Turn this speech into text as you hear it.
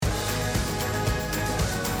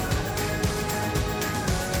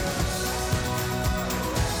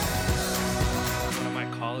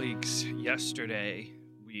yesterday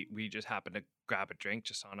we just happened to grab a drink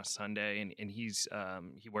just on a Sunday, and he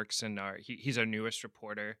works in he's our newest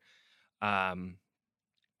reporter. Um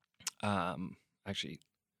Actually,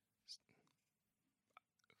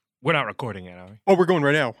 we're not recording it, are we? Oh, we're going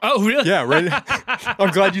right now. Oh, really? Yeah, right.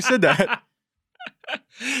 I'm glad you said that.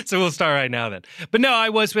 So we'll start right now then. But no, I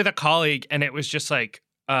was with a colleague, and it was just like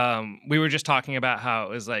we were just talking about how it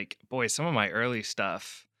was like, boy, some of my early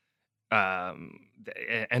stuff,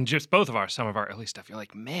 and just both of some of our early stuff, you're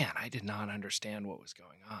like, man, I did not understand what was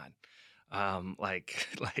going on.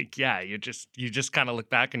 Yeah, you just kind of look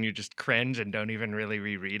back and you just cringe and don't even really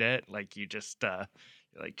reread it. Like you just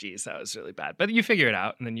you're like, geez, that was really bad. But you figure it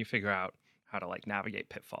out, and then you figure out how to like navigate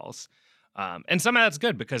pitfalls. And some of that's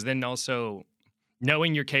good, because then also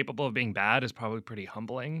knowing you're capable of being bad is probably pretty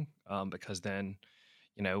humbling. Because then,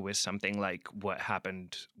 with something like what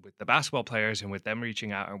happened with the basketball players and with them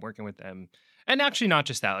reaching out and working with them, and actually not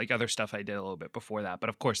just that, like other stuff I did a little bit before that, but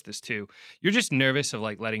of course this too, you're just nervous of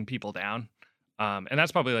like letting people down. And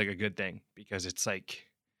that's probably like a good thing, because it's like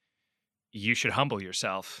you should humble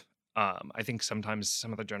yourself. I think sometimes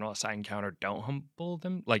some of the journalists I encounter don't humble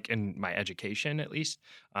them, like in my education at least.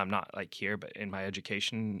 Not like here, but in my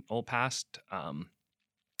educational past,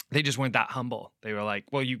 they just weren't that humble. They were like,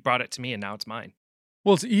 well, you brought it to me and now it's mine.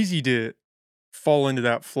 Well, it's easy to fall into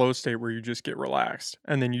that flow state where you just get relaxed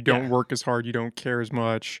and then you don't Yeah. work as hard, you don't care as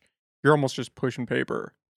much. You're almost just pushing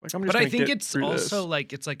paper. Like, I'm just But I going to think get it's through also this.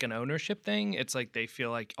 like, it's like an ownership thing. It's like they feel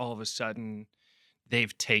like all of a sudden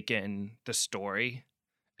they've taken the story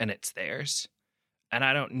and it's theirs. And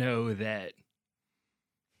I don't know that.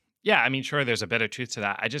 Yeah, I mean, sure, there's a bit of truth to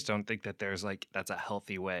that. I just don't think that there's like, that's a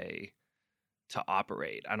healthy way to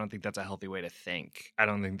operate. I don't think that's a healthy way to think. I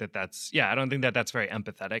don't think that I don't think that that's very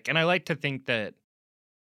empathetic. And I like to think that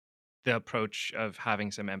the approach of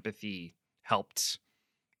having some empathy helped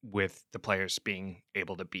with the players being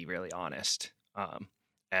able to be really honest,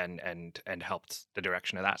 and helped the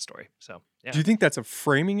direction of that story. So, Do yeah. you think that's a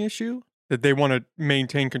framing issue that they want to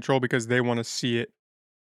maintain control because they want to see it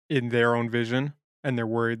in their own vision and they're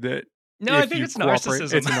worried that No, I if think you it's cooperate,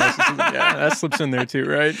 narcissism. it's a narcissism. Yeah, that slips in there too,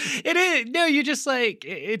 right? It is. No, you just like,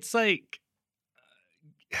 it's like,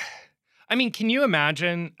 I mean, can you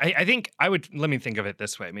imagine? I think let me think of it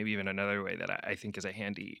this way, maybe even another way that I think is a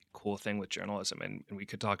handy, cool thing with journalism. And we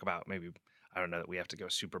could talk about maybe, I don't know that we have to go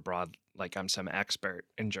super broad, like I'm some expert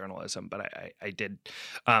in journalism, but I did,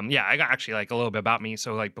 yeah, I got actually like a little bit about me.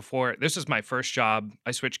 So like before, this was my first job.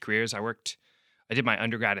 I switched careers. I did my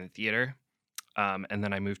undergrad in theater. And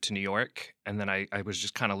then I moved to New York, and then I was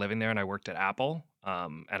just kind of living there, and I worked at Apple,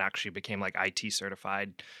 and actually became like IT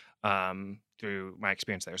certified through my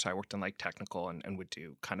experience there. So I worked in like technical, and would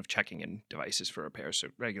do kind of checking in devices for repairs, so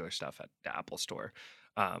regular stuff at the Apple store.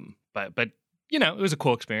 But it was a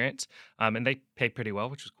cool experience, and they paid pretty well,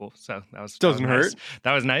 which was cool. So that was Doesn't nice. hurt.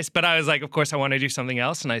 That was nice. But I was like, of course, I want to do something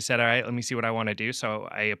else, and I said, all right, let me see what I want to do. So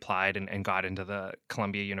I applied and got into the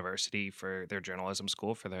Columbia University for their journalism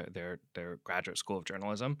school, for their graduate school of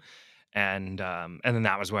journalism. And then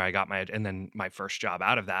that was where I got and then my first job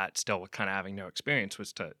out of that, still kind of having no experience,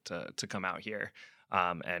 was to come out here,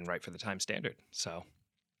 and write for the Times Standard. So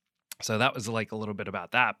that was like a little bit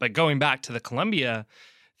about that. But going back to the Columbia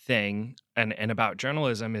thing and about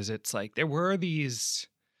journalism, is it's like there were these.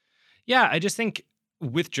 Yeah, I just think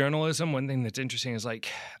with journalism, one thing that's interesting is like,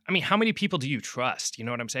 I mean, how many people do you trust? You know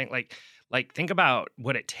what I'm saying? Like think about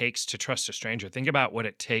what it takes to trust a stranger. Think about what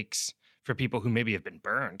it takes for people who maybe have been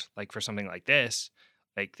burned, like for something like this,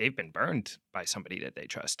 like they've been burned by somebody that they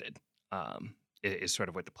trusted. Is sort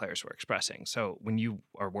of what the players were expressing. So when you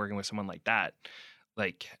are working with someone like that,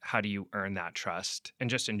 like how do you earn that trust? And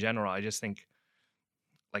just in general, I just think,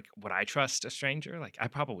 like, would I trust a stranger? Like, I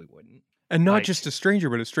probably wouldn't. And not Like, just a stranger,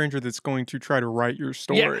 but a stranger that's going to try to write your yeah.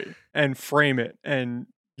 story and frame it and,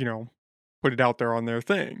 put it out there on their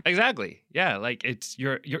thing. Exactly. Yeah, like it's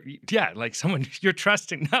yeah, like someone you're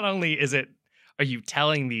trusting. Not only are you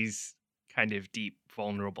telling these kind of deep,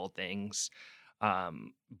 vulnerable things,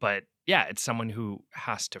 but yeah, it's someone who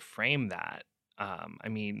has to frame that. I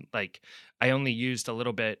mean, like I only used a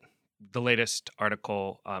little bit. The latest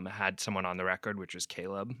article had someone on the record, which was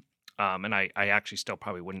Caleb, and I actually still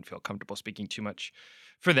probably wouldn't feel comfortable speaking too much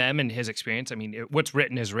for them and his experience. I mean, what's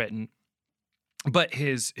written is written, but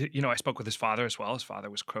I spoke with his father as well. His father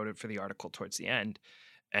was quoted for the article towards the end.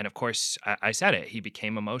 And of course, I said it. He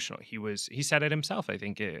became emotional. He said it himself, I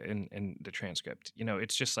think, in the transcript.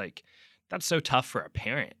 It's just like, that's so tough for a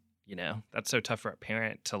parent, that's so tough for a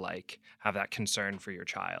parent to like have that concern for your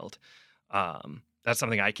child. That's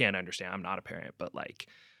something I can't understand. I'm not a parent, but like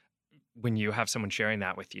when you have someone sharing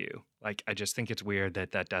that with you, like, I just think it's weird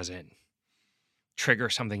that doesn't trigger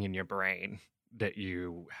something in your brain that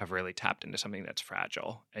you have really tapped into something that's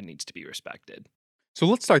fragile and needs to be respected. So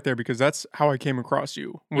let's start there because that's how I came across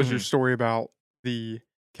you, was your Hmm. story about the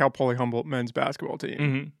Cal Poly Humboldt men's basketball team.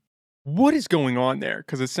 Hmm. What is going on there?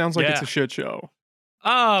 Because it sounds like it's a Yeah. shit show.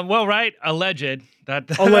 Well, right. Alleged.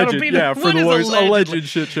 That'll Alleged, be the yeah, for what the is lawyers, allegedly. alleged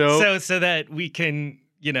shit show. So that we can,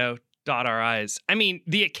 dot our I's. I mean,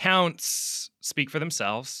 the accounts speak for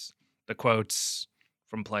themselves. The quotes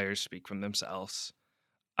from players speak from themselves.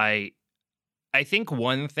 I I think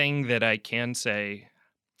one thing that I can say,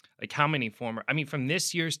 like how many from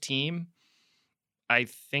this year's team, I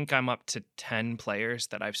think I'm up to 10 players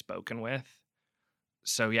that I've spoken with.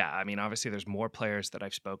 So yeah, I mean, obviously there's more players that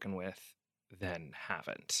I've spoken with than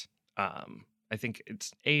haven't. I think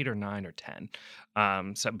it's 8 or 9 or 10.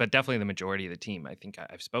 But definitely the majority of the team, I think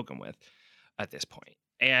I've spoken with at this point.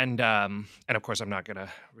 And of course, I'm not gonna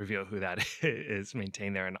reveal who that is,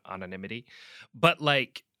 maintain their anonymity. But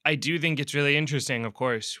like, I do think it's really interesting, of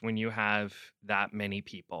course, when you have that many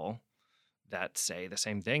people that say the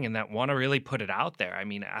same thing and that want to really put it out there. I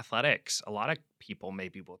mean, athletics, a lot of people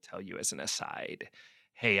maybe will tell you as an aside,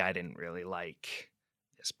 hey, I didn't really like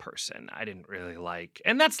this person. I didn't really like,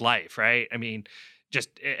 and that's life, right? I mean, just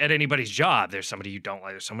at anybody's job, there's somebody you don't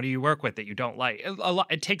like, there's somebody you work with that you don't like. A lot,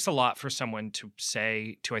 it takes a lot for someone to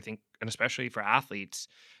say, I think, and especially for athletes,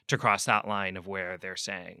 to cross that line of where they're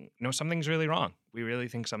saying, no, something's really wrong. We really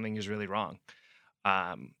think something is really wrong.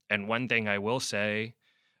 And one thing I will say,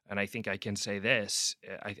 and I think I can say this,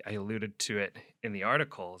 I alluded to it in the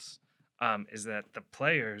articles, is that the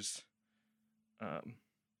players, um,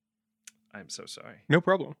 I'm so sorry, No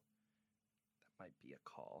problem. that might be a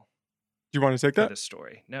call Do you want to take for that? this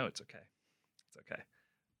story. No, it's okay. It's okay.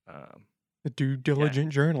 Um, The due yeah, diligent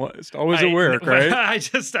journalist, always at work, right?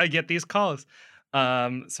 I get these calls.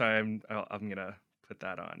 Sorry, I'm gonna put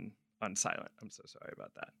that on silent. I'm so sorry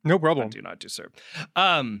about that. No On problem. do not disturb.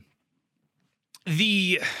 Um,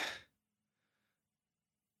 the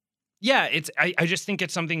Yeah, I just think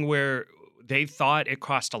it's something where they thought it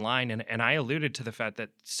crossed a line, and I alluded to the fact that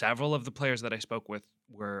several of the players that I spoke with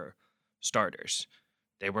were starters.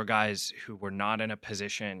 They were guys who were not in a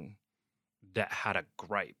position that had a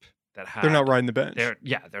gripe, that They're not had riding the bench.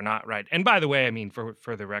 they're not right. And by the way, I mean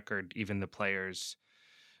for the record, even the players,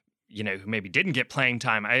 who maybe didn't get playing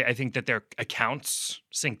time, I think that their accounts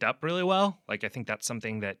synced up really well. Like I think that's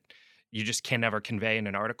something that you just can never convey in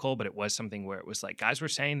an article, but it was something where it was like guys were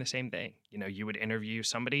saying the same thing. You would interview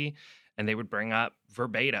somebody and they would bring up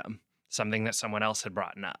verbatim something that someone else had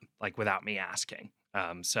brought up, like without me asking.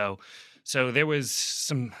 So there was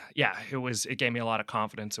some, yeah, it gave me a lot of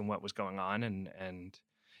confidence in what was going on. And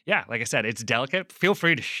yeah, like I said, it's delicate. Feel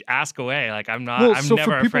free to ask away. Like Well, I'm so for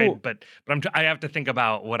never afraid, people, but I have to think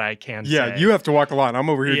about what I can yeah, you say. have to walk a line. I'm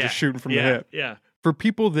over here just Yeah, shooting from the yeah, hip. yeah. For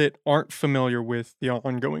people that aren't familiar with the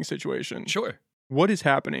ongoing situation, Sure. what is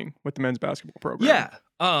happening with the men's basketball program? Yeah.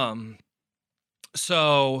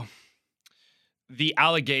 So the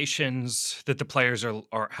allegations that the players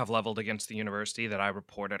have leveled against the university that I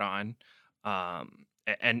reported on,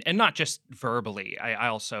 and not just verbally. I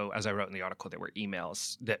also, as I wrote in the article, there were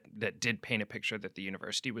emails that did paint a picture that the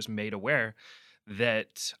university was made aware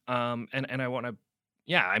that, and I want to,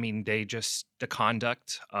 yeah, I mean, the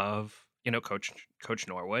conduct of Coach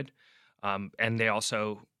Norwood, and they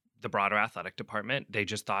also, the broader athletic department, they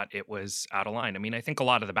just thought it was out of line. I mean, I think a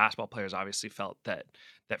lot of the basketball players obviously felt that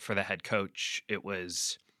for the head coach, it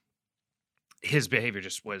was his behavior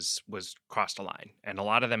just was crossed a line, and a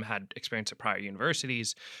lot of them had experience at prior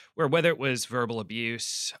universities where whether it was verbal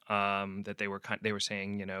abuse, that they were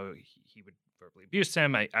saying, he would verbally abuse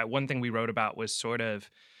them. One thing we wrote about was sort of,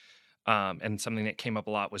 and something that came up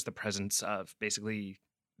a lot was the presence of basically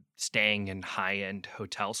staying in high end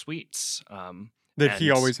hotel suites, That he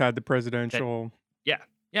and always had the that presidential, yeah,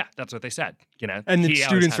 yeah, that's what they said. and that He always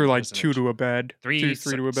students had are the like two presidential. to a bed, Three,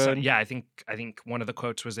 three to a bed. yeah, I think one of the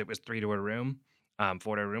quotes was it was three to a room,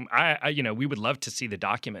 four to a room. We would love to see the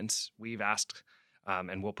documents. We've asked,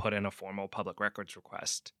 and we'll put in a formal public records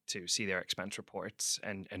request to see their expense reports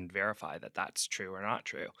and verify that that's true or not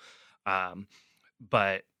true. Um,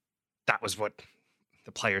 but that was what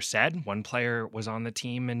the player said. One player was on the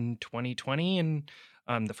team in 2020 and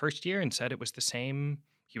the first year and said it was the same.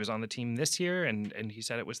 He was on the team this year and he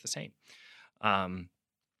said it was the same. Um,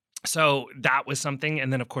 so that was something,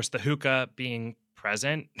 and then of course the hookah being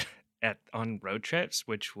present on road trips,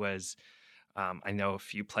 which was, I know a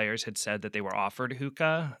few players had said that they were offered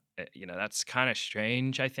hookah. That's kind of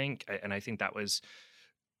strange, I think, and I think that was,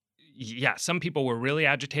 yeah. Some people were really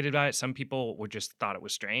agitated by it. Some people were just thought it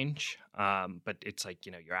was strange. But it's like,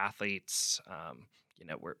 your athletes,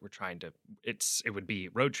 we're trying to, it would be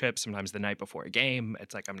road trips, sometimes the night before a game.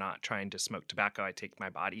 It's like, I'm not trying to smoke tobacco. I take my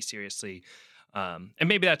body seriously. And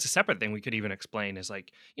maybe that's a separate thing we could even explain is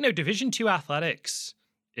like, Division II athletics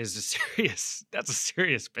is a that's a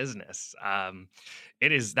serious business.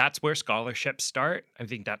 That's where scholarships start. I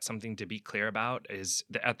think that's something to be clear about is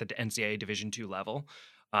at the NCAA Division II level.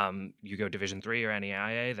 You go Division III or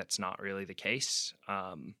NAIA, that's not really the case.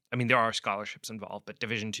 I mean, there are scholarships involved, but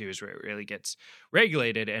Division II is where it really gets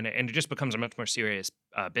regulated, and it just becomes a much more serious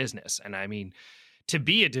business. And I mean, to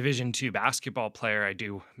be a Division II basketball player, I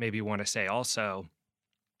do maybe want to say also,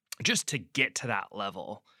 just to get to that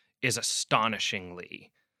level is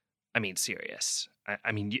astonishingly, I mean, serious.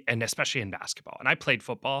 I mean, and especially in basketball. And I played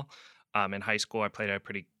football in high school. I played a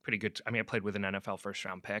pretty good. I mean, I played with an NFL first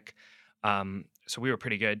round pick, so we were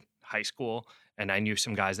pretty good high school. And I knew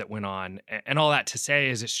some guys that went on. And all that to say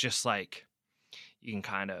is, it's just like you can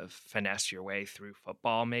kind of finesse your way through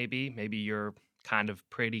football. Maybe you're kind of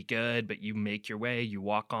pretty good, but you make your way. You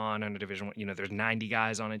walk on a Division 1. There's 90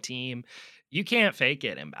 guys on a team. You can't fake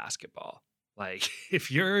it in basketball. Like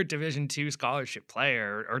if you're a Division II scholarship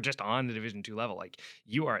player or just on the Division II level, like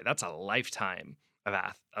that's a lifetime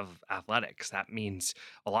of athletics. That means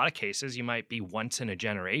a lot of cases you might be once in a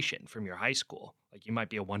generation from your high school. Like you might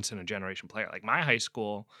be a once in a generation player. Like my high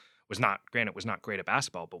school was not great at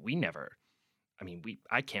basketball, but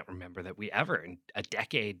I can't remember that we ever in a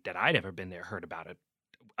decade that I'd ever been there heard about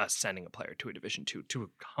us sending a player to a Division II, to a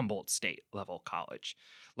Humboldt State level college.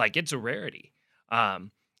 Like it's a rarity.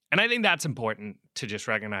 And I think that's important to just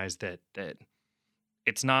recognize that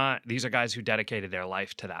it's not, these are guys who dedicated their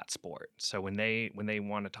life to that sport. So when they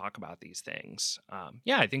want to talk about these things,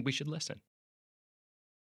 I think we should listen.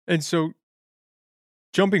 And so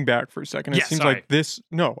jumping back for a second, it seems like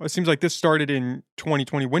this started in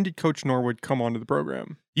 2020. When did Coach Norwood come onto the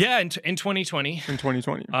program? Yeah, in 2020. In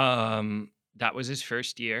 2020. That was his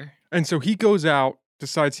first year. And so he goes out,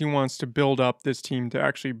 decides he wants to build up this team to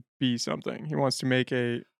actually be something. He wants to make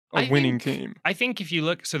a winning team. I think if you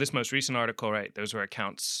look, so this most recent article, right, those were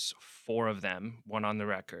accounts, 4 of them, 1 on the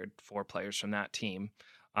record, 4 players from that team.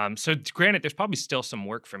 So granted, there's probably still some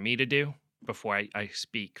work for me to do before I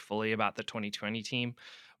speak fully about the 2020 team.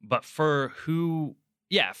 But for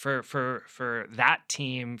that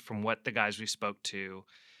team, from what the guys we spoke to,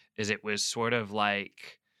 is it was sort of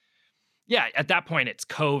like, at that point it's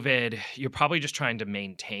COVID. You're probably just trying to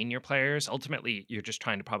maintain your players. Ultimately, you're just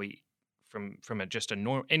trying to probably from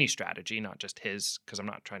any strategy, not just his, because I'm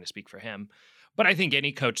not trying to speak for him. But I think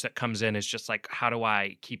any coach that comes in is just like, how do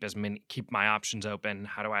I keep my options open?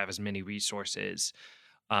 How do I have as many resources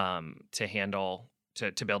to handle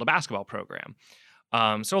to build a basketball program?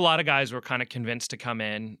 So a lot of guys were kind of convinced to come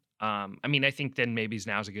in. I think then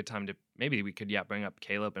now's a good time to maybe we could bring up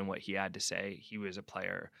Caleb and what he had to say. He was a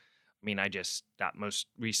player. That most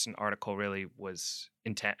recent article really was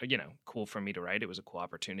cool for me to write. It was a cool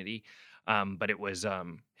opportunity. But it was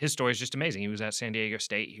his story is just amazing. He was at San Diego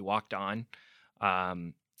State. He walked on,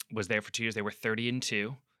 was there for 2 years. They were 30-2,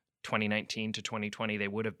 2019 to 2020. They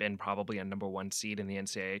would have been probably a number 1 seed in the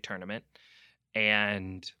NCAA tournament.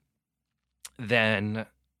 And then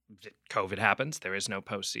COVID happens. There is no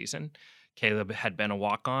postseason. Caleb had been a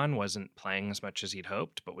walk-on, wasn't playing as much as he'd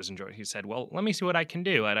hoped, but was enjoying. He said, well, let me see what I can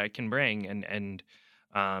do, what I can bring. And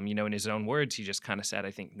in his own words, he just kind of said,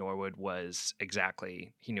 I think Norwood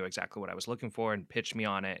he knew exactly what I was looking for and pitched me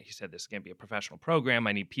on it. He said, this is going to be a professional program.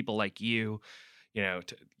 I need people like you,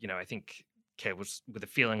 I think Caleb was with the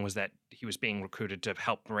feeling was that he was being recruited to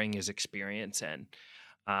help bring his experience in.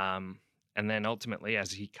 And then ultimately,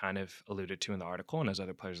 as he kind of alluded to in the article and as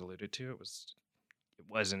other players alluded to, it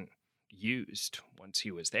wasn't used once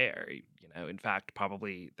he was there. In fact,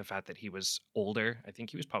 probably the fact that he was older, I think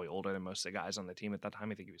he was probably older than most of the guys on the team at that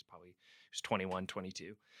time. I think he was 21,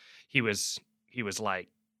 22. He was like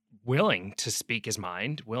willing to speak his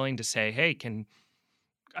mind, willing to say, hey, try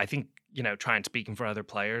and speaking for other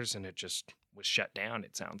players, and it just was shut down.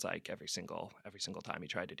 It sounds like every single time he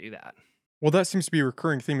tried to do that. Well, that seems to be a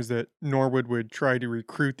recurring theme, is that Norwood would try to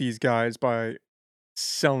recruit these guys by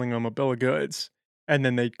selling them a bill of goods. And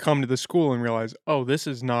then they'd come to the school and realize, oh, this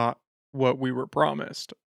is not what we were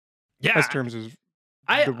promised. Yeah. As terms of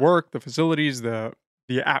the work, the facilities, the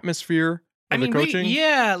atmosphere of the coaching.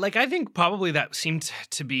 I think probably that seemed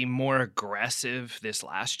to be more aggressive this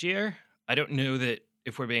last year. I don't know that,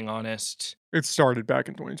 if we're being honest. It started back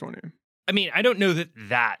in 2020. I don't know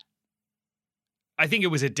that I think it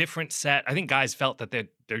was a different set. I think guys felt that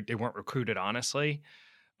they weren't recruited honestly.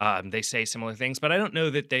 They say similar things, but I don't know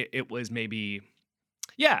that it was maybe.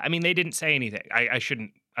 Yeah, they didn't say anything. I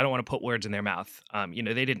shouldn't want to put words in their mouth.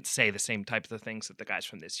 They didn't say the same types of things that the guys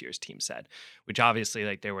from this year's team said, which obviously,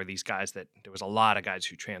 like, there were these guys that there was a lot of guys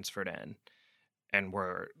who transferred in and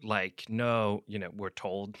were like, no, we're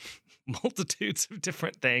told multitudes of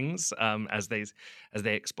different things, as they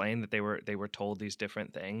explained that they were told these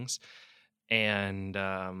different things. And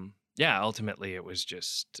yeah, ultimately it was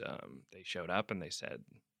just they showed up and they said,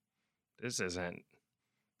 this isn't,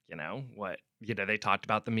 what, they talked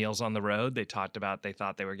about the meals on the road. They talked about, they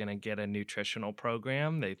thought they were going to get a nutritional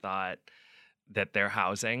program. They thought that their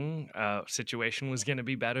housing situation was going to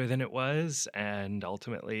be better than it was. And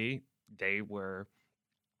ultimately they were,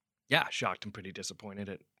 yeah, shocked and pretty disappointed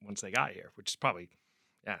at once they got here, which is probably,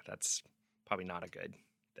 yeah, that's probably not a good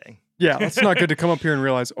thing. Yeah, that's not good to come up here and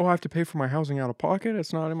realize, oh, I have to pay for my housing out of pocket.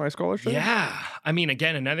 It's not in my scholarship. Yeah. I mean,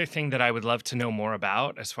 again, another thing that I would love to know more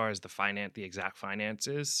about as far as the exact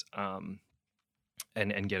finances,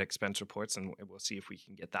 and get expense reports, and we'll see if we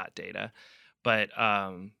can get that data. But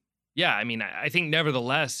yeah, I mean, I think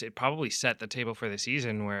nevertheless, it probably set the table for the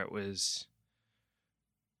season where it was.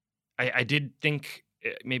 I did think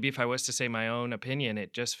maybe if I was to say my own opinion,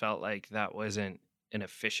 it just felt like that wasn't an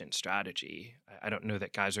efficient strategy. I don't know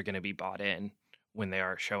that guys are going to be bought in when they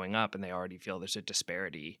are showing up and they already feel there's a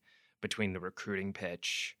disparity between the recruiting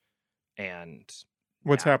pitch and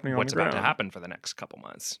What's happening on the what's about to ground. happen for the next couple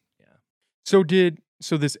months. Yeah. So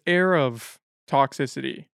this air of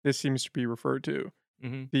toxicity, this seems to be referred to,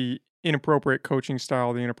 Mm-hmm. the inappropriate coaching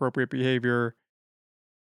style, the inappropriate behavior,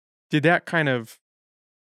 did that kind of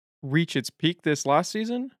reach its peak this last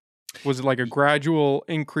season? Was it like a gradual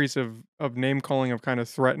increase of name calling, of kind of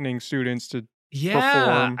threatening students to Yeah,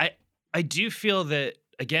 perform? I do feel that,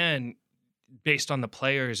 again, based on the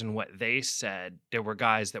players and what they said, there were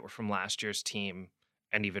guys that were from last year's team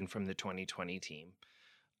and even from the 2020 team,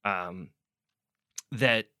 um,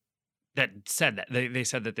 that said that they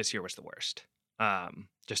said that this year was the worst,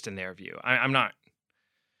 just in their view. I'm not.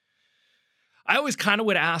 I always kind of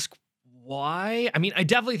would ask why. I mean, I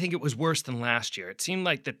definitely think it was worse than last year. It seemed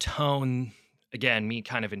like the tone, again, me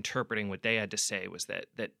kind of interpreting what they had to say, was that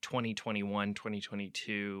 2021,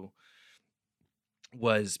 2022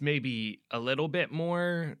 was maybe a little bit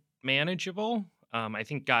more manageable. I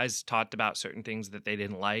think guys talked about certain things that they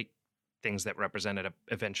didn't like, things that represented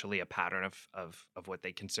eventually a pattern of what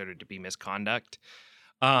they considered to be misconduct.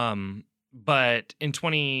 But in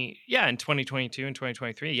 2022 and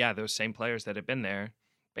 2023, yeah, those same players that had been there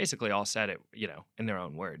basically all said it, in their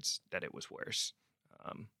own words, that it was worse.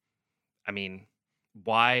 Um, I mean,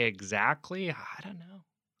 why exactly? I don't know.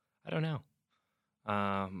 I don't know.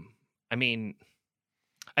 I mean,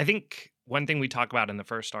 I think one thing we talk about in the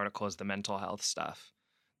first article is the mental health stuff.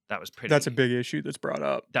 That was That's a pretty big issue that's brought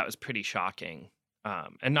up. that was pretty shocking.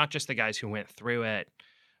 And not just the guys who went through it,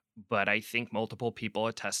 but I think multiple people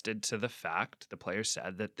attested to the fact, the players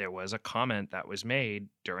said, that there was a comment that was made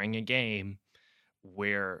during a game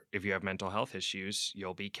where if you have mental health issues,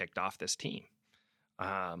 you'll be kicked off this team.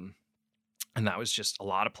 Um, and that was just a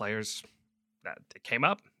lot of players that it came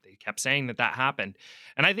up. They kept saying that happened.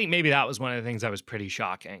 And I think maybe that was one of the things that was pretty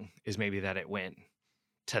shocking, is maybe that it went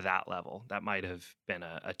to that level. That might have been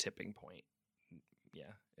a tipping point. Yeah.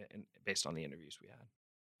 And based on the interviews we had.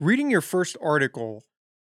 Reading your first article,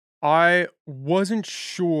 I wasn't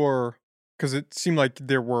sure, because it seemed like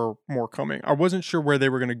there were more coming. I wasn't sure where they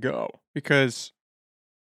were going to go, because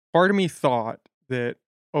part of me thought that,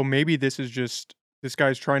 oh, maybe this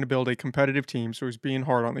guy's trying to build a competitive team, so he's being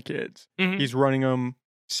hard on the kids. Mm-hmm. He's running them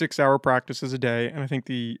 6-hour practices a day, and I think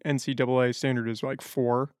the NCAA standard is like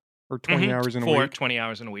 4 or 20 hours in a week. 20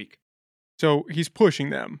 hours in a week. So he's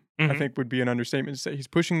pushing them, I Mm-hmm. think would be an understatement to say. He's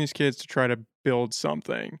pushing these kids to try to build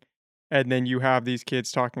something. And then you have these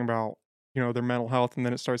kids talking about, their mental health, and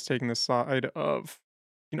then it starts taking the side of,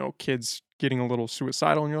 kids getting a little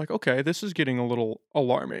suicidal, and you're like, okay, this is getting a little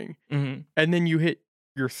alarming. Mm-hmm. And then you hit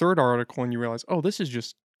your third article and you realize, oh, this is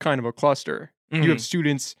just kind of a cluster. You have Mm-hmm.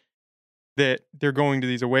 students that they're going to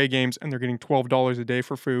these away games and they're getting $12 a day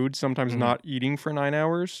for food, sometimes Mm-hmm. not eating for 9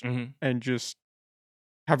 hours, Mm-hmm. and just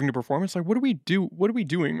having to perform. It's like, what do we do? What are we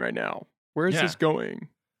doing right now? Where is Yeah. this going?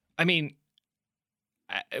 I mean,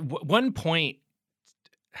 one point,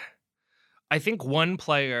 I think one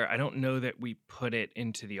player, I don't know that we put it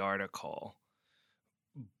into the article.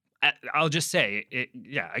 I'll just say it.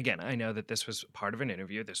 Yeah, again, I know that this was part of an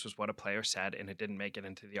interview. This was what a player said, and it didn't make it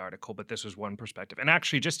into the article, but this was one perspective. And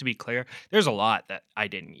actually, just to be clear, there's a lot that I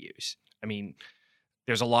didn't use. I mean,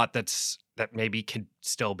 there's a lot that maybe could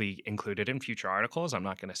still be included in future articles. I'm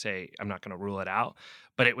not going to rule it out,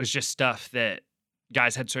 but it was just stuff that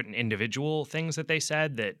guys had certain individual things that they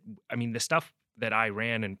said that, I mean, the stuff that I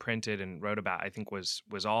ran and printed and wrote about, I think was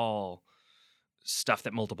all stuff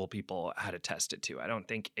that multiple people had attested to. I don't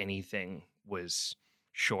think anything was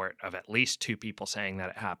short of at least two people saying that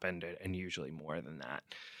it happened, and usually more than that.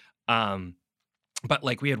 Um, but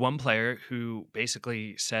like we had one player who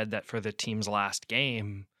basically said that for the team's last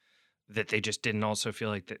game, that they just didn't also feel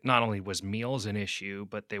like that not only was meals an issue,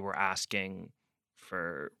 but they were asking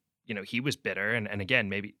for, he was bitter. And again,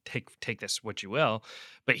 maybe take this what you will,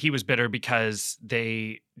 but he was bitter because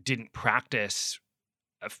they didn't practice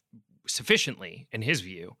eff- sufficiently, in his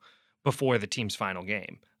view, before the team's final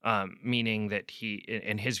game. Meaning that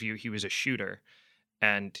in his view, he was a shooter,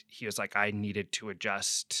 and he was like, I needed to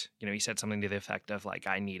adjust. He said something to the effect of like,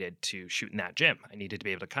 I needed to shoot in that gym. I needed to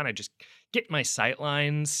be able to kind of just get my sight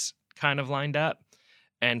lines kind of lined up.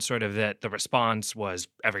 And sort of that the response was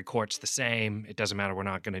every court's the same. It doesn't matter. We're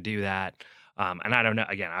not going to do that. And I don't know.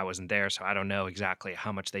 Again, I wasn't there, so I don't know exactly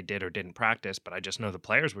how much they did or didn't practice. But I just know the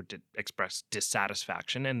players were express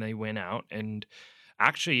dissatisfaction, and they went out. And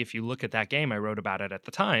actually, if you look at that game, I wrote about it at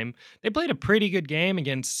the time. They played a pretty good game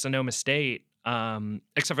against Sonoma State,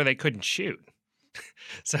 except for they couldn't shoot.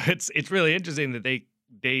 So it's really interesting that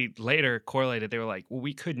they later correlated. They were like, well,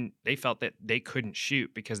 we couldn't. They felt that they couldn't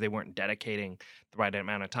shoot because they weren't dedicating the right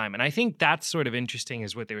amount of time. And I think that's sort of interesting,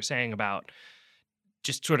 is what they were saying about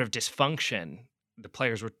just sort of dysfunction. The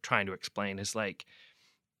players were trying to explain is like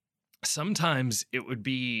sometimes it would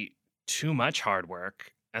be too much hard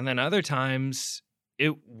work, and then other times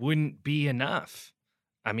it wouldn't be enough.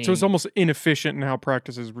 I So it's mean, almost inefficient in how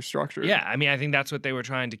practices were structured. yeah, I mean, I think that's what they were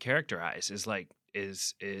trying to characterize, is like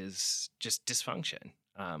is just dysfunction.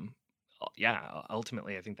 Yeah,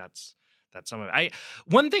 ultimately, I think that's some of it.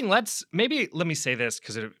 One thing. Let me say this,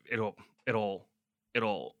 because it'll it'll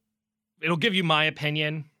it'll give you my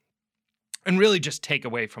opinion, and really just take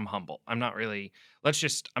away from Humboldt. I'm not really.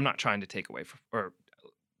 I'm not trying to take away from, or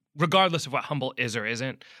regardless of what Humboldt is or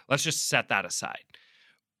isn't. Let's just set that aside.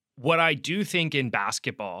 What I do think in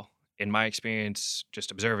basketball, in my experience,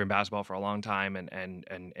 just observing basketball for a long time, and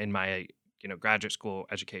in my graduate school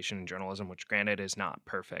education in journalism, which granted is not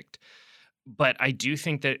perfect, but I do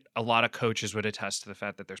think that a lot of coaches would attest to the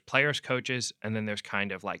fact that there's players coaches, and then there's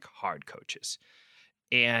kind of like hard coaches.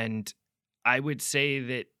 And I would say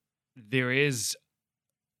that there is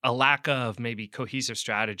a lack of maybe cohesive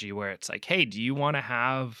strategy, where it's like, hey, do you want to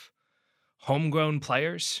have homegrown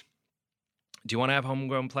players? Do you want to have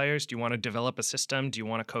homegrown players? Do you want to develop a system? Do you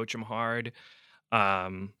want to coach them hard?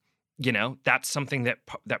 Um, that's something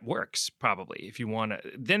that works probably. If you want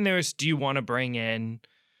to, then there's, do you want to bring in,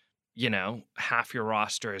 half your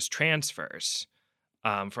roster as transfers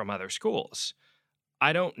from other schools?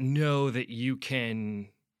 I don't know that you can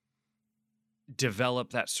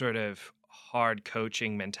develop that sort of hard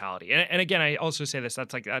coaching mentality. And again, I also say this,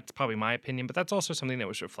 that's probably my opinion, but that's also something that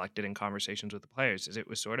was reflected in conversations with the players, is it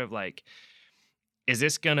was sort of like, is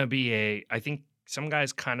this gonna be I think some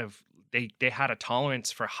guys kind of, they had a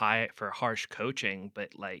tolerance for harsh coaching, but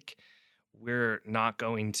like, we're not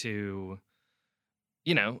going to,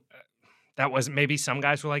 you know, uh, that wasn't, maybe some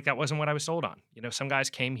guys were like, that wasn't what I was sold on. Some guys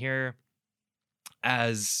came here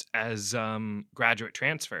as graduate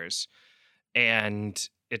transfers, and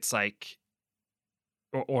it's like,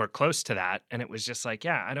 or close to that, and it was just like,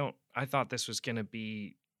 yeah, I thought this was gonna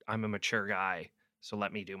be, I'm a mature guy, so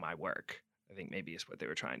let me do my work. I think maybe is what they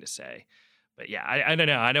were trying to say. But yeah, I don't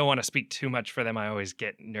know. I don't want to speak too much for them. I always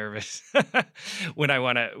get nervous when I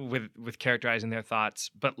want to, with characterizing their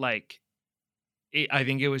thoughts. But like, I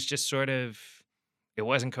think it was just sort of, it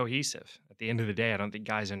wasn't cohesive. At the end of the day, I don't think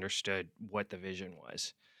guys understood what the vision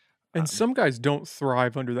was. And Um, some guys don't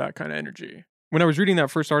thrive under that kind of energy. When I was reading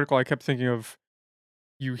that first article, I kept thinking of,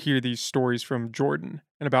 you hear these stories from Jordan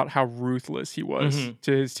and about how ruthless he was mhm,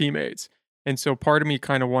 to his teammates. And so part of me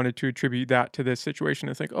kind of wanted to attribute that to this situation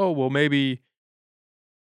and think, oh, well, maybe,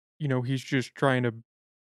 he's just trying to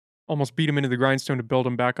almost beat him into the grindstone to build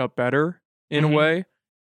him back up better in a mhm, way.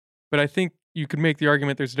 But I think you could make the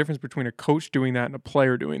argument there's a difference between a coach doing that and a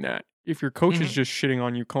player doing that. If your coach is mhm. just shitting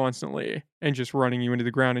on you constantly and just running you into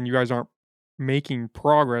the ground and you guys aren't making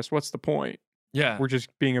progress, what's the point? Yeah, We're just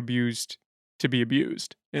being abused to be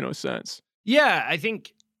abused in a sense. yeah. I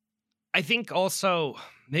think also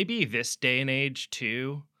maybe this day and age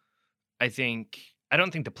too. I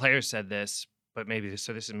don't think the player said this, but this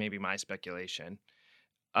is maybe my speculation.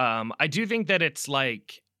 I do think that it's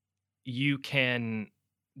like, you can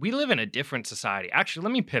we live in a different society. Actually,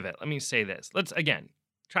 let me pivot. Let me say this. Let's again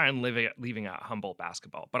try and leaving out Humboldt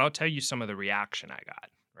basketball, but I'll tell you some of the reaction I got.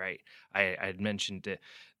 Right, I had mentioned that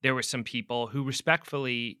there were some people who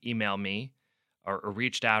respectfully emailed me, or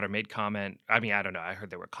reached out or made comment. I mean, I don't know. I heard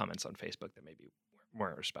there were comments on Facebook that maybe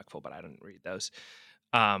weren't respectful, but I didn't read those.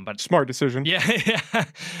 But Smart decision. yeah, yeah.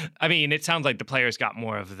 I mean, it sounds like the players got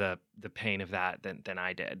more of the pain of that than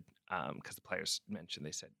I did, because the players mentioned,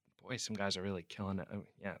 they said, "Boy, some guys are really killing it." Oh,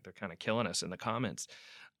 yeah, they're kind of killing us in the comments.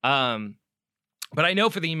 Um, but I know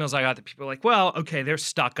for the emails I got that people are like, "Well, okay, they're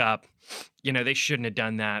stuck up. They shouldn't have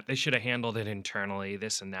done that. They should have handled it internally,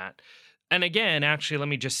 this and that." And again, actually, let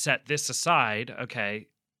me just set this aside. Okay,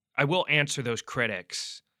 I will answer those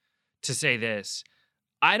critics to say this.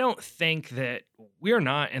 I don't think that we're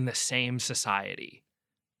not in the same society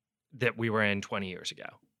that we were in 20 years ago,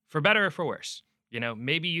 for better or for worse.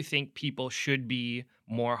 Maybe you think people should be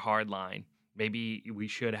more hardline. Maybe we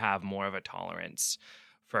should have more of a tolerance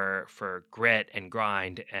for grit and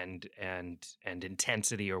grind and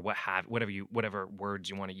intensity, or whatever words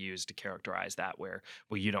you want to use to characterize that, where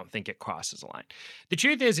you don't think it crosses a line. The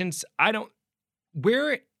truth is, I don't.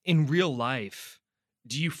 Where in real life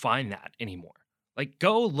do you find that anymore? Like,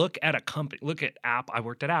 go look at a company. Look at Apple. I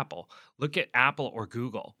worked at Apple. Look at Apple or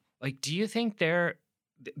Google. Like, do you think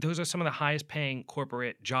those are some of the highest paying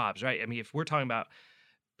corporate jobs, right? I mean, if we're talking about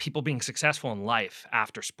people being successful in life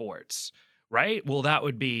after sports, right? Well, that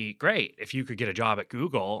would be great if you could get a job at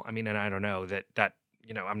Google. I mean, and I don't know that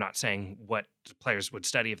I'm not saying what players would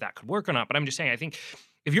study if that could work or not, but I'm just saying I think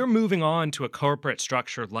if you're moving on to a corporate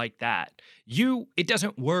structure like that, it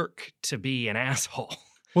doesn't work to be an asshole.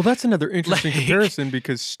 Well, that's another interesting Like, comparison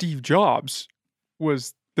because Steve Jobs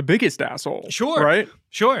was the biggest asshole, sure, right?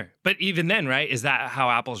 sure. But even then, right? Is that how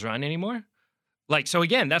Apple's run anymore? Like, so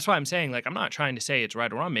again, that's why I'm saying, like, I'm not trying to say it's right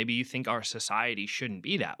or wrong. Maybe you think our society shouldn't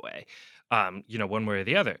be that way, one way or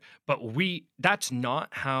the other. But that's not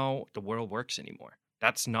how the world works anymore.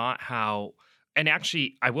 That's not how, and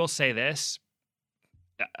actually, I will say this,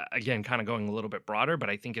 again, kind of going a little bit broader, but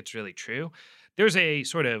I think it's really true. There's a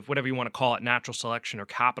sort of, whatever you want to call it, natural selection or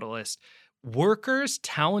capitalist.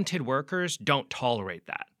 Talented workers don't tolerate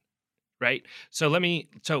that, right? So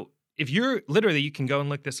if you're literally, you can go and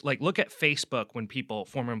look at Facebook when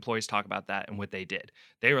former employees talk about that and what they did.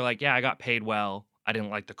 They were like, yeah, I got paid well. I didn't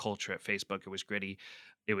like the culture at Facebook. It was gritty.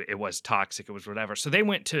 It was toxic. It was whatever. So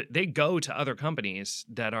they go to other companies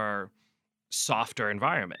that are softer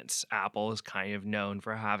environments. Apple is kind of known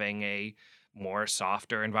for having a more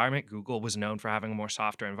softer environment. Google was known for having a more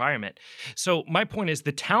softer environment. So my point is,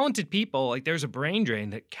 the talented people, like, there's a brain drain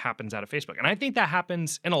that happens out of Facebook. And I think that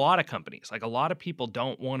happens in a lot of companies. Like, a lot of people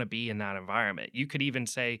don't want to be in that environment. You could even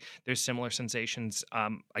say there's similar sensations.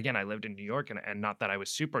 Again, I lived in New York, and not that I was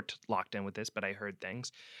super locked in with this, but I heard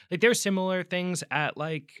things. Like, there's similar things at,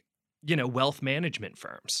 like, wealth management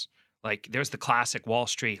firms. Like, there's the classic Wall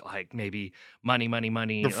Street, like, maybe money, money,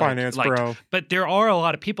 money. The finance bro. But there are a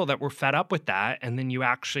lot of people that were fed up with that. And then you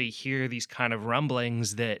actually hear these kind of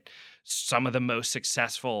rumblings that some of the most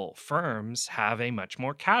successful firms have a much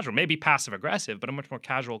more casual, maybe passive aggressive, but a much more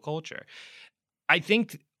casual culture. I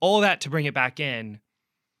think all that to bring it back in,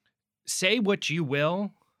 say what you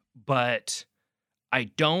will, but I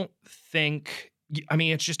don't think, I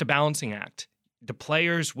mean, it's just a balancing act. The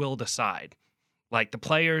players will decide. Like, the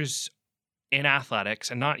players in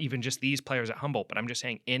athletics, and not even just these players at Humboldt, but I'm just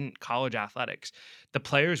saying in college athletics, the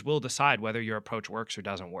players will decide whether your approach works or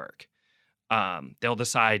doesn't work. They'll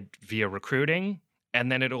decide via recruiting,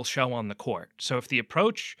 and then it'll show on the court. So if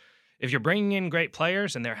you're bringing in great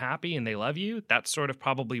players and they're happy and they love you, that's sort of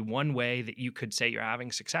probably one way that you could say you're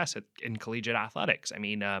having success in collegiate athletics. I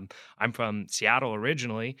mean, I'm from Seattle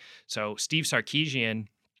originally, so Steve Sarkisian.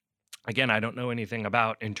 Again, I don't know anything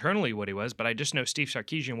about internally what he was, but I just know Steve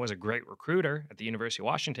Sarkisian was a great recruiter at the University of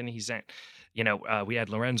Washington. He sent, we had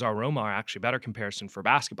Lorenzo Romar, actually better comparison for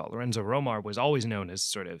basketball. Lorenzo Romar was always known as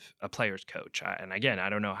sort of a player's coach. And again, I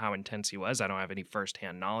don't know how intense he was. I don't have any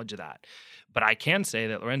firsthand knowledge of that. But I can say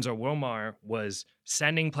that Lorenzo Romar was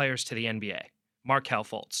sending players to the NBA. Markelle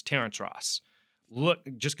Fultz, Terrence Ross.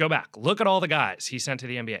 Just go back. Look at all the guys he sent to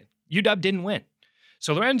the NBA. UW didn't win.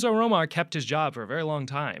 So Lorenzo Romar kept his job for a very long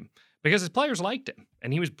time, because his players liked him,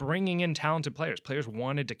 and he was bringing in talented players. Players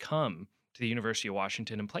wanted to come to the University of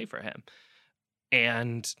Washington and play for him.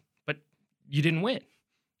 But you didn't win.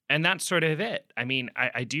 And that's sort of it. I mean,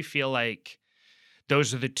 I do feel like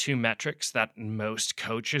those are the two metrics that most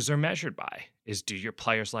coaches are measured by, is, do your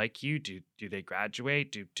players like you? Do they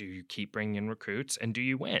graduate? Do you keep bringing in recruits? And do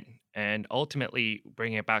you win? And ultimately,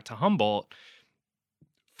 bringing it back to Humboldt,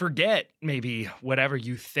 forget maybe whatever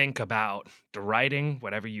you think about the writing,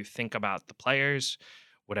 whatever you think about the players,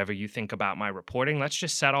 whatever you think about my reporting. Let's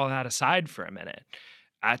just set all that aside for a minute.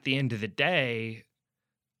 At the end of the day,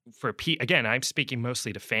 again, I'm speaking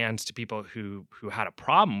mostly to fans, to people who had a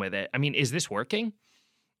problem with it. I mean, is this working?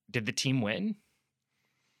 Did the team win?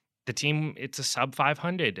 The team, it's a sub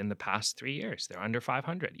 500 in the past 3 years. They're under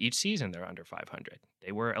 500. Each season, they're under 500.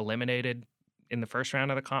 They were eliminated in the first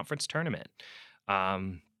round of the conference tournament.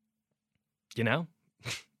 Um, you know,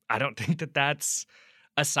 I don't think that that's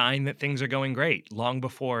a sign that things are going great long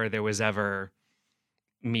before there was ever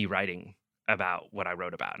me writing about what I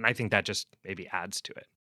wrote about. And I think that just maybe adds to it.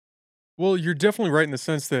 Well, you're definitely right in the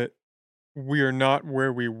sense that we are not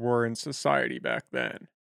where we were in society back then,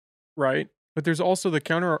 right? But there's also the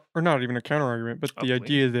counter, or not even a counter argument, but Oh, the please.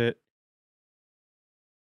 idea that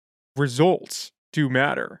results do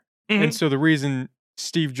matter. And Mhm. so the reason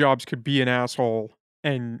Steve Jobs could be an asshole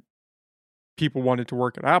and people wanted to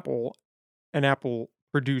work at Apple and Apple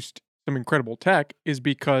produced some incredible tech is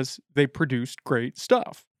because they produced great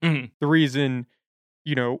stuff. Mhm. The reason,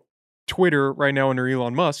 you know, Twitter right now under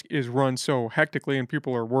Elon Musk is run so hectically and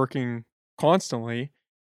people are working constantly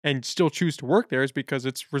and still choose to work there is because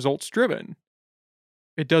it's results driven.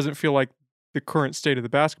 It doesn't feel like the current state of the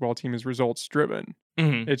basketball team is results driven.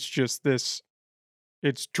 Mhm. It's just this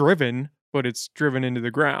it's driven, but it's driven into the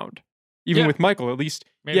ground. Even Yeah, with Michael, at least,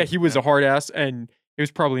 yeah, maybe. he was Yeah. a hard ass and it was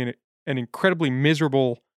probably an incredibly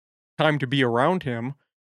miserable time to be around him,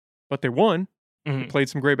 but they won. They Mhm. played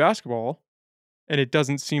some great basketball, and it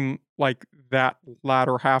doesn't seem like that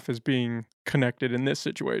latter half is being connected in this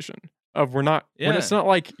situation. Of we're not when it's Yeah. not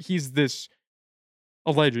like he's this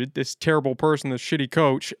this terrible person, this shitty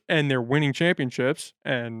coach, and they're winning championships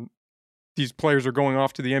and these players are going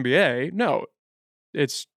off to the NBA. No,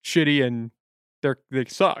 it's shitty and they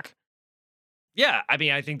suck. Yeah, I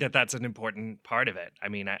mean, I think that that's an important part of it. I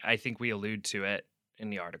mean, I think we allude to it in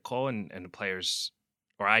the article, and the players,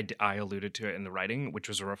 or I alluded to it in the writing, which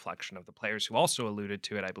was a reflection of the players who also alluded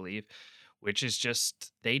to it, I believe, which is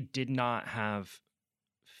just they did not have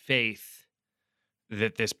faith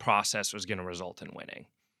that this process was going to result in winning.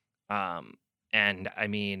 Um, and I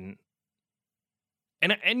mean,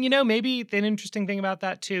 and maybe the interesting thing about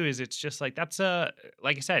that too is it's just like that's a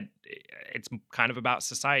like I said, it's kind of about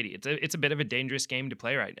society. It's a bit of a dangerous game to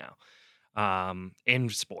play right now in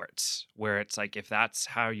sports, where it's like if that's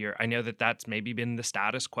how you're, I know that that's maybe been the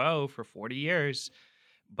status quo for 40 years,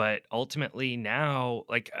 but ultimately now,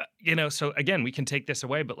 like so again, we can take this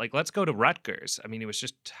away, but like let's go to Rutgers. I mean, it was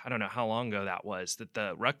just, I don't know how long ago that was, that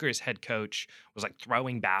the Rutgers head coach was like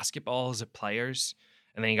throwing basketballs at players,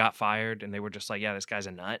 and then he got fired, and they were just like, yeah, this guy's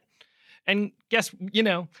a nut. And guess,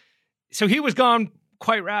 so he was gone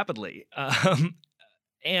quite rapidly.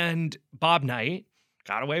 And Bob Knight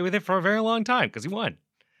got away with it for a very long time because he won.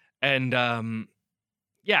 And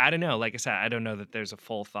yeah, I don't know. Like I said, I don't know that there's a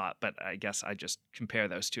full thought, but I guess I just compare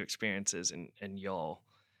those two experiences, and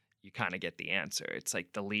you kind of get the answer. It's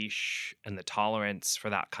like the leash and the tolerance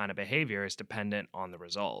for that kind of behavior is dependent on the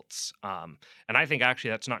results. And I think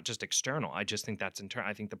actually that's not just external. I just think that's internal.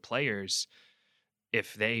 I think the players,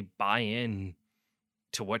 if they buy in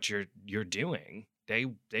to what you're doing,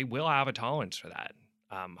 they will have a tolerance for that.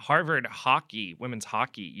 Harvard hockey, women's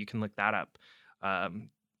hockey, you can look that up.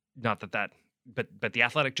 Um, Not that, but the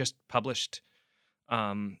Athletic just published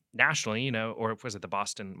nationally, or was it the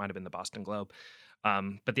Boston? Might have been the Boston Globe.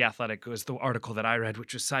 But the Athletic was the article that I read,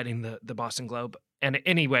 which was citing the Boston Globe. And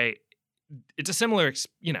anyway, it's a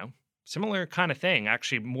similar kind of thing.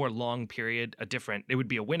 Actually, more long period, a different. It would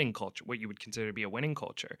be a winning culture, what you would consider to be a winning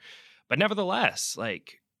culture. But nevertheless,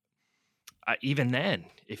 like even then,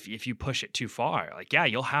 if you push it too far, like yeah,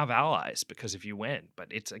 you'll have allies because if you win, but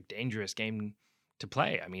it's a dangerous game to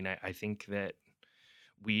play. I mean, I think that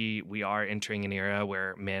we are entering an era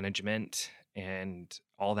where management and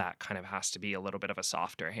all that kind of has to be a little bit of a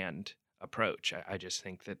softer hand approach. I just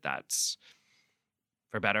think that that's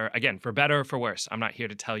for better. Again, for better or for worse. I'm not here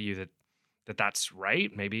to tell you that that's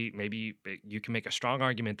right. Maybe you can make a strong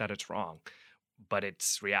argument that it's wrong, but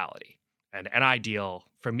it's reality. And ideal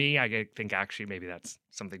for me, think actually maybe that's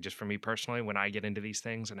something just for me personally. When I get into these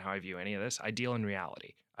things and how I view any of this, I deal in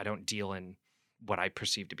reality. I don't deal in what I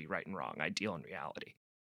perceive to be right and wrong. I deal in reality.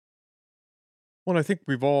 Well, I think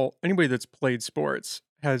we've all anybody that's played sports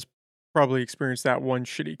has probably experienced that one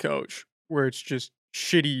shitty coach where it's just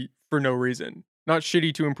shitty for no reason. Not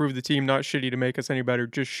shitty to improve the team, not shitty to make us any better,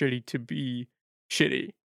 just shitty to be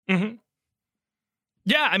shitty. Hmm.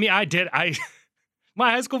 Yeah, I mean, I did. I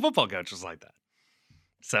my high school football coach was like that.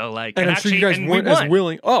 So like, And and I'm sure you actually, guys and we weren't as won,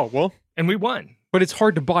 willing. Oh, well, and we won. but it's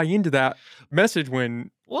hard to buy into that message when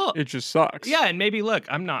Well, it just sucks. yeah, and maybe look,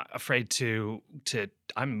 I'm not afraid to.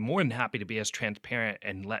 I'm more than happy to be as transparent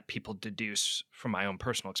and let people deduce from my own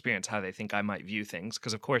personal experience how they think I might view things,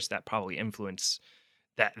 because of course that probably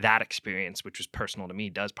that experience, which was personal to me,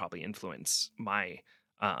 does probably influence my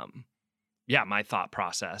um my thought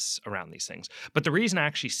process around these things. But the reason I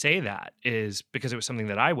actually say that is because it was something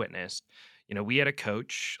that I witnessed. We had a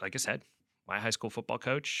coach, like I said, my high school football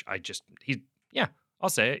coach. Yeah, I'll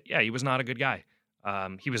say it. Yeah, he was not a good guy.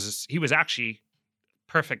 He was actually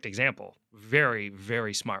perfect example. Very,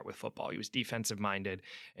 very smart with football. He was defensive minded,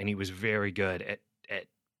 and he was very good at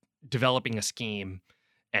developing a scheme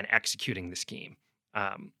and executing the scheme.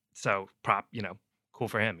 So cool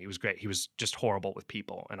for him. He was great. He was just horrible with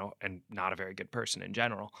people and not a very good person in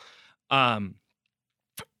general. Um,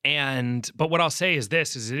 but what I'll say is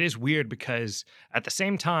this: is it is weird because at the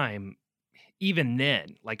same time, even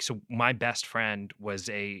then, like, so my best friend was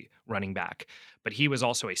a running back, but he was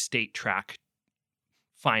also a state track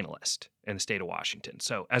finalist in the state of Washington.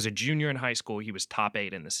 So as a junior in high school, he was top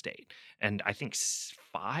 8 in the state. And I think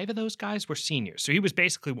 5 of those guys were seniors. So he was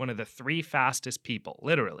basically one of the 3 fastest people,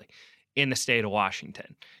 literally, in the state of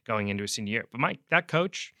Washington going into his senior year. But that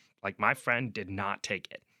coach, like my friend, did not take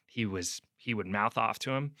it. He would mouth off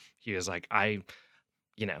to him. He was like,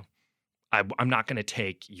 you know, I'm not going to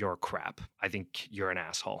take your crap. I think you're an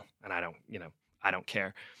asshole, and I don't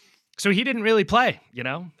care. So he didn't really play.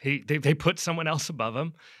 They put someone else above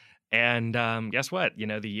him, and guess what?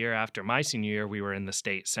 The year after my senior year, we were in the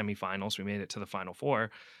state semifinals. We made it to the Final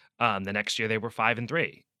Four. The next year, they were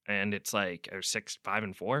 5-3, and it's like, or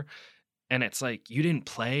 5-4, and it's like, you didn't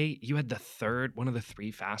play. You had one of the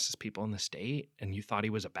 3 fastest people in the state, and you thought he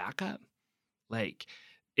was a backup. Like,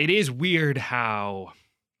 it is weird how.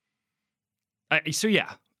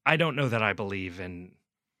 I don't know that I believe in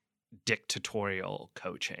dictatorial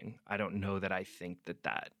coaching. I don't know that I think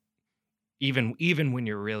that even when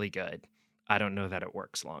you're really good, I don't know that it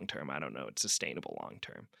works long term. I don't know it's sustainable long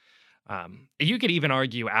term. You could even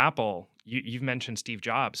argue Apple. You've mentioned Steve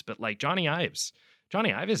Jobs, but like Johnny Ives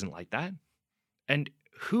isn't like that. And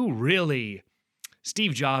who really?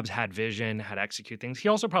 Steve Jobs had vision, had execute things. He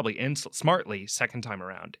also probably smartly, second time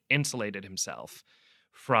around, insulated himself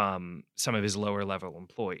from some of his lower level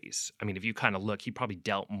employees. I mean, if you kind of look, he probably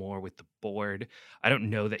dealt more with the board. I don't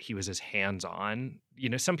know that he was as hands on.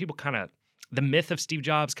 Some people the myth of Steve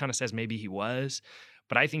Jobs kind of says maybe he was.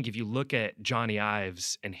 But I think if you look at Johnny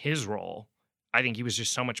Ives and his role, I think he was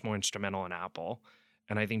just so much more instrumental in Apple.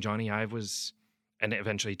 And I think Johnny Ive was, and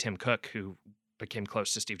eventually Tim Cook, who became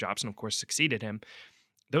close to Steve Jobs and of course succeeded him.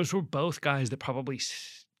 Those were both guys that probably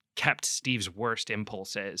kept Steve's worst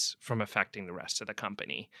impulses from affecting the rest of the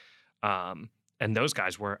company. And those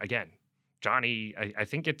guys were, again, Johnny, I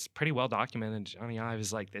think it's pretty well documented. Johnny Ive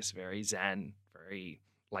is like this very zen, very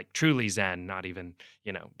like truly zen, not even,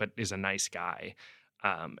 but is a nice guy.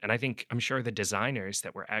 And I'm sure the designers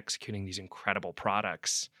that were executing these incredible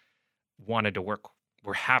products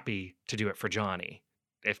were happy to do it for Johnny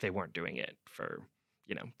if they weren't doing it for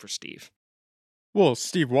Steve. Well,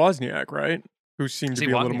 Steve Wozniak, right? Who seemed to Steve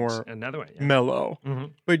be a little Wozniak's more another one, yeah. mellow.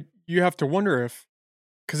 Mhm. But you have to wonder if,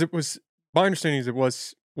 because it was, my understanding is it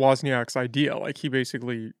was Wozniak's idea. Like he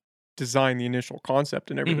basically designed the initial concept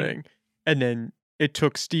and Mhm. everything. And then it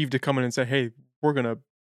took Steve to come in and say, hey, we're going to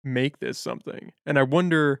make this something. And I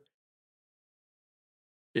wonder,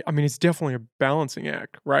 I mean, it's definitely a balancing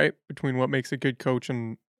act, right? Between what makes a good coach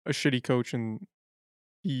and a shitty coach and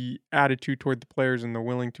the attitude toward the players and the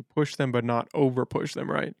willing to push them, but not over push them,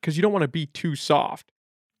 right? Because you don't want to be too soft.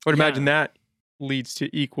 But imagine Yeah. that leads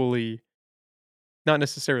to equally, not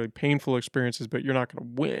necessarily painful experiences, but you're not going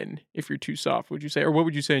to win if you're too soft, would you say? Or what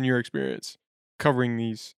would you say in your experience covering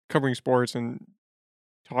sports and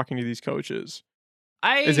talking to these coaches?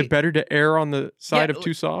 Is it I better to err on the yeah, side of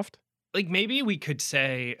too soft? like maybe we could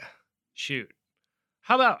say, shoot,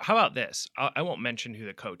 how about this? I won't mention who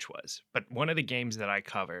the coach was, but one of the games that I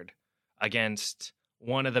covered against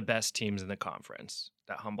one of the best teams in the conference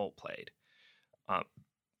that Humboldt played, um,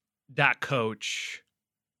 that coach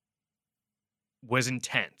was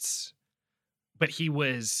intense, but he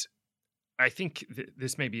was. I think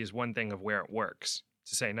this maybe is one thing of where it works.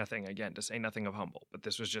 To say nothing of Humboldt, but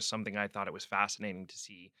this was just something I thought it was fascinating to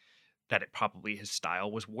see that it probably his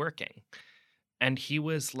style was working. And he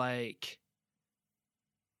was like,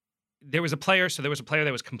 there was a player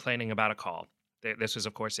that was complaining about a call. This was,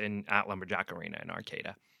 of course, at Lumberjack Arena in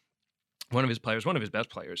Arcata. One of his best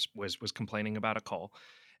players, was complaining about a call,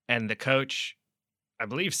 and the coach, I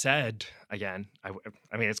believe, said again.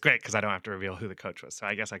 I mean, it's great because I don't have to reveal who the coach was, so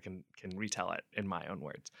I guess I can retell it in my own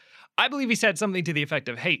words. I believe he said something to the effect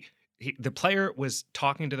of, "Hey," the player was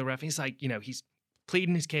talking to the ref. He's like, he's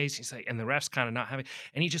pleading his case. He's like, and the ref's kind of not having,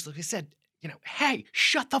 and he said, "Hey,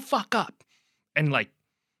 shut the fuck up," and like,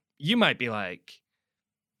 you might be like,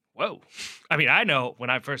 whoa. I mean, I know when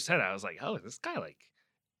I first said it, I was like, oh, this guy, like,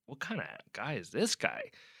 what kind of guy is this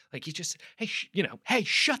guy? Like, he just, hey, hey,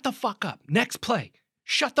 shut the fuck up. Next play.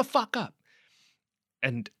 Shut the fuck up.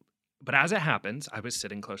 And, but as it happens, I was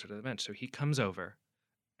sitting closer to the bench. So he comes over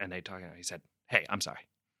and they talk. He said, hey, I'm sorry.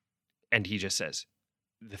 And he just says,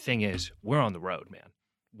 the thing is, we're on the road, man.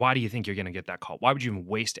 Why do you think you're going to get that call? Why would you even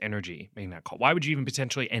waste energy making that call? Why would you even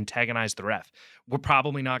potentially antagonize the ref? We're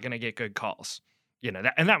probably not going to get good calls.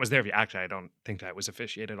 That was their view. Actually, I don't think that was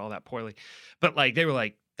officiated all that poorly. But like they were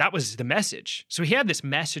like, that was the message. So he had this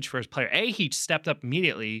message for his player. He stepped up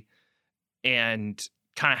immediately and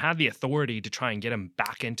kind of had the authority to try and get him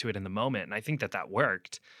back into it in the moment. And I think that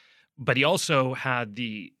worked. But he also had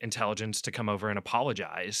the intelligence to come over and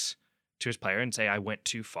apologize to his player and say, I went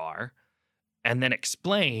too far, and then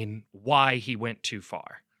explain why he went too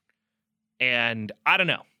far. And I don't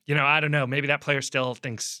know. I don't know. Maybe that player still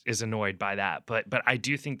is annoyed by that. But I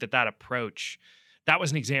do think that approach, that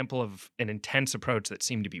was an example of an intense approach that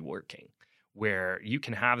seemed to be working, where you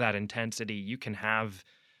can have that intensity, you can have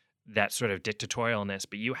that sort of dictatorialness,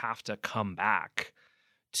 but you have to come back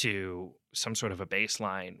to some sort of a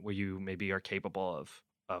baseline where you maybe are capable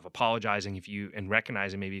of apologizing and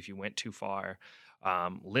recognizing maybe if you went too far,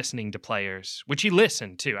 listening to players, which he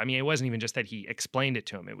listened to. I mean, it wasn't even just that he explained it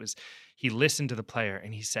to him. It was he listened to the player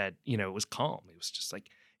and he said, it was calm. It was just like,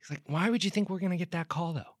 he's like, why would you think we're going to get that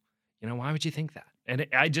call though? Why would you think that? And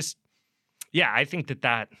I think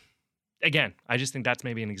that again, I just think that's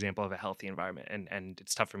maybe an example of a healthy environment. And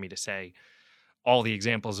it's tough for me to say all the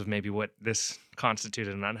examples of maybe what this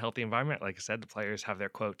constituted an unhealthy environment. Like I said, the players have their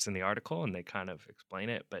quotes in the article and they kind of explain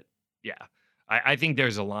it. But yeah, I think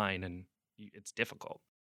there's a line and it's difficult.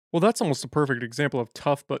 Well, that's almost a perfect example of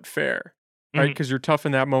tough but fair, right? Mhm. Because you're tough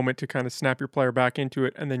in that moment to kind of snap your player back into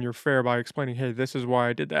it, and then you're fair by explaining, "Hey, this is why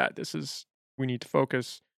I did that. We need to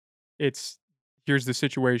focus. It's Here's the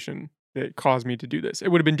situation that caused me to do this." It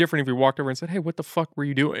would have been different if we walked over and said, "Hey, what the fuck were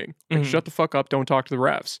you doing? Like, Mhm. shut the fuck up. Don't talk to the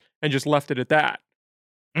refs," and just left it at that.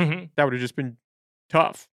 Mhm. That would have just been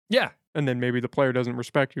tough. Yeah. And then maybe the player doesn't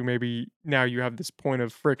respect you. Maybe now you have this point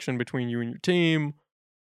of friction between you and your team,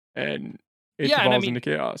 and it Yeah, and I devolves into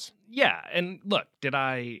mean, chaos. yeah, and look,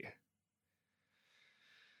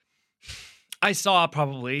 I saw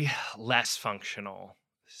probably less functional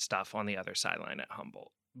stuff on the other sideline at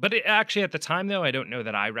Humboldt. But actually at the time though, I don't know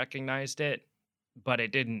that I recognized it, but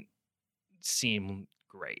it didn't seem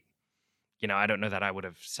great. I don't know that I would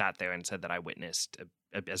have sat there and said that I witnessed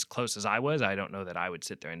as close as I was. I don't know that I would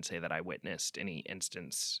sit there and say that I witnessed any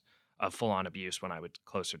instance of full on abuse when I was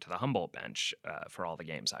closer to the Humboldt bench for all the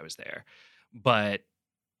games I was there. But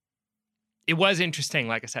it was interesting.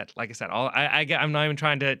 Like I said, I'm not even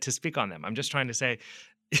trying to speak on them. I'm just trying to say,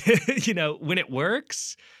 when it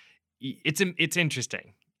works, it's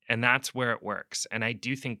interesting, and that's where it works. And I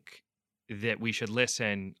do think that we should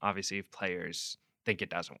listen, obviously, if players think it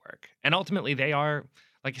doesn't work. And ultimately, they are,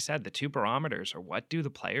 like I said, the two barometers are what do the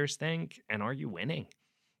players think, and are you winning?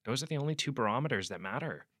 Those are the only two barometers that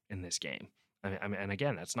matter in this game. And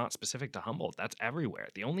again, that's not specific to Humboldt. That's everywhere.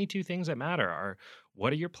 The only two things that matter are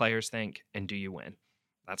what do your players think, and do you win?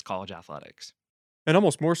 That's college athletics. And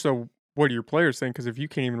almost more so, what do your players think? Because if you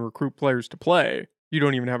can't even recruit players to play, you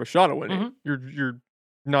don't even have a shot at winning. Hmm. You're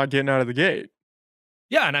not getting out of the gate.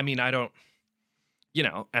 Yeah, and I mean, I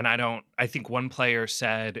think one player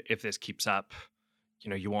said if this keeps up,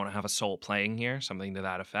 you won't have a soul playing here, something to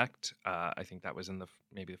that effect. I think that was in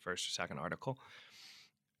maybe the first or second article.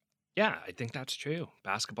 Yeah, I think that's true.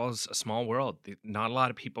 Basketball is a small world. Not a lot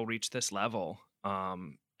of people reach this level.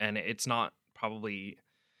 And it's not probably,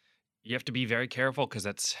 you have to be very careful because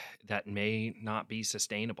that may not be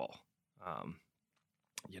sustainable. Um,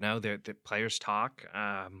 the players talk.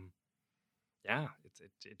 Yeah,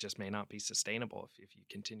 it just may not be sustainable if you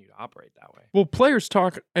continue to operate that way. Well, players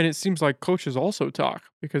talk, and it seems like coaches also talk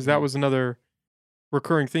because that Mhm. was another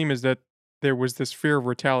recurring theme is that there was this fear of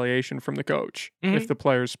retaliation from the coach. If Mhm. the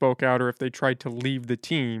players spoke out or if they tried to leave the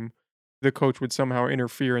team, the coach would somehow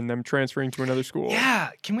interfere in them transferring to another school.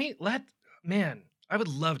 Yeah, man, I would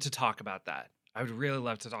love to talk about that. I would really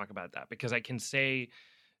love to talk about that because I can say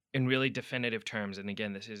in really definitive terms, and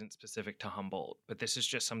again, this isn't specific to Humboldt, but this is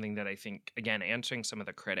just something that I think, again, answering some of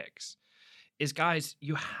the critics, is guys,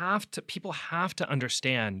 people have to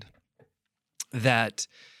understand that.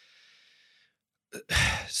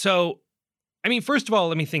 So, I mean, first of all,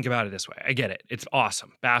 let me think about it this way. I get it. It's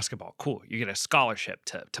awesome. Basketball, cool. You get a scholarship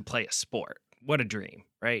to play a sport. What a dream,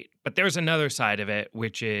 right? But there's another side of it,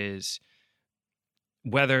 which is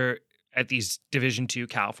whether at these Division II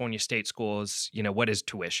California state schools, what is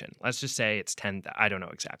tuition? Let's just say it's I don't know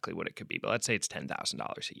exactly what it could be, but let's say it's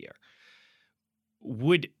 $10,000 a year.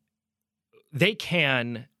 Would they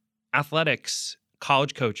can athletics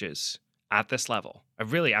college coaches at this level?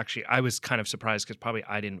 I was kind of surprised because probably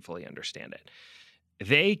I didn't fully understand it.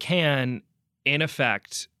 They can, in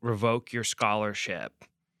effect, revoke your scholarship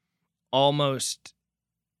almost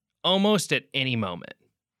at any moment.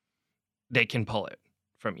 They can pull it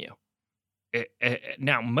from you.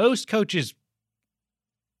 Now, most coaches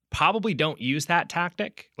probably don't use that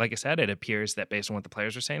tactic. Like I said, it appears that based on what the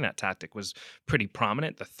players are saying, that tactic was pretty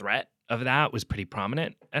prominent. The threat of that was pretty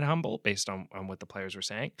prominent at Humboldt based on what the players were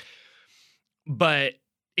saying. But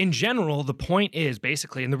in general, the point is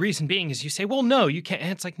basically, and the reason being is you say, well, no, you can't.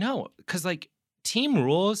 And it's like, no, because like team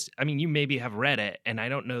rules, I mean, you maybe have read it, and I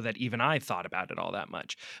don't know that even I thought about it all that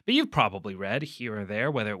much, but you've probably read here or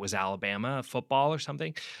there, whether it was Alabama football or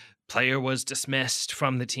something, player was dismissed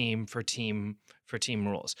from the team for team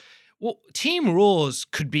rules. Well, team rules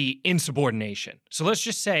could be insubordination. So let's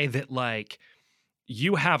just say that like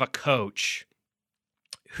you have a coach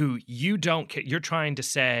who you're trying to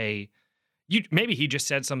say, maybe he just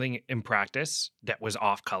said something in practice that was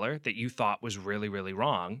off color that you thought was really, really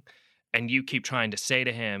wrong. And you keep trying to say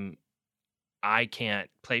to him, I can't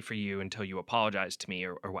play for you until you apologize to me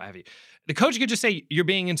or what have you. The coach could just say, you're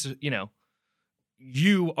being,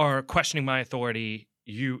 you are questioning my authority.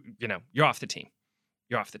 You're off the team.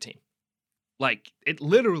 You're off the team. Like it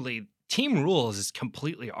literally, team rules is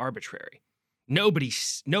completely arbitrary.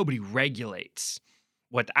 Nobody regulates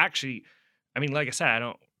what actually, I mean, like I said,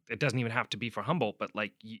 it doesn't even have to be for Humboldt, but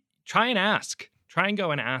like try and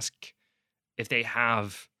go and ask if they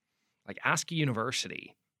have, like ask a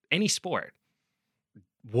university, any sport,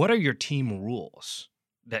 what are your team rules?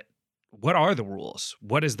 What are the rules?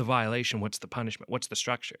 What is the violation? What's the punishment? What's the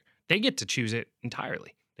structure? They get to choose it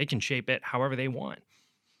entirely. They can shape it however they want.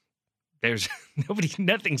 There's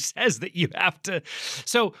nothing says that you have to.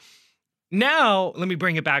 So now let me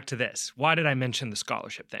bring it back to this. Why did I mention the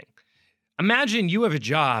scholarship thing? Imagine you have a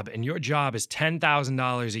job and your job is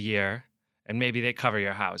 $10,000 a year and maybe they cover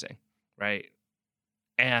your housing, right?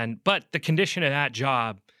 But the condition of that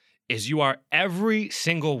job is you are every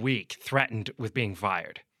single week threatened with being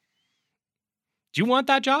fired. Do you want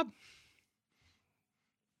that job?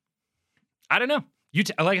 I don't know.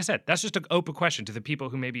 Like I said, that's just an open question to the people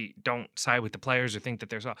who maybe don't side with the players or think that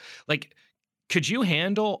there's like, could you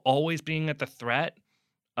handle always being at the threat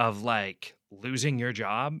of like losing your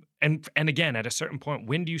job? And again, at a certain point,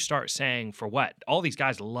 when do you start saying for what? All these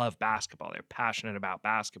guys love basketball. They're passionate about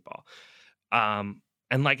basketball.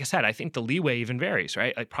 And like I said, I think the leeway even varies,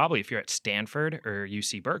 right? Like probably if you're at Stanford or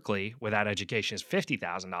UC Berkeley, where that education is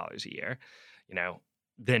 $50,000 a year,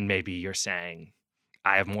 then maybe you're saying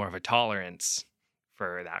I have more of a tolerance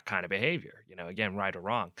for that kind of behavior, again, right or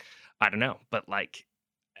wrong. I don't know. But like,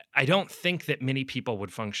 I don't think that many people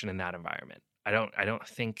would function in that environment. I don't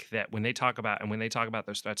think that when they talk about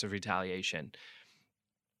those threats of retaliation,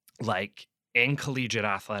 like in collegiate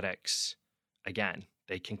athletics, again,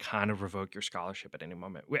 they can kind of revoke your scholarship at any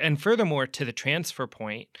moment. And furthermore, to the transfer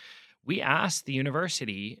point, we asked the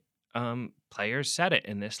university, players said it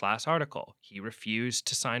in this last article. He refused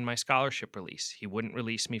to sign my scholarship release. He wouldn't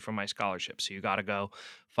release me from my scholarship. So you got to go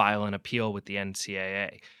file an appeal with the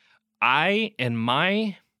NCAA. In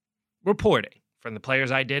my reporting from the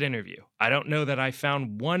players I did interview, I don't know that I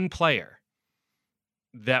found one player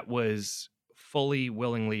that was fully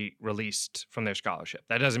willingly released from their scholarship.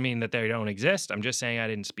 That doesn't mean that they don't exist. I'm just saying I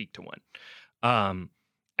didn't speak to one.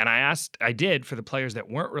 And I did for the players that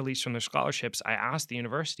weren't released from their scholarships, I asked the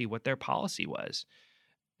university what their policy was.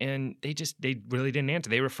 And they really didn't answer.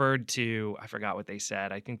 They referred to, I forgot what they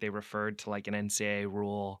said. I think they referred to like an NCAA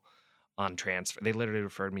rule on transfer. They literally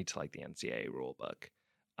referred me to like the NCAA rule book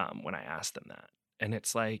when I asked them that. And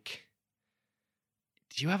it's like,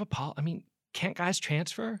 do you have can't guys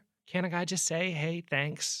transfer? Can't a guy just say, hey,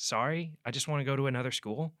 thanks, sorry, I just want to go to another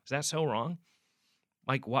school? Is that so wrong?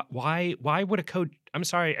 Like, why would a coach, I'm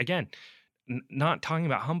sorry, again, not talking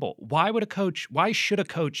about Humboldt, why should a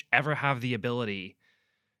coach ever have the ability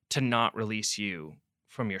to not release you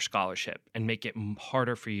from your scholarship and make it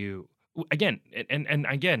harder for you? Again, and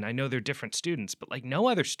again, I know they're different students, but like no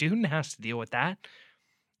other student has to deal with that.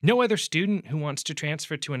 No other student who wants to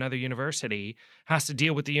transfer to another university has to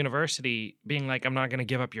deal with the university being like, I'm not going to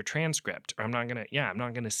give up your transcript, or I'm not going to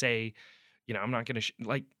say, I'm not going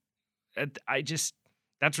to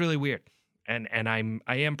that's really weird. And I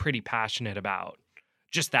am pretty passionate about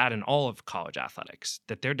just that in all of college athletics,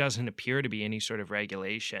 that there doesn't appear to be any sort of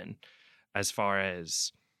regulation as far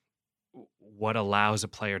as what allows a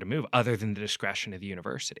player to move other than the discretion of the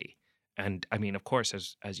university. And I mean, of course,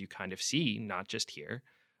 as you kind of see, not just here,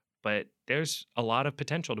 but there's a lot of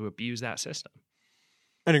potential to abuse that system.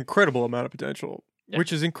 An incredible amount of potential, Yeah.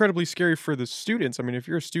 which is incredibly scary for the students. I mean, if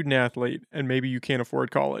you're a student athlete and maybe you can't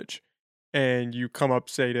afford college and you come up,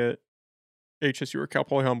 say, to HSU or Cal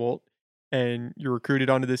Poly Humboldt and you're recruited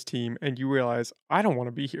onto this team and you realize, I don't want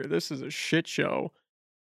to be here. This is a shit show.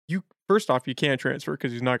 You first off, you can't transfer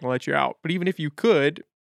because he's not going to let you out. But even if you could,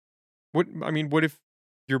 what if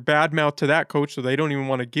you're bad mouth to that coach so they don't even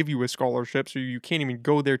want to give you a scholarship, so you can't even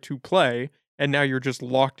go there to play, and now you're just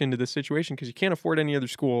locked into this situation because you can't afford any other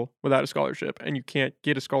school without a scholarship, and you can't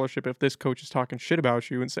get a scholarship if this coach is talking shit about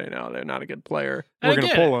you and saying, "No, they're not a good player. And We're going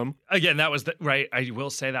to pull them." again, that was the right. I will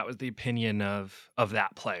say that was the opinion of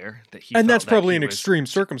that player, that he And felt that's that probably he an was extreme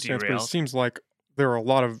circumstance, but it derailed. seems like there are a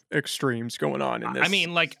lot of extremes going on in I this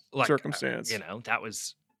mean, circumstance. that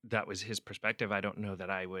was his perspective. I don't know that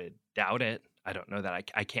I would doubt it. I don't know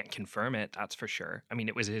that I can't confirm it. That's for sure. I mean,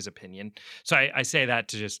 it was his opinion. So I say that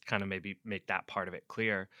to just kind of maybe make that part of it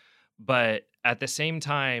clear. But at the same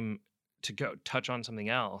time, to go touch on something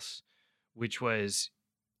else, which was,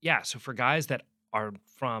 yeah. So for guys that are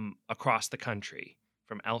from across the country,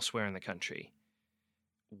 from elsewhere in the country,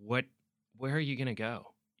 what, where are you going to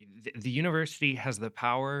go? The university has the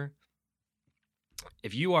power.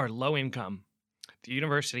 If you are low income, the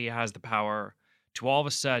university has the power to all of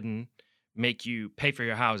a sudden make you pay for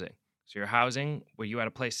your housing. So your housing, where you had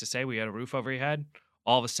a place to stay, where you had a roof over your head,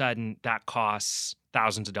 all of a sudden that costs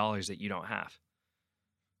thousands of dollars that you don't have.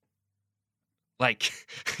 Like,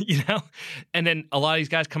 and then a lot of these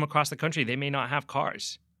guys come across the country, they may not have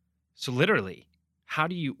cars. So literally,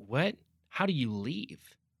 what? How do you leave?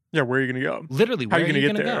 Yeah, where are you going to go? Literally, How are where you are going to you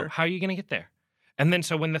get going to go? there? How are you going to get there? And then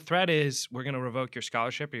so when the threat is we're going to revoke your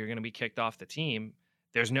scholarship or you're going to be kicked off the team,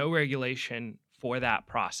 there's no regulation for that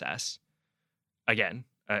process. Again,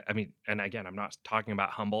 I mean, and again, I'm not talking about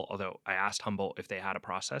Humboldt, although I asked Humboldt if they had a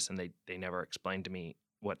process and they never explained to me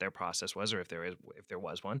what their process was or if there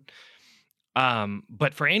was one.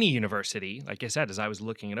 But for any university, like I said, as I was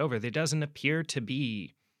looking it over, there doesn't appear to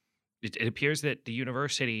be. It appears that the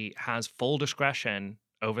university has full discretion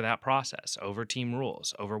over that process, over team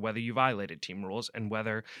rules, over whether you violated team rules, and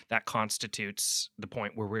whether that constitutes the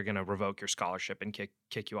point where we're going to revoke your scholarship and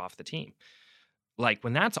kick you off the team. Like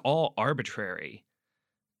when that's all arbitrary,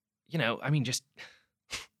 I mean, just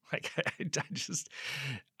like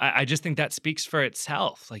I just think that speaks for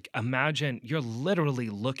itself. Like imagine you're literally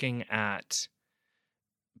looking at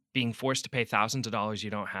being forced to pay thousands of dollars you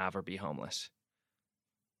don't have or be homeless.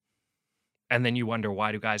 And then you wonder,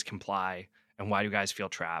 why do guys comply and why do guys feel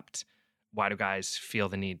trapped? Why do guys feel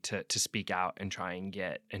the need to speak out and try and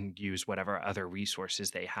get and use whatever other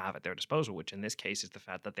resources they have at their disposal, which in this case is the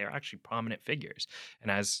fact that they're actually prominent figures. And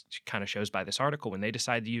as kind of shows by this article, when they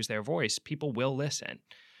decide to use their voice, people will listen.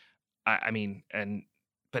 I mean,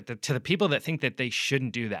 to the people that think that they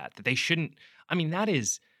shouldn't do that they shouldn't, I mean, that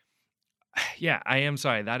is, yeah, I am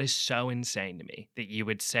sorry. That is so insane to me that you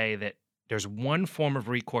would say that there's one form of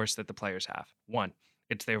recourse that the players have. One,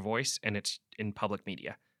 it's their voice and it's in public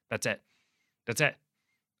media. That's it. That's it.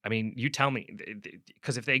 I mean, you tell me,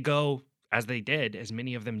 because if they go as they did, as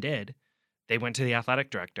many of them did, they went to the athletic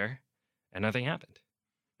director and nothing happened.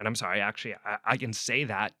 And I'm sorry, actually, I can say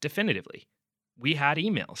that definitively. We had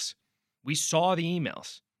emails. We saw the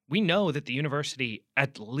emails. We know that the university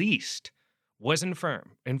at least was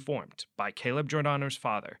informed by Caleb Giordano's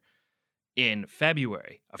father in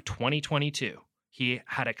February of 2022. He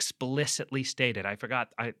had explicitly stated,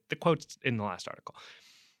 the quote's in the last article.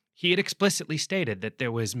 He had explicitly stated that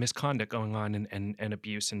there was misconduct going on and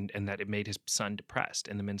abuse and that it made his son depressed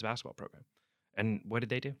in the men's basketball program. And what did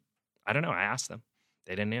they do? I don't know. I asked them.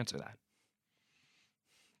 They didn't answer that.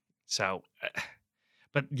 So,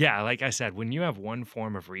 but yeah, like I said, when you have one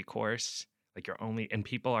form of recourse, like and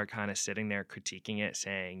people are kind of sitting there critiquing it,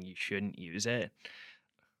 saying you shouldn't use it.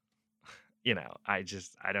 I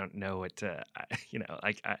don't know what to,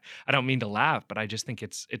 I don't mean to laugh, but I just think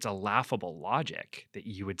it's a laughable logic that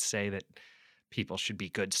you would say that people should be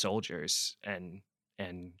good soldiers and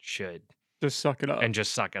should Just suck it up. and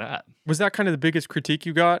just suck it up. Was that kind of the biggest critique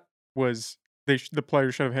you got? Was the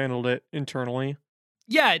players should have handled it internally?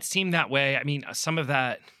 Yeah, it seemed that way. I mean, some of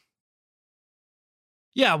that.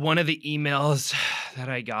 Yeah, one of the emails that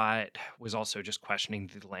I got was also just questioning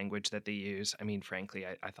the language that they use. I mean, frankly,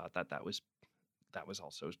 I thought that was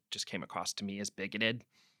also just came across to me as bigoted.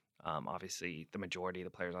 Obviously, the majority of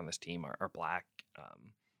the players on this team are black.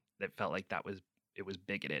 That felt like it was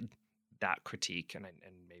bigoted that critique, and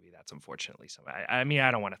maybe that's unfortunately some. I mean,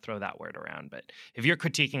 I don't want to throw that word around, but if you're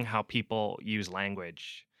critiquing how people use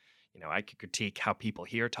language, I could critique how people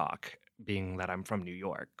here talk, being that I'm from New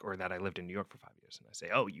York or that I lived in New York for 5 years, and I say,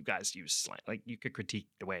 "Oh, you guys use slang." Like you could critique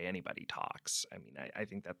the way anybody talks. I mean, I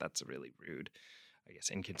think that that's a really rude, I guess,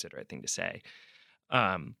 inconsiderate thing to say.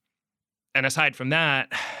 Um, and aside from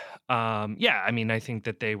that, yeah, I mean, I think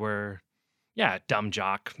that they were, yeah, dumb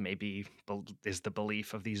jock. Maybe is the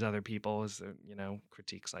belief of these other people is there,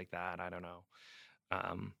 critiques like that. I don't know.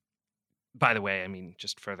 Um, by the way, I mean,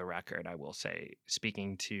 just for the record, I will say,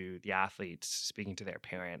 speaking to the athletes, speaking to their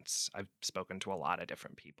parents, I've spoken to a lot of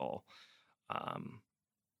different people. Um,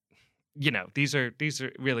 these are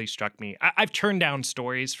really struck me. I've turned down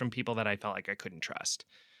stories from people that I felt like I couldn't trust.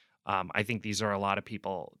 I think these are a lot of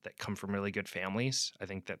people that come from really good families. I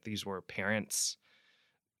think that these were parents.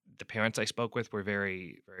 The parents I spoke with were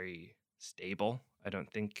very, very stable. I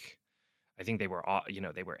think they were all,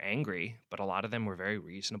 they were angry, but a lot of them were very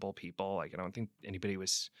reasonable people. Like, I don't think anybody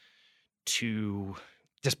was too,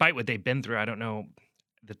 despite what they've been through, I don't know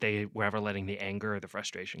that they were ever letting the anger or the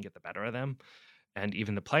frustration get the better of them. And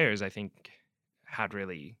even the players, I think, had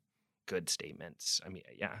really good statements. I mean,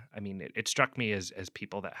 yeah, I mean, it struck me as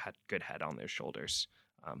people that had good head on their shoulders.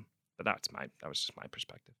 Um, but that was just my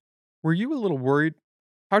perspective. Were you a little worried?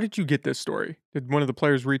 How did you get this story? Did one of the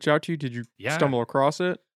players reach out to you? Did you Yeah. stumble across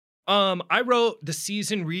it? I wrote the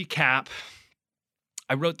season recap.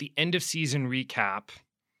 I wrote the end of season recap,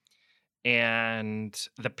 and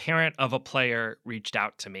the parent of a player reached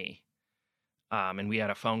out to me, and we had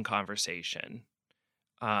a phone conversation.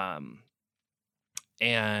 Um,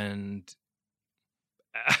 and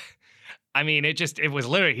I mean, it was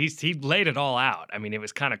literally he laid it all out. I mean, it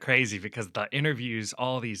was kind of crazy because the interviews,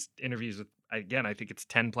 all these interviews with, again, I think it's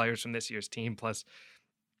 10 players from this year's team plus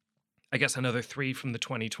I guess another 3 from the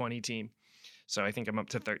 2020 team. So I think I'm up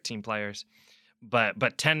to 13 players. But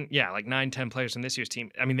 10, yeah, like 9, 10 players from this year's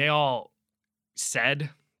team. I mean, they all said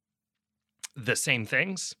the same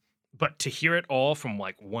things, but to hear it all from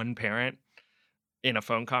like one parent in a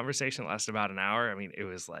phone conversation that lasted about an hour, I mean, it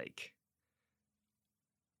was like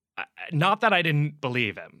not that I didn't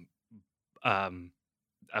believe him, um,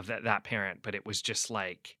 of that parent, but it was just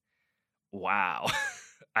like, wow.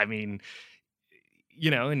 I mean,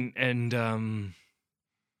 and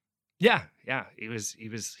yeah, yeah, he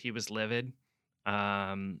was livid.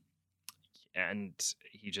 Um, and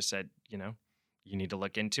he just said, you need to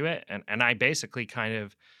look into it. And I basically kind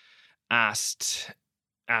of asked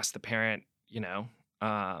asked the parent,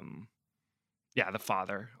 um, yeah, the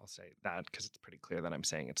father, I'll say that because it's pretty clear that I'm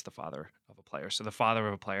saying it's the father of a player. So the father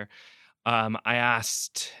of a player, I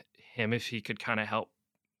asked him if he could kind of help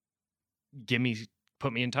give me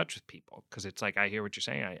put me in touch with people because it's like I hear what you're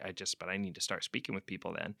saying. But I need to start speaking with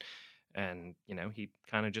people then. And he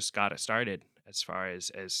kind of just got it started as far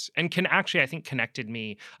as and can actually I think connected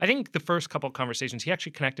me. I think the first couple of conversations he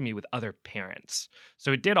actually connected me with other parents.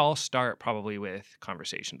 So it did all start probably with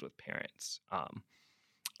conversations with parents.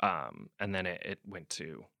 And then it went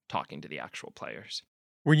to talking to the actual players.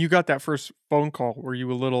 When you got that first phone call, were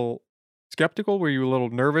you a little skeptical? Were you a little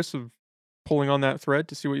nervous of pulling on that thread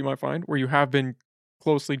to see what you might find? Where you have been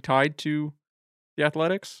closely tied to the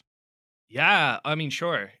athletics? Yeah, I mean,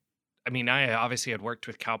 sure. I mean, I obviously had worked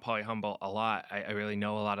with Cal Poly Humboldt a lot. I really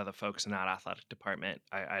know a lot of the folks in that athletic department.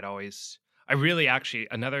 I really actually,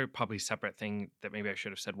 another probably separate thing that maybe I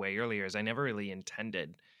should have said way earlier is I never really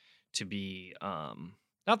intended to be,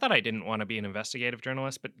 not that I didn't want to be an investigative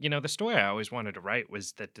journalist, but, the story I always wanted to write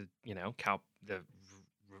was that the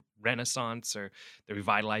renaissance or the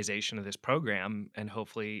revitalization of this program and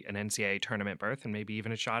hopefully an NCAA tournament berth and maybe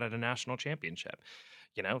even a shot at a national championship.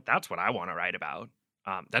 That's what I want to write about.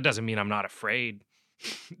 That doesn't mean I'm not afraid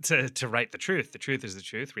to write the truth. The truth is the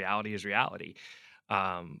truth. Reality is reality.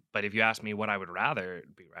 But if you ask me what I would rather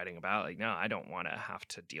be writing about, like, no, I don't want to have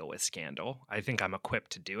to deal with scandal. I think I'm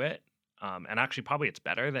equipped to do it. And actually, probably it's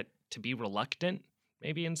better that to be reluctant,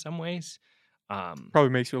 maybe in some ways. Um,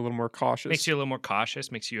 Probably makes you a little more Makes you cautious. a little more cautious,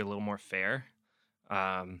 makes you a little more fair.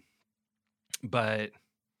 Um, but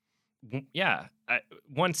yeah,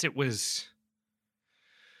 once it was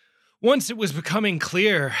becoming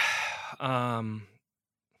clear, um,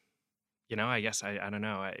 I guess I don't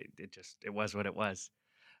know. It was what it was.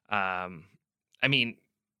 Um, I mean,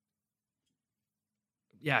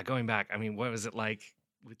 yeah, going back, I mean, what was it like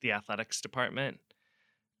with the athletics department?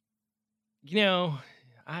 You know,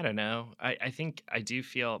 I don't know. I think I do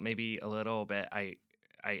feel maybe a little bit. I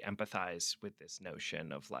empathize with this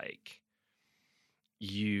notion of like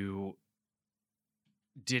you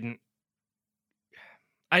didn't.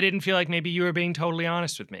 I didn't feel like maybe you were being totally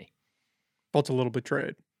honest with me. Felt a little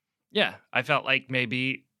betrayed. Yeah, I felt like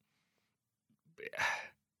maybe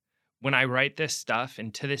when I write this stuff,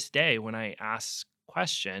 and to this day, when I ask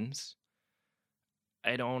questions,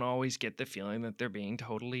 I don't always get the feeling that they're being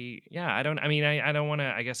totally, yeah, I don't want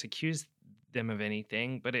to, I guess, accuse them of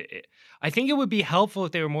anything, but I think it would be helpful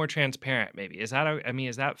if they were more transparent, maybe. Is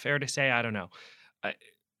that fair to say? I don't know. I,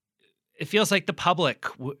 it feels like the public,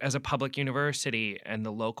 as a public university and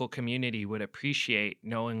the local community, would appreciate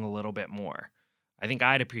knowing a little bit more. I think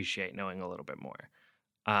I'd appreciate knowing a little bit more,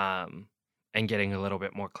 um, and getting a little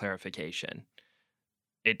bit more clarification.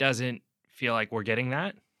 It doesn't feel like we're getting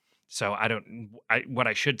that. So what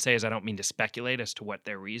I should say is I don't mean to speculate as to what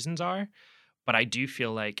their reasons are, but I do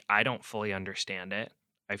feel like I don't fully understand it.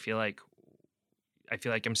 I feel like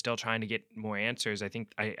I'm still trying to get more answers. I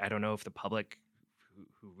don't know if the public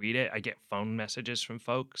who read it, I get phone messages from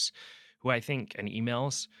folks who I think, and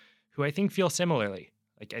emails, who I think feel similarly.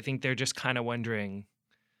 Like, I think they're just kind of wondering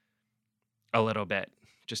a little bit,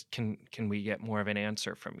 just can we get more of an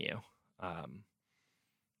answer from you? Um,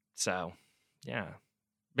 so yeah.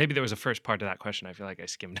 Maybe there was a first part to that question I feel like I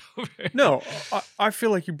skimmed over. No, I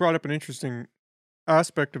feel like you brought up an interesting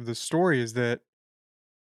aspect of the story is that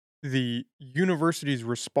the university's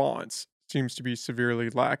response seems to be severely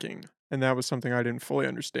lacking, and that was something I didn't fully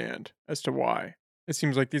understand as to why. It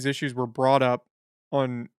seems like these issues were brought up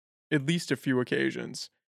on at least a few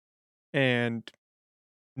occasions, and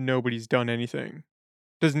nobody's done anything.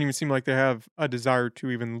 Doesn't even seem like they have a desire to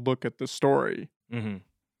even look at the story. hmm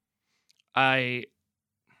I,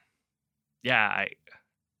 yeah,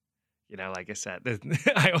 like I said,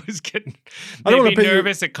 I always get I don't maybe want to put you.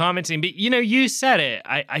 nervous at commenting, but you said it.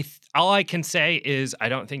 All I can say is I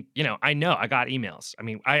don't think, I know I got emails. I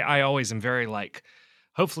mean, I always am very like,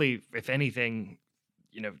 hopefully, if anything,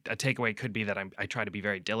 a takeaway could be that I try to be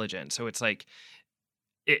very diligent. So it's like,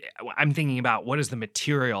 I'm thinking about what is the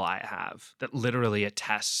material I have that literally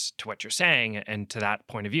attests to what you're saying. And to that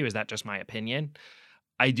point of view, is that just my opinion?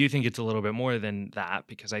 I do think it's a little bit more than that,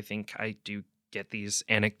 because I think I do get these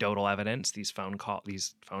anecdotal evidence, these phone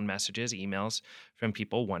messages, emails from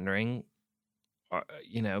people wondering,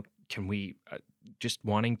 can we, just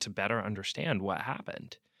wanting to better understand what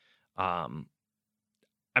happened. Um,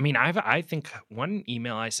 I think one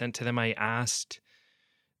email I sent to them, I asked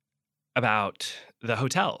about the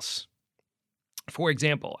hotels. For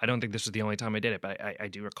example, I don't think this was the only time I did it, but I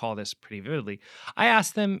do recall this pretty vividly. I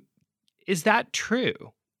asked them, is that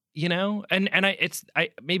true? And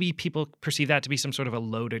maybe people perceive that to be some sort of a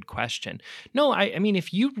loaded question. No, I mean,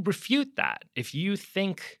 if you refute that, if you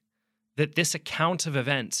think that this account of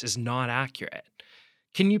events is not accurate,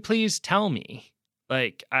 can you please tell me?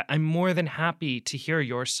 Like, I'm more than happy to hear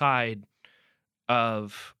your side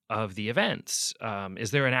of the events.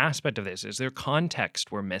 Is there an aspect of this? Is there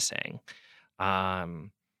context we're missing?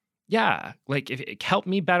 Yeah, like, if it help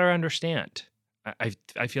me better understand.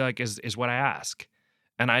 I feel like is what I ask.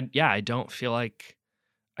 And I don't feel like,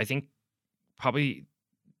 I think probably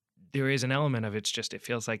there is an element of it's just, it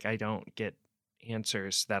feels like I don't get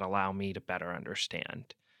answers that allow me to better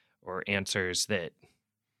understand, or answers that,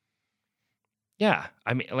 yeah,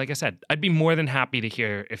 I mean, like I said, I'd be more than happy to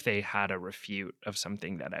hear if they had a refute of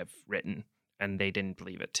something that I've written and they didn't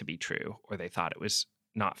believe it to be true, or they thought it was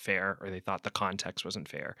not fair, or they thought the context wasn't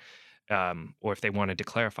fair, or if they wanted to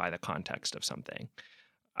clarify the context of something.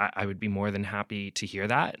 I would be more than happy to hear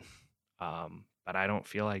that. But I don't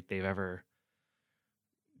feel like they've ever,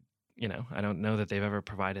 I don't know that they've ever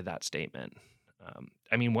provided that statement.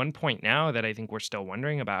 I mean, one point now that I think we're still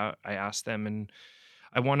wondering about, I asked them, and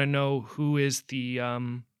I want to know who is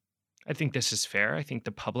I think this is fair. I think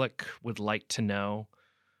the public would like to know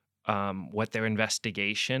what their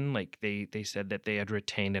investigation, like they said that they had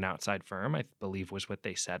retained an outside firm, I believe was what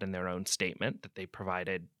they said in their own statement that they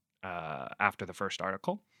provided after the first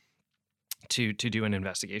article, to do an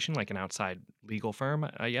investigation, like an outside legal firm,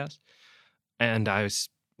 I guess. And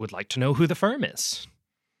would like to know who the firm is.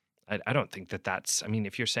 I don't think that's, I mean,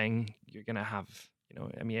 if you're saying you're going to have,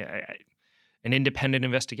 an independent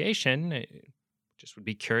investigation, I just would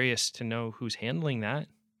be curious to know who's handling that.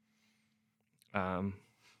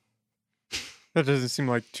 That doesn't seem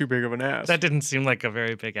like too big of an ask. That didn't seem like a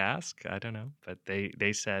very big ask. I don't know. But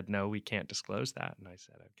they said, no, we can't disclose that. And I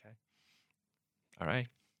said, okay. All right.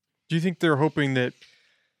 Do you think they're hoping that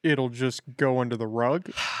it'll just go under the rug?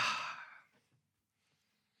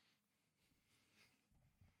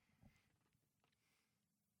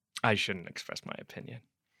 I shouldn't express my opinion.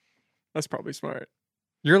 That's probably smart.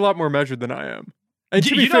 You're a lot more measured than I am. And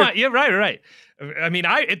to be You know fair, what? Yeah, right. I mean,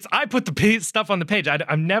 I put the stuff on the page.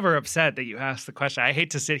 I'm never upset that you asked the question. I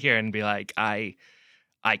hate to sit here and be like, I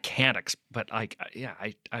I can't, but like, yeah,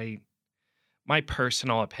 my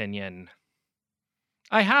personal opinion,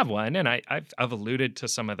 I have one, and I've alluded to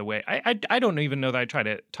some of the way I don't even know that I try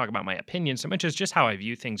to talk about my opinion so much as just how I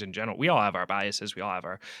view things in general. We all have our biases. We all have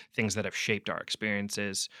our things that have shaped our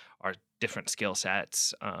experiences, our different skill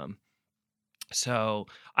sets. So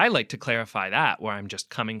I like to clarify that where I'm just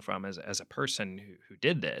coming from as a person who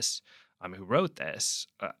did this, who wrote this.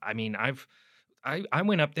 I mean, I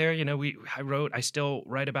went up there, I still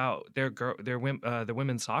write about the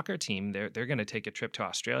women's soccer team. They're going to take a trip to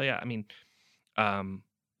Australia. I mean, um,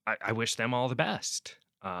 I wish them all the best.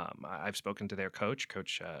 I've spoken to their Coach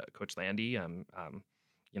Landy. You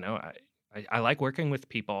know, I like working with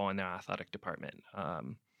people in their athletic department.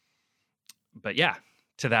 But yeah,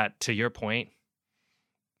 to your point,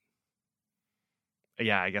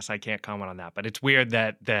 yeah, I guess I can't comment on that. But it's weird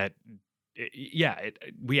yeah,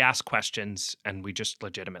 we ask questions and we just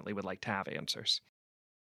legitimately would like to have answers.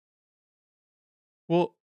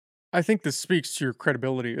 Well, I think this speaks to your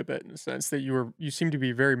credibility a bit in the sense that you seem to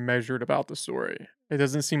be very measured about the story. It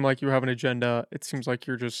doesn't seem like you have an agenda. It seems like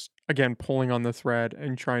you're just again pulling on the thread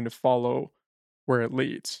and trying to follow where it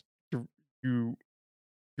leads. You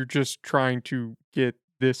you're just trying to get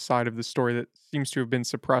this side of the story that seems to have been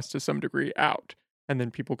suppressed to some degree out, and then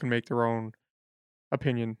people can make their own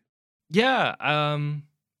opinion. Yeah, and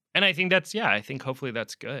I think I think hopefully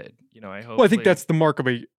that's good. I Well, I think hopefully that's the mark of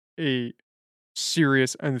a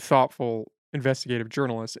serious and thoughtful investigative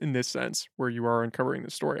journalist in this sense, where you are uncovering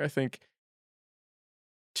the story. I think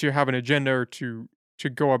to have an agenda or to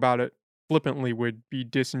go about it flippantly would be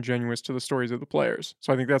disingenuous to the stories of the players.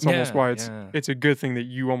 So I think that's almost yeah, why yeah. it's a good thing that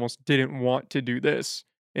you almost didn't want to do this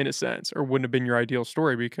in a sense, or wouldn't have been your ideal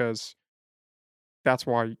story because that's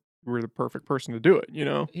why you were the perfect person to do it, you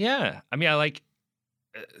know? Yeah. I mean, I like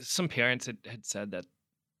some parents had said that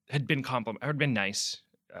had been nice,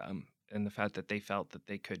 in the fact that they felt that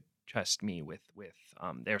they could trust me with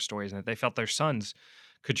their stories, and that they felt their sons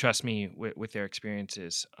could trust me with their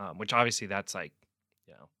experiences. Which obviously that's like,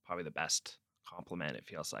 probably the best compliment. It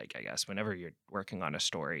feels like, I guess, whenever you're working on a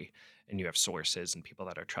story and you have sources and people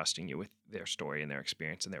that are trusting you with their story and their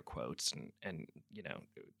experience and their quotes, and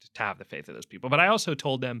to have the faith of those people. But I also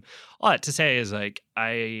told them a lot to say is like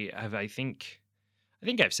I think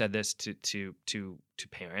I've said this to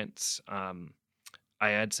parents. I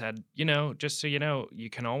had said, just so you know, you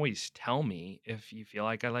can always tell me if you feel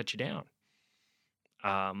like I let you down.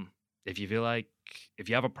 Um, if you feel like if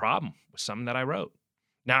you have a problem with something that I wrote.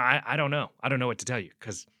 Now I don't know. I don't know what to tell you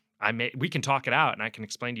because we can talk it out and I can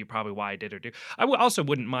explain to you probably why I did or do. Also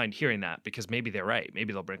wouldn't mind hearing that because maybe they're right.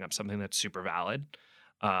 Maybe they'll bring up something that's super valid.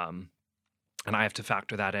 Um, and I have to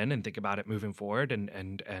factor that in and think about it moving forward,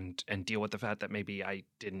 and deal with the fact that maybe I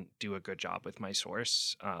didn't do a good job with my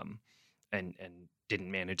source, and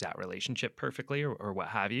didn't manage that relationship perfectly, or what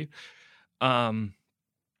have you. Um,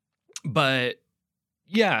 but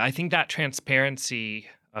yeah, I think that transparency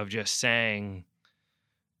of just saying,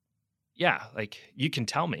 yeah, like you can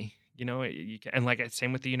tell me, you can, and like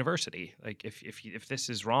same with the university. Like if this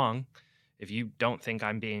is wrong, if you don't think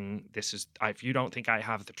if you don't think I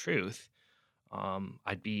have the truth,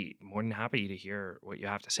 I'd be more than happy to hear what you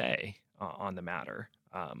have to say on the matter.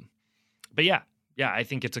 But yeah, I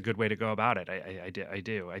think it's a good way to go about it. I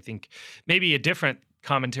do. I think maybe a different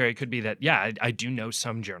commentary could be that, yeah, I do know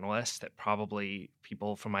some journalists that probably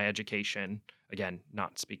people from my education, again,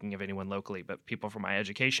 not speaking of anyone locally, but people from my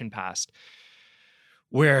education past,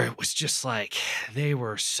 where it was just like they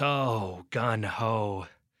were so gun ho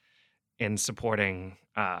in supporting,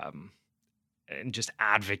 and just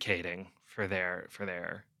advocating for their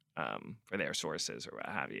sources or what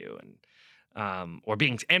have you, and or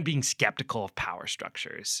being skeptical of power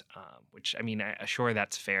structures, which I mean, sure,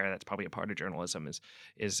 that's fair. That's probably a part of journalism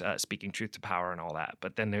is speaking truth to power and all that.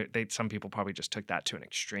 But then some people probably just took that to an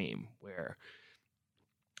extreme where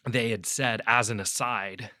they had said, as an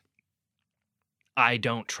aside, I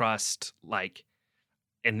don't trust, like,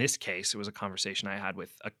 in this case, it was a conversation I had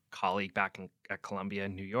with a colleague back at Columbia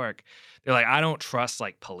in New York. They're like, I don't trust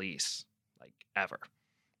like police, like ever.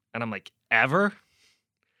 And I'm like, ever?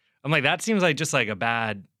 I'm like, that seems like just like a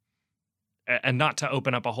bad, and not to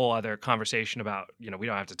open up a whole other conversation about, we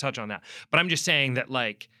don't have to touch on that. But I'm just saying that,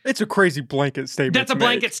 like, It's a crazy blanket statement that's a to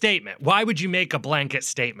blanket make. statement. Why would you make a blanket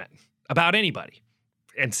statement about anybody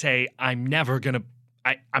and say, I'm never gonna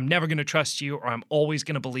trust you, or I'm always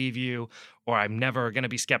gonna believe you, or I'm never gonna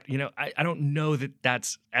be skeptical. I don't know that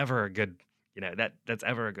that's ever a good, that's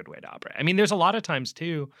ever a good way to operate. I mean, there's a lot of times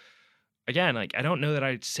too, again, like, I don't know that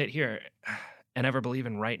I sit here and ever believe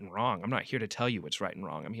in right and wrong. I'm not here to tell you what's right and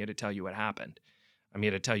wrong. I'm here to tell you what happened. I'm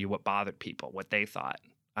here to tell you what bothered people, what they thought.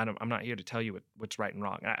 I'm not here to tell you what's right and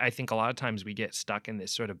wrong. I think a lot of times we get stuck in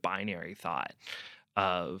this sort of binary thought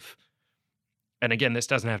of, and again, this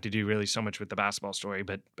doesn't have to do really so much with the basketball story,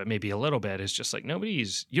 but maybe a little bit. It's just like you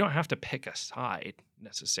don't have to pick a side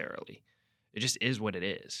necessarily. It just is what it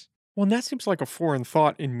is. Well, and that seems like a foreign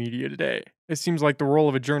thought in media today. It seems like the role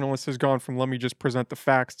of a journalist has gone from let me just present the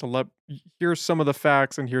facts to here's some of the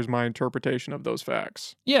facts and here's my interpretation of those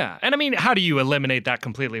facts. Yeah, and I mean, how do you eliminate that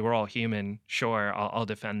completely? We're all human. Sure, I'll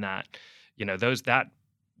defend that. Those that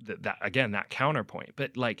again, that counterpoint.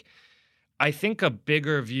 But like, I think a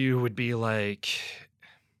bigger view would be like,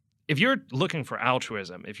 if you're looking for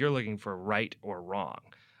altruism, if you're looking for right or wrong,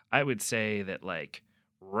 I would say that like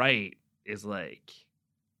right is like,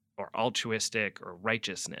 or altruistic or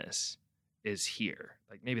righteousness is here.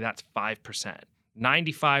 Like maybe that's 5%.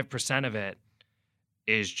 95% of it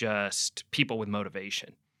is just people with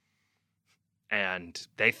motivation. And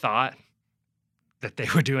they thought that they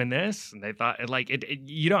were doing this, and they thought like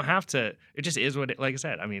you don't have to. It just is what it. Like I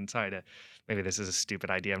said, I mean, sorry to. Maybe this is a stupid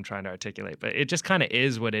idea I'm trying to articulate, but it just kind of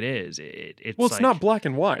is what it is. Well, It's it's not like black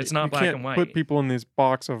and white. it's not You black can't and put white. people in this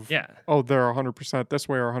box of, Yeah, oh, they're 100% this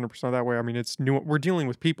way or 100% that way. I mean, it's new. We're dealing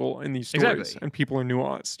with people in these stories, exactly. and people are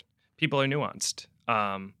nuanced. People are nuanced.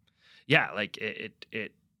 Yeah, like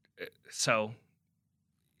so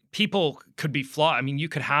people could be flawed. I mean, you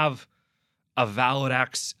could have a valid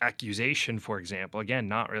accusation, for example. Again,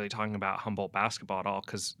 not really talking about Humboldt basketball at all,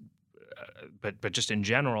 because, but just in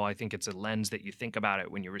general, I think it's a lens that you think about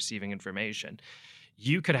it when you're receiving information.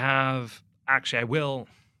 You could have actually, I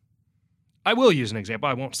will use an example.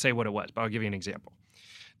 I won't say what it was, but I'll give you an example.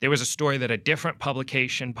 There was a story that a different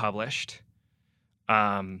publication published,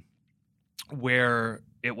 um, where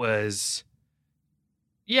it was,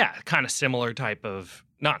 yeah, kind of similar type of,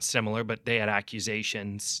 not similar, but they had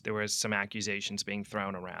accusations. There was some accusations being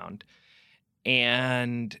thrown around.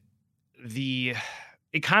 And the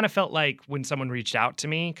it kind of felt like when someone reached out to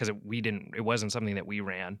me, because it wasn't something that we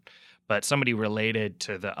ran, but somebody related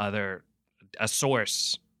to a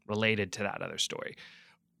source related to that other story,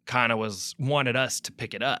 kind of wanted us to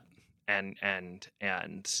pick it up and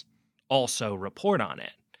also report on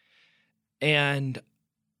it. And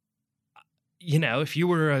if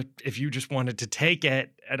you just wanted to take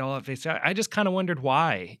it at all at face value, I just kind of wondered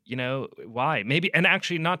why. Why? Maybe, and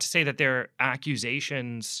actually, not to say that their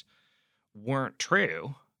accusations weren't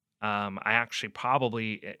true. I actually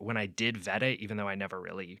probably, when I did vet it, even though I never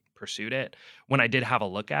really pursued it, when I did have a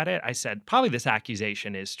look at it, I said probably this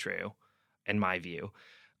accusation is true, in my view.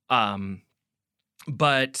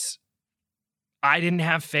 But I didn't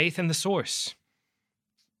have faith in the source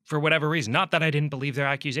for whatever reason. Not that I didn't believe their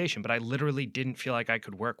accusation, but I literally didn't feel like I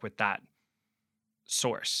could work with that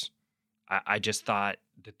source. I just thought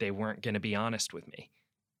that they weren't going to be honest with me.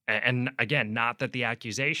 And again, not that the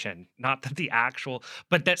accusation, not that the actual,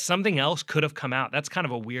 but that something else could have come out. That's kind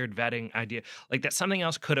of a weird vetting idea. Like that something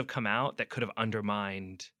else could have come out that could have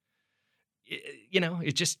undermined,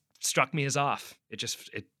 it just struck me as off.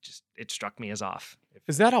 It struck me as off.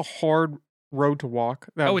 Is that a hard road to walk,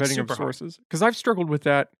 that Oh, it's vetting of super hard. sources? Because I've struggled with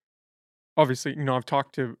that. Obviously, I've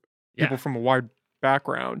talked to people Yeah. from a wide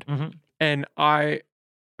background, Mhm. and I,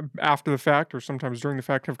 after the fact or sometimes during the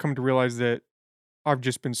fact, have come to realize that I've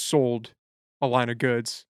just been sold a line of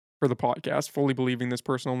goods for the podcast, fully believing this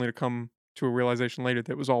person only to come to a realization later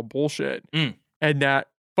that it was all bullshit. Mm. And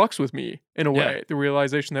that fucks with me in a Yeah. way. The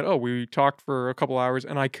realization that, oh, we talked for a couple hours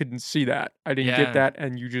and I couldn't see that. I didn't get Yeah. that.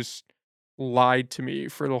 And you just lied to me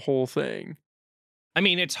for the whole thing. I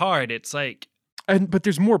mean, it's hard. It's like, But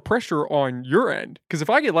there's more pressure on your end. Because if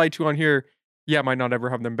I get lied to on here, yeah, I might not ever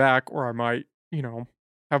have them back, or I might,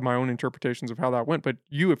 have my own interpretations of how that went. But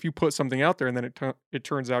if you put something out there and then it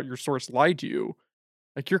turns out your source lied to you,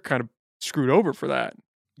 like you're kind of screwed over for that.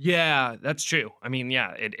 yeah, that's true. I mean,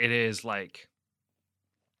 yeah, it is like,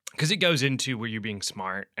 because it goes into where you're being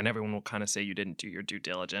smart, and everyone will kind of say you didn't do your due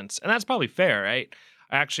diligence, and that's probably fair, right?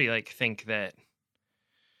 I actually like think that,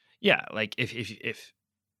 yeah, like if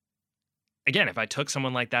again, if I took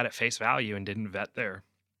someone like that at face value and didn't vet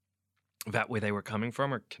where they were coming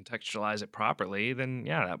from or contextualize it properly, then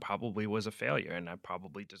yeah, that probably was a failure, and I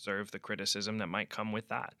probably deserve the criticism that might come with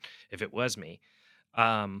that if it was me.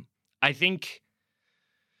 I think,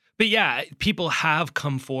 but yeah, people have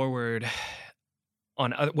come forward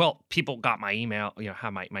on other, well, people got my email,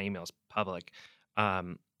 have my email's public.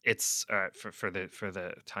 It's for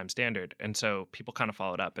the Time Standard, and so people kind of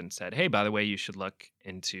followed up and said, "Hey, by the way, you should look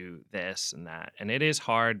into this and that." And it is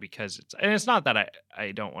hard because it's not that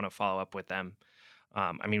I don't want to follow up with them.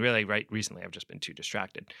 I mean, really, right recently, I've just been too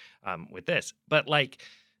distracted with this, but like,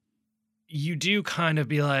 you do kind of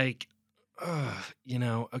be like,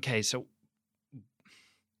 Okay, so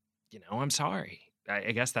I'm sorry.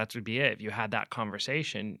 I guess that would be it. If you had that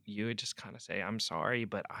conversation, you would just kind of say, "I'm sorry,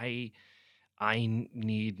 but I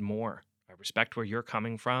need more. I respect where you're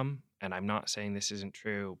coming from, and I'm not saying this isn't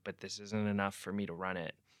true, but this isn't enough for me to run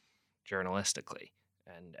it journalistically."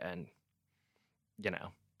 And you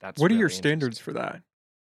know, that's What are your really standards interesting. for that?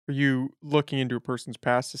 Are you looking into a person's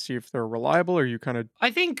past to see if they're reliable? Or are you kinda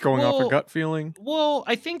I think, going off a well, gut feeling?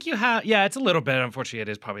 I think you have, yeah, it's a little bit, unfortunately, it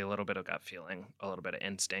is probably a little bit of gut feeling, a little bit of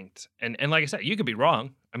instinct. And like I said, you could be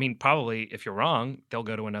wrong. I mean, probably if you're wrong, they'll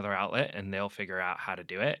go to another outlet and they'll figure out how to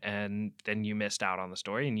do it. And then you missed out on the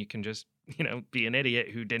story and you can just, be an idiot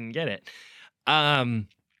who didn't get it. Um,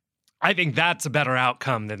 I think that's a better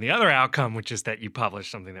outcome than the other outcome, which is that you publish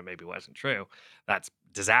something that maybe wasn't true. That's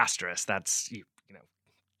disastrous. That's,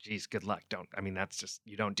 geez, good luck. Don't, I mean, that's just,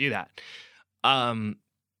 you don't do that. Um,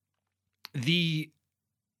 the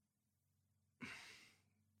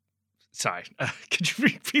Sorry, could you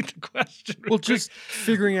repeat the question real Well, quick? just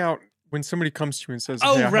figuring out when somebody comes to you and says, "Hey,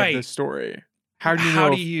 Oh, I have this right. story." How do you How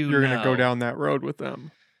know do if you you're gonna go know? down that road with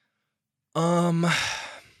them? Um,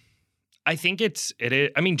 I think it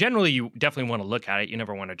is. I mean, generally, you definitely want to look at it. You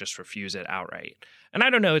never want to just refuse it outright. And I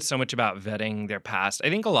don't know. It's so much about vetting their past. I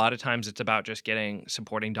think a lot of times it's about just getting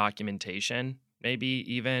supporting documentation, maybe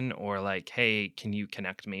even, or like, hey, can you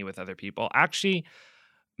connect me with other people? Actually,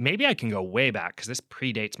 maybe I can go way back because this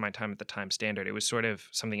predates my time at the Time Standard. It was sort of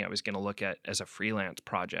something I was going to look at as a freelance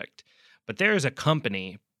project. But there is a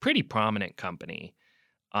company, pretty prominent company,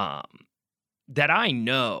 um, that I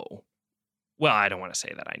know. Well, I don't want to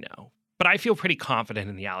say that I know, but I feel pretty confident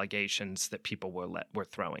in the allegations that people were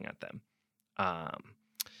throwing at them. Um,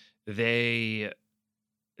 they,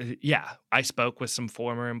 yeah, I spoke with some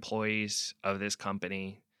former employees of this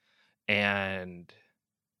company, and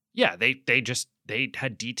yeah, they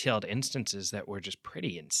had detailed instances that were just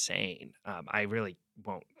pretty insane. I really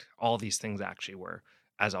won't. All these things actually were,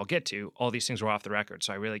 as I'll get to, all these things were off the record,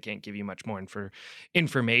 so I really can't give you much more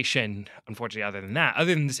information, unfortunately, other than that.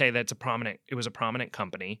 Other than to say that it was a prominent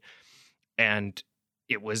company, and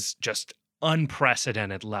it was just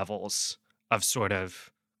unprecedented levels of sort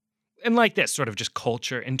of, and like this sort of just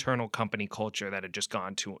culture, internal company culture that had just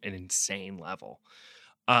gone to an insane level.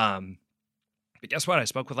 Um, but guess what? I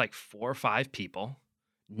spoke with like 4 or 5 people.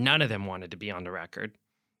 None of them wanted to be on the record.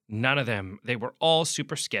 None of them. They were all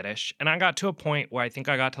super skittish. And I got to a point where I think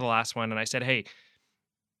I got to the last one and I said, "Hey,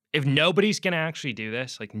 if nobody's going to actually do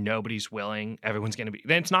this, like nobody's willing, everyone's going to be,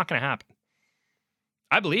 then it's not going to happen.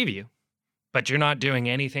 I believe you, but you're not doing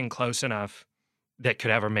anything close enough that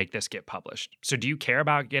could ever make this get published. So do you care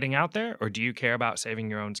about getting out there or do you care about saving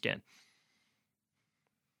your own skin?"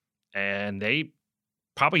 And they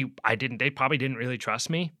probably didn't really trust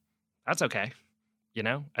me. That's okay.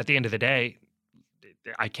 At the end of the day,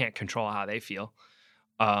 I can't control how they feel.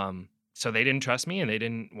 So they didn't trust me and they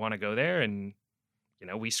didn't want to go there. And,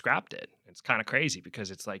 we scrapped it. It's kind of crazy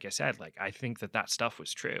because it's like I said, like, I think that stuff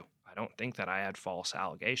was true. I don't think that I had false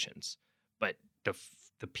allegations, but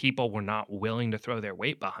the people were not willing to throw their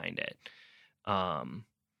weight behind it. Um,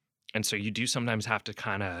 and so you do sometimes have to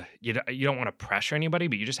kind of, you don't want to pressure anybody,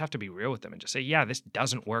 but you just have to be real with them and just say, yeah, this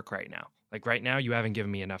doesn't work right now. Like right now, you haven't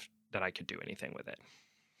given me enough that I could do anything with it.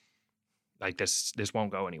 Like this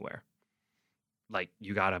won't go anywhere. Like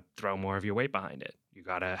you got to throw more of your weight behind it. You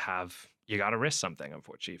got to risk something,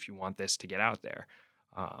 unfortunately, if you want this to get out there.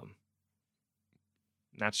 Um,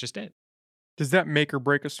 that's just it. Does that make or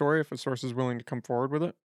break a story if a source is willing to come forward with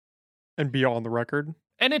it and be on the record?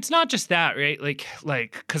 And it's not just that, right?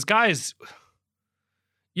 Cause guys,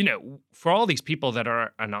 for all these people that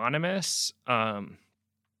are anonymous,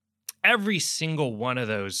 every single one of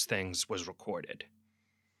those things was recorded.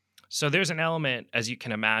 So there's an element, as you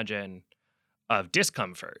can imagine, of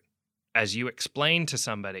discomfort as you explain to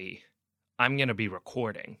somebody, I'm going to be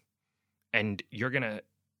recording and you're going to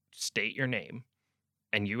state your name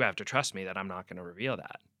and you have to trust me that I'm not going to reveal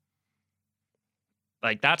that.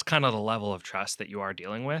 Like that's kind of the level of trust that you are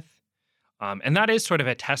dealing with. And that is sort of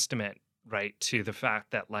a testament, right, to the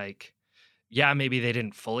fact that like, yeah, maybe they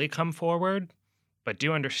didn't fully come forward, but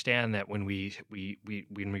do understand that when we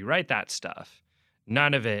write that stuff,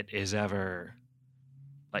 none of it is ever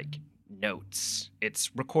like notes. It's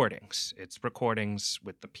recordings. It's recordings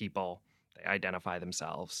with the people. They identify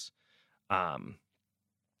themselves. Um,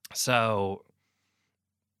 so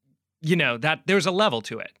that there's a level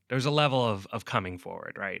to it. There's a level of coming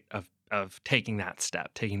forward, right? Of taking that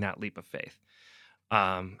step, taking that leap of faith.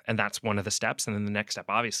 And that's one of the steps. And then the next step,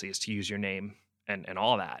 obviously, is to use your name and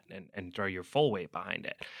all that and throw your full weight behind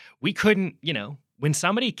it. We couldn't, when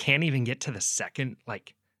somebody can't even get to the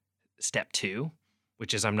step 2,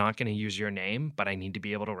 which is I'm not gonna use your name, but I need to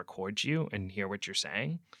be able to record you and hear what you're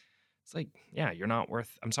saying. It's like, yeah, you're not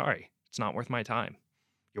worth I'm sorry. It's not worth my time.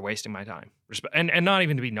 You're wasting my time. And not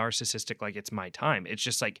even to be narcissistic like it's my time. It's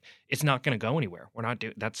just like it's not gonna go anywhere. We're not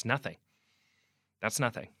doing that's nothing. That's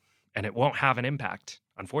nothing. And it won't have an impact,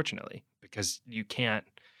 unfortunately, because you can't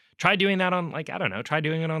try doing that on like, I don't know, try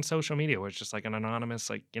doing it on social media where it's just like an anonymous,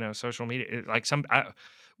 like, social media. Like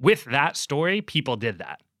with that story, people did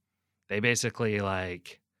that. They basically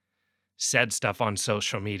like said stuff on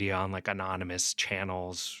social media on like anonymous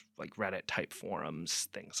channels, like Reddit type forums,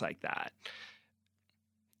 things like that.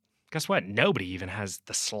 Guess what? Nobody even has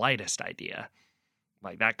the slightest idea.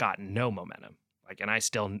 Like that got no momentum. Like, and I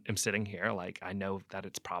still am sitting here, like, I know that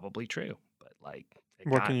it's probably true, but like, it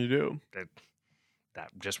What got can you do? that, that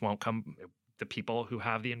just won't come. The people who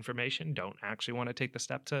have the information don't actually want to take the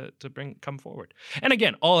step to come forward. And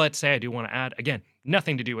again, all that say, I do want to add again,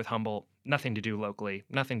 nothing to do with Humboldt, nothing to do locally,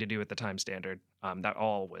 nothing to do with the time standard. That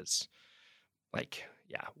all was like,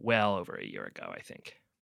 yeah, well over a year ago, I think.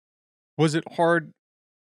 Was it hard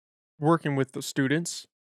working with the students?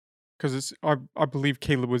 Because I believe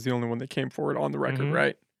Caleb was the only one that came forward on the record, Hmm.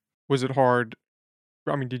 right? Was it hard?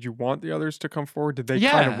 I mean, did you want the others to come forward? Did they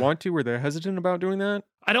kind of Yeah, want to? Were they hesitant about doing that?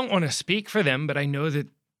 I don't want to speak for them, but I know that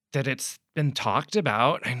it's been talked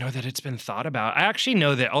about. I know that it's been thought about. I actually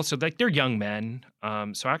know that also like they're young men.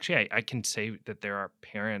 So actually I can say that there are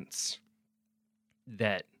parents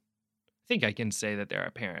that I think I can say that there are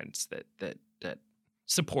parents that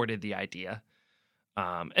supported the idea.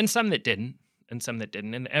 And some that didn't, and some that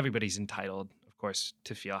didn't. And everybody's entitled, of course,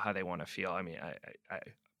 to feel how they want to feel. I mean, I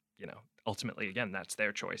ultimately again, that's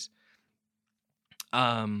their choice.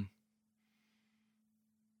 Um,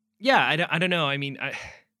 yeah, I don't know. I mean,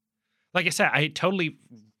 like I said, I totally,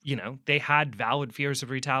 they had valid fears of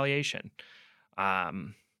retaliation.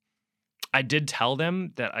 Um, I did tell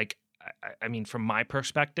them that, like, I mean, from my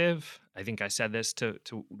perspective, I think I said this to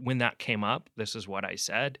when that came up. This is what I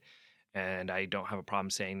said, and I don't have a problem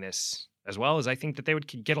saying this as well. As I think that they would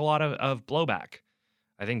get a lot of blowback.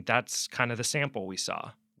 I think that's kind of the sample we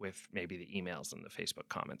saw with maybe the emails and the Facebook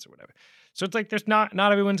comments or whatever. So it's like there's not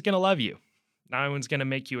everyone's gonna love you, not everyone's gonna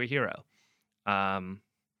make you a hero. Um,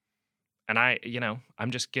 and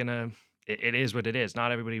I'm just gonna it is what it is.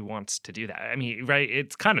 Not everybody wants to do that. I mean, right?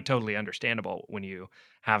 It's kind of totally understandable when you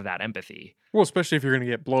have that empathy. Well, especially if you're going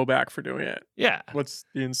to get blowback for doing it. Yeah. What's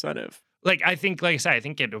the incentive? Like I think, like I said, I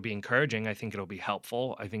think it'll be encouraging. I think it'll be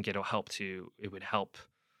helpful. I think it would help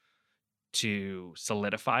to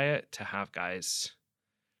solidify it, to have guys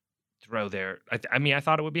throw their I mean, I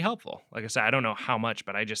thought it would be helpful. Like I said, I don't know how much,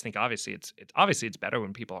 but I just think obviously it's better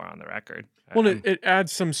when people are on the record. Well, it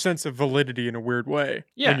adds some sense of validity in a weird way when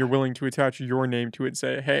Yeah. you're willing to attach your name to it and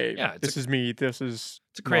say, "Hey, Yeah, this is me. it's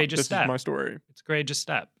a courageous This is step. my story." It's a courageous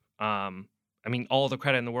step. I mean, all the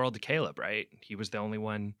credit in the world to Caleb, right? He was the only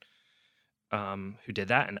one who did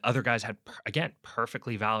that, and other guys had again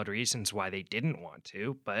perfectly valid reasons why they didn't want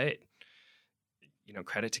to. But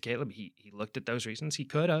credit to Caleb. He looked at those reasons. He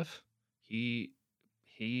could have. He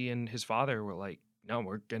he and his father were like, no,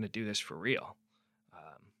 we're gonna do this for real.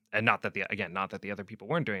 And not that the other people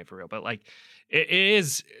weren't doing it for real, but like it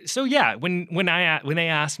is. So yeah, when they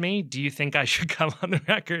ask me, do you think I should come on the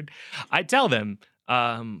record? I tell them,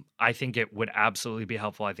 I think it would absolutely be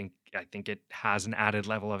helpful. I think it has an added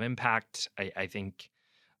level of impact. I think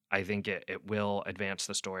it will advance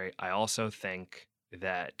the story. I also think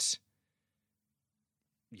that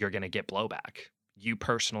you're going to get blowback. You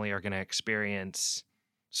personally are going to experience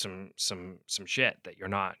some shit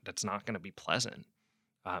that's not going to be pleasant.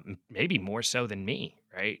 Maybe more so than me,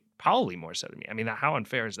 right? Probably more so than me. I mean, how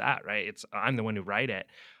unfair is that, right? I'm the one who write it,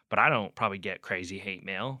 but I don't probably get crazy hate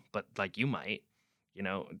mail, but like you might,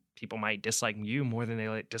 people might dislike you more than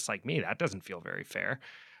they dislike me. That doesn't feel very fair.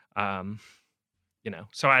 Um,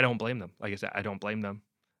 so I don't blame them. Like I said, I don't blame them.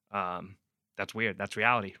 Um, that's weird. That's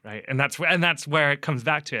reality, right? And that's where it comes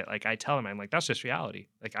back to it. Like I tell them, I'm like, that's just reality.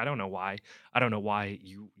 Like I don't know why. I don't know why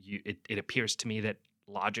it appears to me that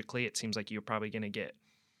logically it seems like you're probably gonna get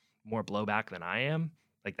more blowback than I am.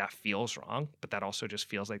 Like that feels wrong, but that also just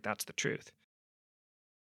feels like that's the truth.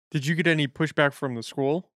 Did you get any pushback from the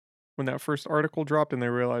school when that first article dropped and they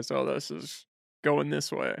realized, "Oh, this is going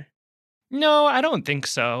this way"? No, I don't think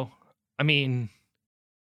so. I mean,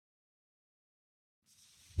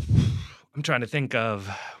 I'm trying to think of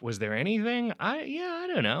was there anything? I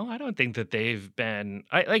don't know. I don't think that they've been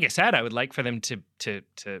like I said, I would like for them to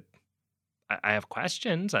I have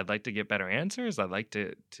questions. I'd like to get better answers. I'd like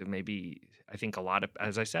to maybe I think a lot of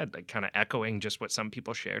as I said, like kind of echoing just what some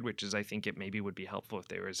people shared, which is I think it maybe would be helpful if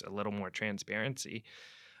there was a little more transparency.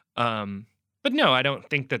 Um, but no, I don't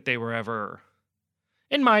think that they were ever,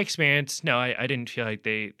 in my experience, no, I didn't feel like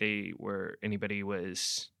they were anybody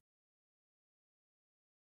was.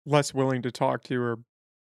 Less willing to talk to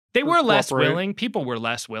They or were less cooperate. willing. People were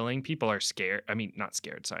less willing. People are scared. I mean, not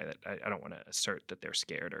scared. Sorry, that I don't want to assert that they're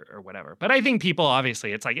scared or whatever. But I think people,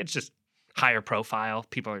 obviously, it's like it's just higher profile.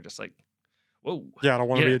 People are just like, whoa, Yeah, I don't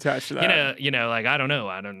wanna you be know, attached to that. like I don't know.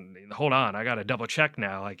 I don't. Hold on, I got to double check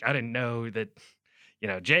now. Like I didn't know that.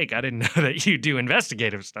 Jake, I didn't know that you do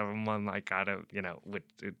investigative stuff. I'm like, I don't,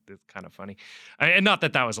 it's kind of funny, and not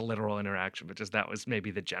that that was a literal interaction, but just that was maybe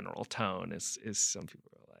the general tone. Is some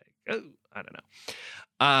people are like, oh, I don't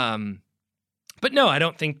know. But no, I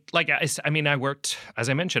don't think like I mean, I worked as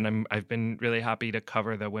I mentioned. I've been really happy to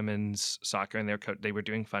cover the women's soccer and they were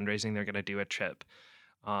doing fundraising. They're going to do a trip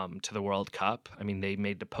to the World Cup. I mean, they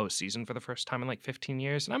made the postseason for the first time in like 15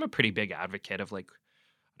 years, and I'm a pretty big advocate of like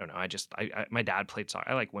I don't know. My dad played soccer.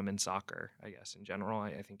 I like women's soccer. I guess in general,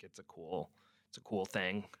 I think it's a cool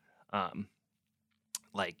thing. Um,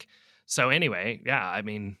 like so anyway, yeah. I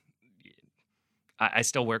mean, I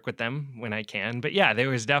still work with them when I can, but yeah, there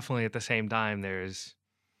was definitely at the same time there's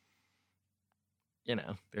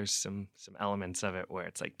some elements of it where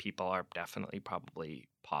it's like people are definitely probably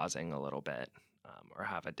pausing a little bit or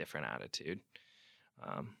have a different attitude.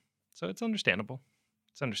 Um, so it's understandable.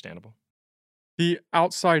 It's understandable. The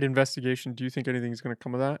outside investigation, do you think anything's gonna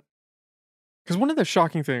come of that? Because one of the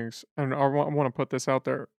shocking things, and I wanna put this out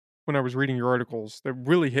there, when I was reading your articles, that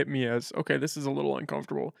really hit me as, "Okay, this is a little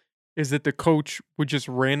uncomfortable," is that the coach would just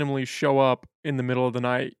randomly show up in the middle of the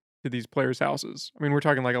night to these players' houses. I mean, we're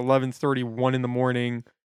talking like 11:30, 1 in the morning,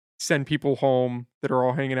 send people home that are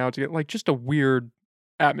all hanging out together, like, just a weird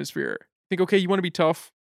atmosphere. Think, "Okay, you wanna be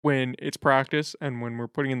tough when it's practice and when we're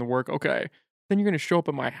putting in the work, okay. Then you're gonna show up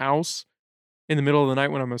at my house in the middle of the night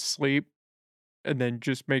when I'm asleep and then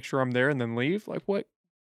just make sure I'm there and then leave? Like, what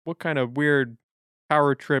kind of weird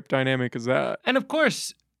power trip dynamic is that?" And of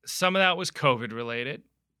course, some of that was COVID related,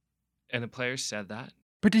 and the players said that.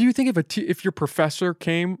 But do you think if your professor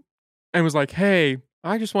came and was like, "Hey,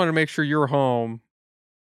 I just wanted to make sure you're home.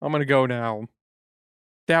 I'm gonna go now,"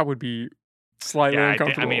 that would be slightly Yeah,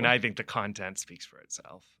 uncomfortable. I think the content speaks for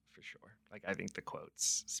itself for sure. Like I think the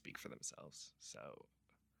quotes speak for themselves. So,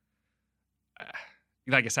 uh,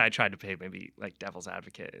 like I said, I tried to play maybe like devil's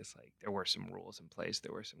advocate. Is like there were some rules in place,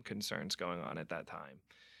 there were some concerns going on at that time,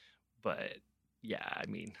 but yeah, I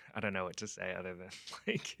mean, I don't know what to say other than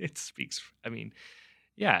like it speaks. I mean,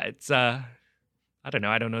 yeah, it's I don't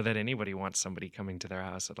know. I don't know that anybody wants somebody coming to their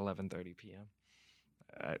house at 11:30 p.m.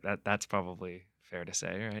 That's probably fair to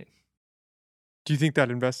say, right? Do you think that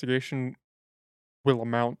investigation will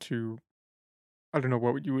amount to, I don't know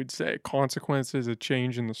what you would say, consequences, a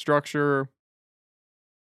change in the structure,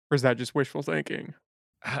 or is that just wishful thinking?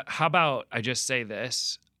 How about I just say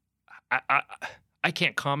this? I, I I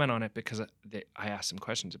can't comment on it because I asked some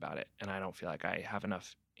questions about it, and I don't feel like I have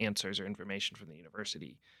enough answers or information from the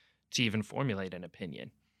university to even formulate an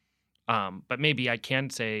opinion. But maybe I can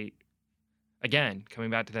say again, coming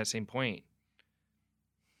back to that same point,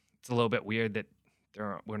 it's a little bit weird that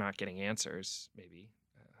we're not getting answers. Maybe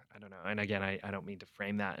I don't know. And again, I don't mean to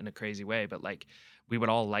frame that in a crazy way, but like we would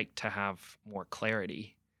all like to have more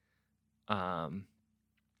clarity. Um,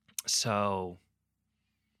 so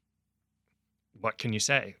what can you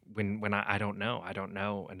say when I don't know? I don't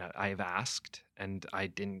know, and I've asked and I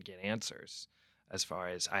didn't get answers. As far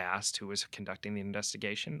as I asked who was conducting the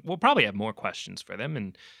investigation, we'll probably have more questions for them,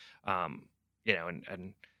 and um,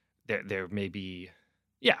 and there may be,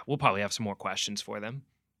 yeah, we'll probably have some more questions for them,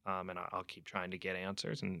 and I'll keep trying to get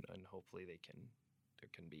answers, and hopefully there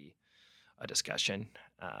can be a discussion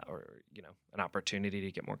or an opportunity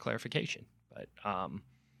to get more clarification. But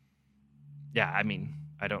yeah, I mean,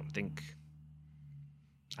 I don't think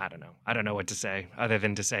I don't know. I don't know what to say other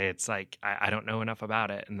than to say it's like I don't know enough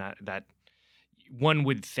about it, and that one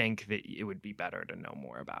would think that it would be better to know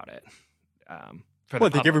more about it for the Well, I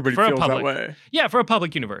think public, everybody for a feels that public, way. yeah, for a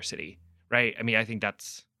public university, right? I mean, I think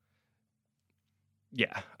that's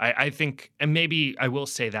yeah. I think, and maybe I will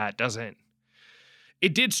say that doesn't.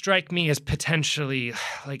 It did strike me as potentially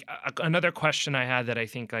like another question I had that I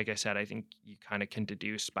think, like I said, I think you kind of can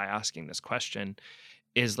deduce by asking this question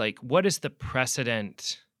is like, what is the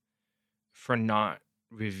precedent for not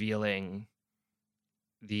revealing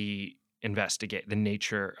the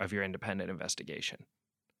nature of your independent investigation?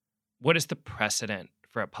 What is the precedent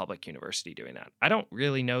for a public university doing that? I don't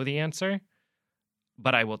really know the answer,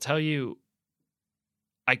 but I will tell you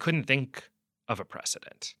I couldn't think of a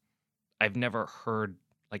precedent. I've never heard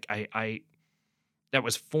like I that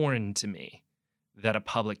was foreign to me that a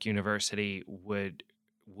public university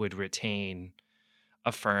would retain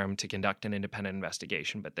a firm to conduct an independent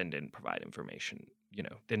investigation, but then didn't provide information,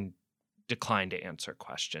 then declined to answer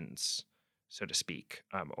questions, so to speak,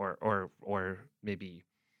 or maybe.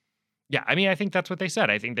 Yeah, I mean, I think that's what they said.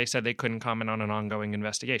 I think they said they couldn't comment on an ongoing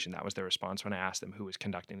investigation. That was their response when I asked them who was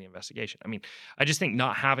conducting the investigation. I mean, I just think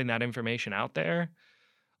not having that information out there,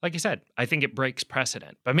 like you said, I think it breaks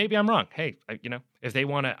precedent. But maybe I'm wrong. Hey, if they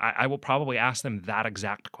want to, I will probably ask them that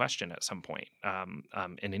exact question at some point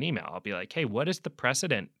in an email. I'll be like, hey, what is the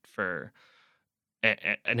precedent for,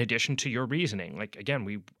 in addition to your reasoning? Like,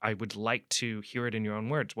 again, I would like to hear it in your own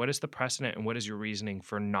words. What is the precedent, and what is your reasoning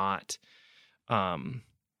for not, um,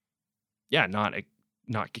 yeah, not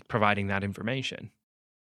providing that information?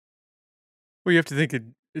 Well, you have to think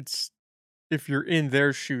it's if you're in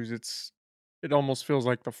their shoes, it almost feels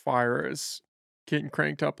like the fire is getting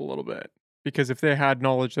cranked up a little bit, because if they had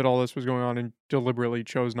knowledge that all this was going on and deliberately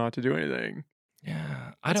chose not to do anything,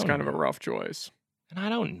 Yeah, I that's don't kind of a know. rough choice. And I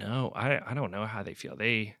don't know. I don't know how they feel.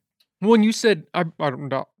 Well, and you said I don't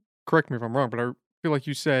know, correct me if I'm wrong, but I feel like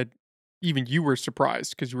you said even you were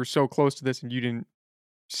surprised because you were so close to this and you didn't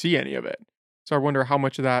see any of it. So I wonder how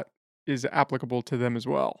much of that is applicable to them as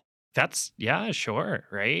well. That's yeah, sure,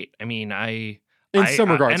 right? I mean, In some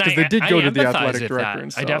regards, and because they did I go to the empathize athletic with director that. and I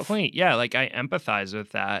stuff. definitely, yeah, like I empathize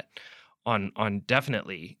with that on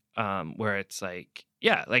definitely where it's like,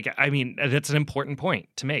 yeah, like I mean, that's an important point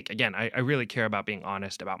to make. Again, I really care about being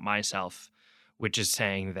honest about myself, which is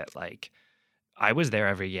saying that like I was there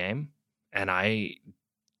every game and I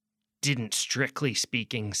didn't strictly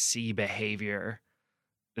speaking see behavior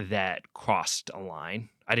that crossed a line.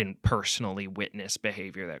 I didn't personally witness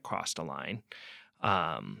behavior that crossed a line.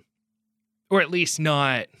 Um, or at least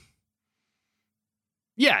not.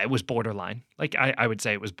 Yeah, it was borderline. Like I would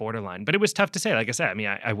say it was borderline, but it was tough to say. Like I said, I mean,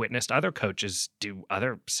 I witnessed other coaches do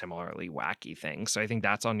other similarly wacky things. So I think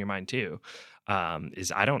that's on your mind too.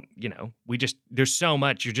 Is I don't, we just there's so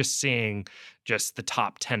much you're just seeing just the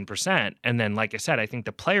top 10%. And then, like I said, I think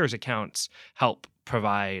the players' accounts help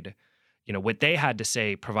provide, what they had to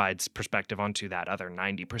say provides perspective onto that other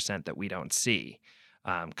 90% that we don't see.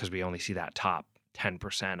 Because we only see that top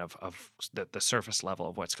 10% of the surface level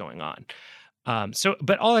of what's going on.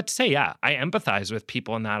 But all that to say, yeah, I empathize with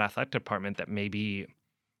people in that athletic department that maybe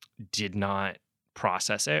did not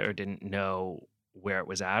process it or didn't know where it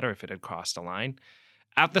was at or if it had crossed a line.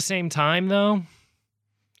 At the same time, though,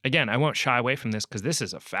 again, I won't shy away from this because this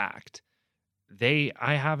is a fact. I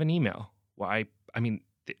have an email where I mean,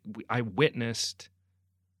 I witnessed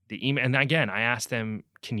the email, and again, I asked them,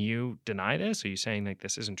 "Can you deny this? Are you saying like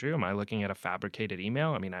this isn't true? Am I looking at a fabricated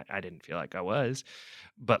email?" I mean, I didn't feel like I was,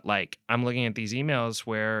 but like I'm looking at these emails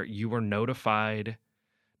where you were notified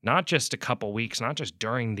not just a couple weeks, not just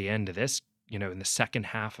during the end of this, in the second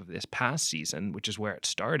half of this past season, which is where it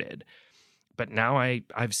started, but now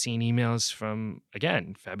I've seen emails from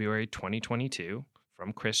again February 2022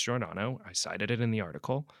 from Chris Giordano. I cited it in the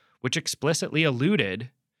article, which explicitly alluded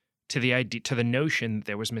to the idea, to the notion that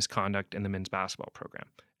there was misconduct in the men's basketball program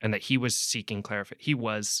and that he was seeking clarification. He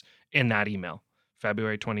was in that email,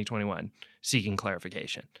 February 2021, seeking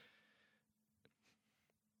clarification.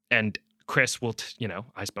 And Chris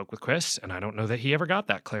I spoke with Chris and I don't know that he ever got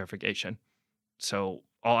that clarification. So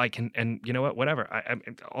all I can, and you know what, whatever,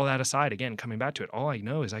 all that aside, again, coming back to it, all I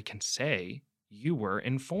know is I can say you were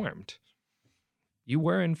informed. You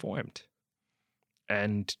were informed.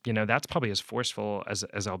 And that's probably as forceful as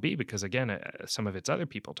I'll be because again, some of it's other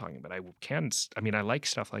people talking, but I like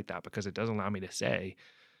stuff like that because it does allow me to say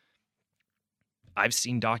I've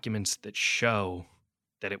seen documents that show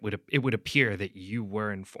that it would appear that you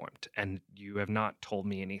were informed and you have not told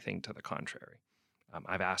me anything to the contrary.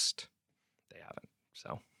 I've asked, they haven't.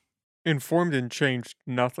 So Informed and changed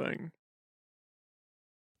nothing.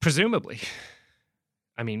 presumably,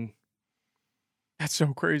 I mean, That's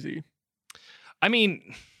so crazy. I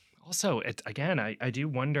mean, also, again, I do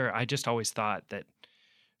wonder. I just always thought that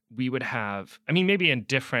we would have. I mean, maybe a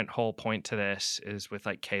different whole point to this is with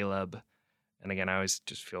like Caleb. And again, I always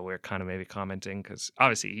just feel weird, kind of maybe commenting because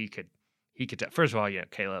obviously he could. First of all,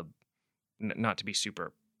 Caleb, not to be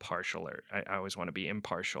super partial, or I always want to be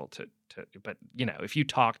impartial but if you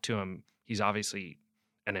talk to him, he's obviously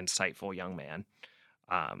an insightful young man.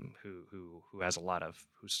 Who has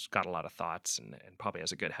who's got a lot of thoughts and probably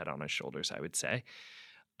has a good head on his shoulders, I would say.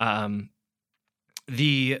 Um,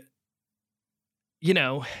 the you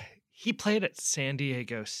know he played at San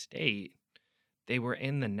Diego State. They were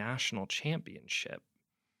in the national championship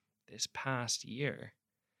this past year.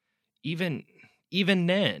 Even even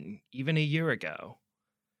then, even a year ago,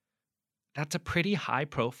 that's a pretty high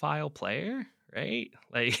profile player, right?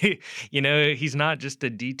 Like, he's not just a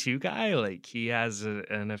D2 guy. Like, he has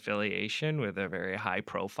an affiliation with a very high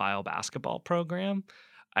profile basketball program.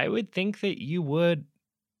 I would think that you would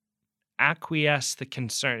acquiesce the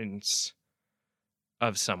concerns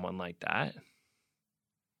of someone like that.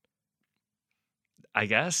 I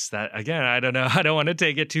guess that, again, I don't know. I don't want to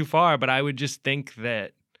take it too far, but I would just think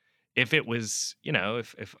that if it was,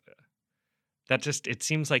 if that just, it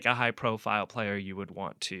seems like a high profile player, you would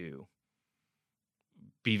want to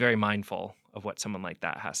be very mindful of what someone like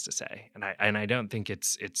that has to say. And I don't think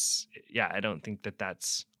yeah, I don't think that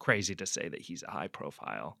that's crazy to say that he's a high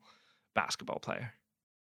profile basketball player.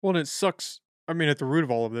 Well, and it sucks. I mean, at the root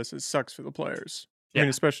of all of this, it sucks for the players. I mean, Yeah.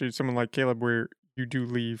 especially someone like Caleb, where you do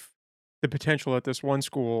leave the potential at this one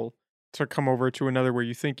school to come over to another where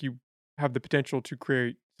you think you have the potential to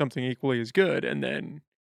create something equally as good, and then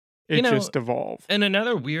You it know, just devolve. and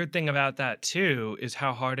another weird thing about that too is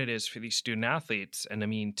how hard it is for these student athletes. And I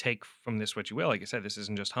mean, take from this what you will. Like I said, this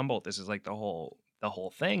isn't just Humboldt. This is like the whole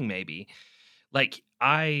thing, maybe. Like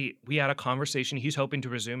we had a conversation. He's hoping to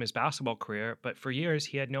resume his basketball career, but for years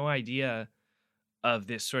he had no idea of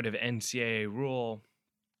this sort of NCAA rule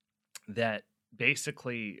that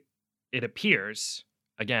basically it appears,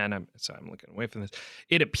 again, I'm looking away from this.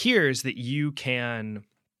 It appears that you can,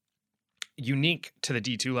 unique to the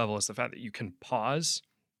D2 level is the fact that you can pause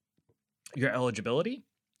your eligibility.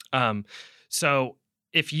 Um, so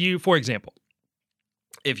if you, for example,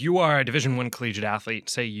 if you are a Division I collegiate athlete,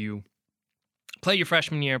 say you play your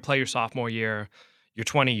freshman year, play your sophomore year, you're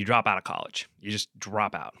 20, you drop out of college, you just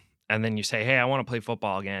drop out. And then you say, hey, I want to play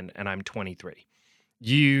football again, and I'm 23.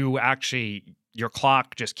 Your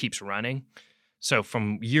clock just keeps running. So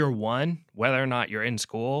from year one, whether or not you're in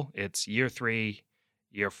school, it's year 3,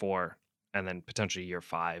 year 4, and then potentially year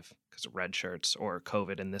 5 because of red shirts or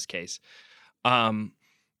COVID in this case. Um,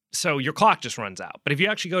 so your clock just runs out. But if you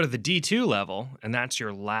actually go to the D2 level, and that's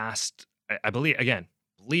your last, I believe, again,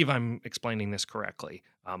 believe I'm explaining this correctly,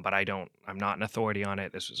 but I'm not an authority on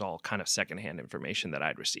it. This was all kind of secondhand information that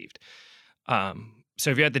I'd received. So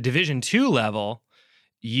if you're at the Division II level,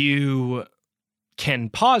 you can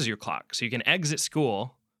pause your clock. So you can exit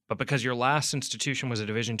school, but because your last institution was a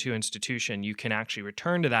Division II institution, you can actually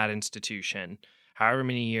return to that institution however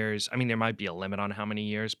many years. I mean, there might be a limit on how many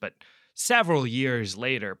years, but several years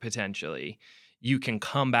later, potentially, you can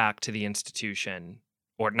come back to the institution,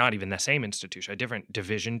 or not even the same institution, a different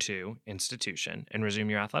Division II institution, and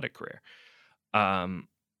resume your athletic career. Um,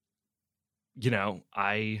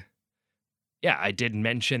 I did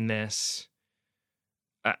mention this.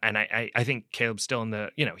 And I think Caleb's still in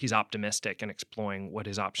the, he's optimistic and exploring what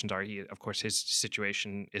his options are. Of course, his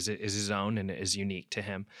situation is his own and is unique to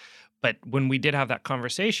him. But when we did have that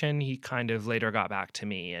conversation, he kind of later got back to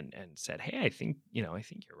me and said, hey, I think you're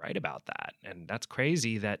right about that. And that's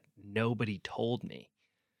crazy that nobody told me.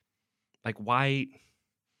 Like, why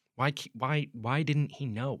didn't he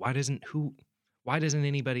know? Why doesn't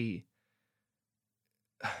anybody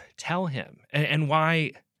tell him? And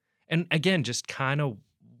why, and again, just kind of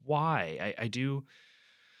why I do,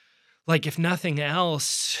 like, if nothing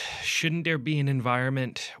else, shouldn't there be an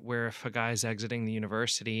environment where if a guy's exiting the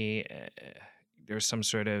university, there's some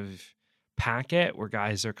sort of packet where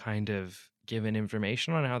guys are kind of given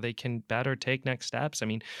information on how they can better take next steps? I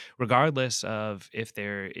mean, regardless of if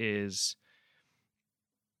there is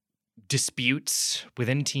disputes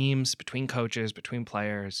within teams, between coaches, between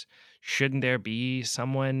players, shouldn't there be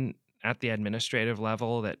someone at the administrative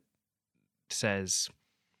level that says,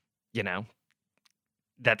 you know,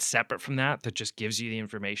 that's separate from that just gives you the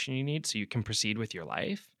information you need so you can proceed with your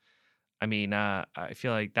life? I mean, I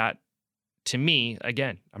feel like that, to me,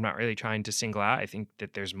 again, I'm not really trying to single out. I think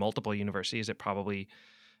that there's multiple universities that probably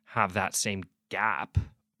have that same gap,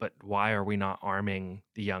 but why are we not arming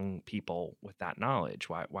the young people with that knowledge?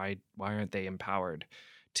 Why aren't they empowered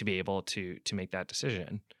to be able to make that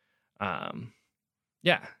decision? Um,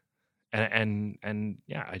 yeah. And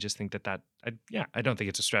yeah, I just think I don't think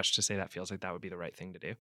it's a stretch to say that feels like that would be the right thing to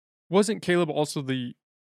do. Wasn't Caleb also the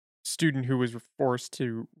student who was forced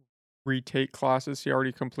to retake classes he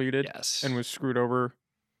already completed and Yes. was screwed over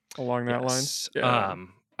along that lines? Yes. Yeah.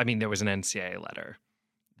 I mean, there was an NCAA letter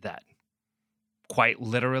that quite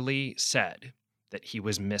literally said that he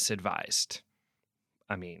was misadvised.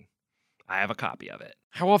 I mean, I have a copy of it.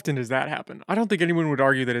 How often does that happen? I don't think anyone would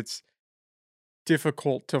argue that it's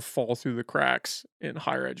difficult to fall through the cracks in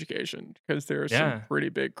higher education because there are some Yeah. pretty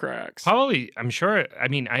big cracks. Probably, I'm sure. I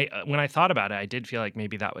mean, when I thought about it, I did feel like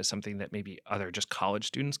maybe that was something that maybe other just college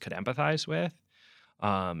students could empathize with,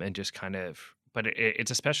 and just kind of. But it's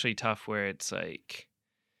especially tough where it's like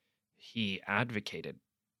he advocated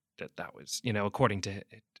that was, according to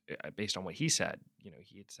based on what he said,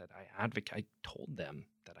 he had said, I told them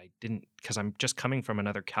that I didn't, because I'm just coming from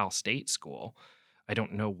another Cal State school. I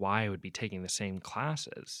don't know why I would be taking the same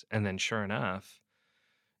classes. And then sure enough,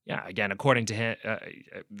 yeah, again, according to him,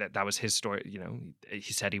 that was his story.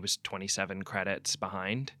 He said he was 27 credits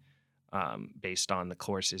behind, based on the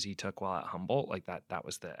courses he took while at Humboldt. Like that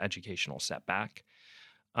was the educational setback.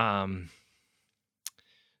 Um,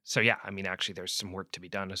 so yeah, I mean, actually, there's some work to be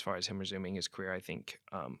done as far as him resuming his career. I think.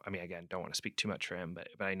 I mean, again, don't want to speak too much for him, but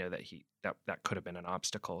I know that that could have been an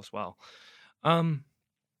obstacle as well. Um,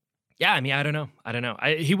 yeah, I mean, I don't know.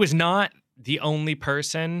 He was not the only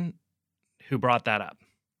person who brought that up.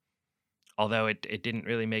 Although it didn't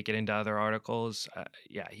really make it into other articles.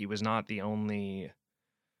 Yeah, he was not the only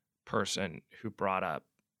person who brought up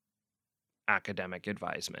academic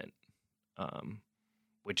advisement.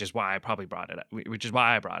 Which is why I probably brought it up. Which is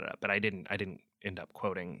why I brought it up, but I didn't end up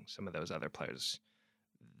quoting some of those other players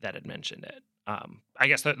that had mentioned it. I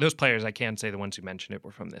guess those players, I can say the ones who mentioned it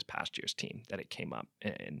were from this past year's team, that it came up,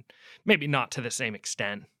 and maybe not to the same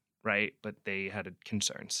extent, right? But they had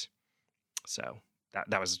concerns. So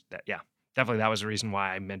that was that. Yeah, definitely that was the reason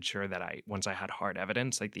why I made sure that once I had hard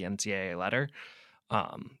evidence, like the NCAA letter,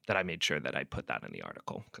 that I made sure that I put that in the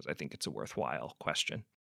article, because I think it's a worthwhile question.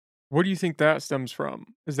 What do you think that stems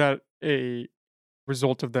from? Is that a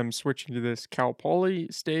result of them switching to this Cal Poly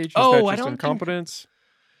stage? Is that Oh, I just don't think. incompetence?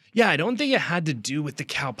 Yeah, I don't think it had to do with the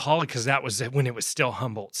Cal Poly, because that was when it was still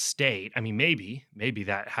Humboldt State. I mean, maybe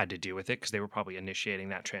that had to do with it, because they were probably initiating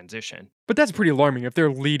that transition. But that's pretty alarming if they're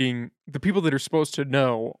leading the people that are supposed to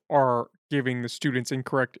know are giving the students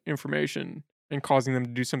incorrect information and causing them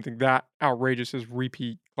to do something that outrageous as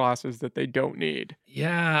repeat classes that they don't need.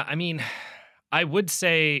 Yeah, I mean, I would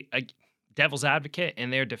say, devil's advocate, in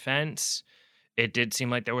their defense, it did seem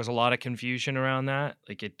like there was a lot of confusion around that.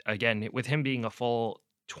 Like, it again, with him being a full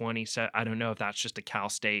 20 set, I don't know if that's just a Cal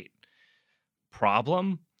State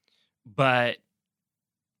problem, but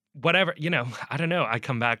whatever, I don't know. I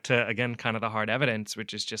come back to, again, kind of the hard evidence,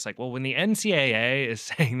 which is just like, well, when the NCAA is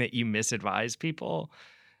saying that you misadvise people,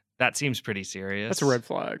 that seems pretty That's a serious. red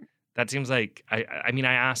flag. That seems like, I mean,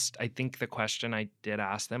 I think the question I did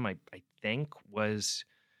ask them, I think, was,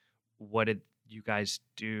 what did you guys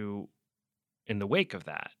do in the wake of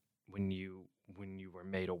that, when you were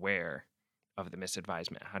made aware of the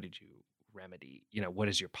misadvisement? How did you remedy, what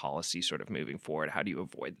is your policy sort of moving forward? How do you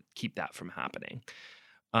keep that from happening?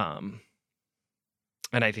 Um,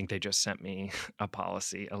 and I think they just sent me a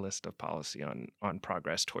list of policy on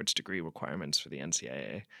progress towards degree requirements for the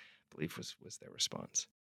NCAA, I believe was their response.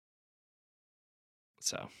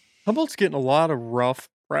 So, Humboldt's getting a lot of rough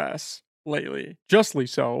press lately, justly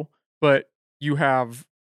so. But you have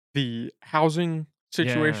the housing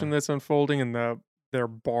situation yeah, that's unfolding and their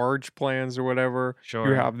barge plans or whatever. You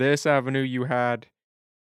sure. have this avenue. You had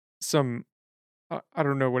some I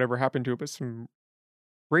don't know whatever happened to it, but some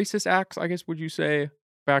racist acts, I guess would you say,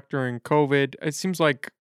 back during COVID. It seems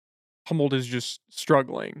like Humboldt is just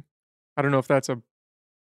struggling. I don't know if that's a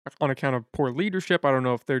on account of poor leadership. I don't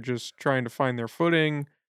know if they're just trying to find their footing,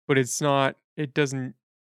 but it doesn't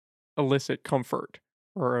elicit comfort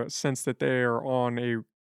or a sense that they are on a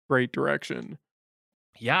great direction.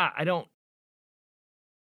 Yeah,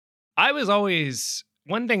 I was always,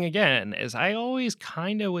 one thing again is, I always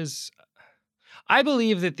kind of was, I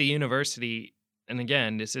believe that the university, and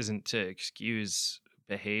again, this isn't to excuse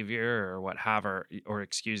behavior or what have, or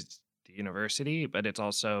excuse the university, but it's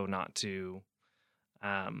also not to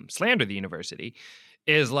slander the university,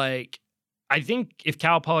 is like, I think if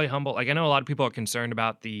Cal Poly Humboldt, like, I know a lot of people are concerned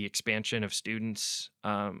about the expansion of students.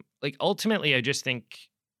 Like, ultimately, I just think,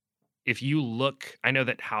 if you look, I know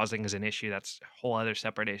that housing is an issue. That's a whole other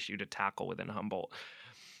separate issue to tackle within Humboldt.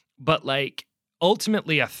 But like,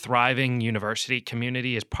 ultimately, a thriving university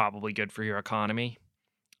community is probably good for your economy.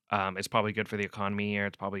 It's probably good for the economy here.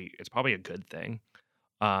 It's probably a good thing.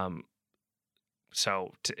 Um,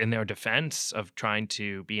 so in their defense of trying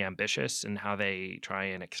to be ambitious and how they try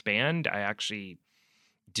and expand, I actually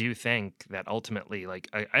do think that ultimately, like,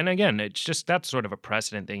 and again, it's just, that's sort of a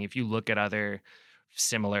precedent thing. If you look at other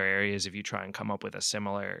similar areas, if you try and come up with a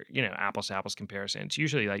similar, apples to apples comparison, it's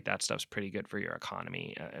usually like that stuff's pretty good for your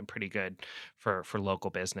economy, and pretty good for local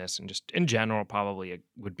business, and just in general, probably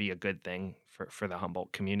would be a good thing for the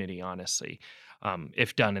Humboldt community, honestly,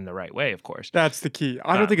 if done in the right way, of course. That's the key.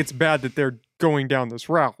 I don't think Um, it's bad that they're going down this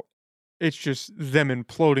route. It's just them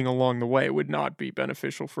imploding along the way would not be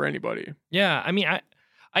beneficial for anybody. yeah, I mean,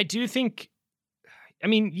 I do think. I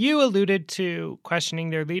mean, you alluded to questioning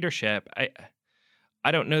their leadership. I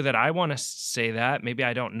don't know that I want to say that. Maybe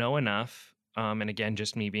I don't know enough. And again,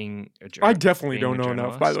 just me being I definitely being don't a know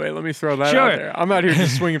enough, by the journalist. way, let me throw that out Sure. there. I'm out here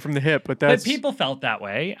just swinging from the hip, but But that's people felt that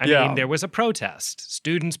way. I mean, yeah. there was a protest.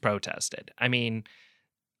 Students protested. I mean,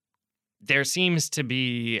 there seems to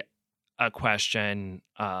be a question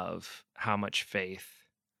of how much faith.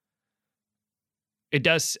 It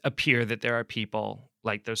does appear that there are people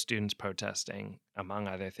like those students protesting, among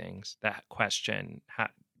other things, that question,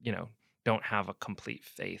 you know, don't have a complete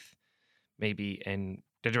faith, maybe in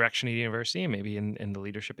the direction of the university and maybe in the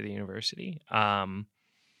leadership of the university.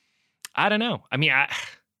 I don't know. I mean,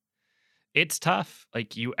 it's tough.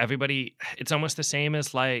 Like everybody, it's almost the same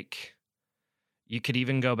as like you could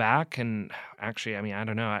even go back and actually, I mean, I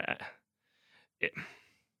don't know. I'm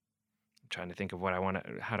trying to think of what I want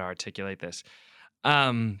to, how to articulate this.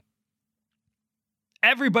 Um,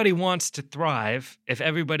 Everybody wants to thrive. If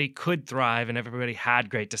everybody could thrive and everybody had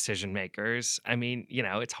great decision makers, I mean,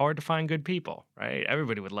 it's hard to find good people, right?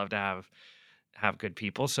 Everybody would love to have good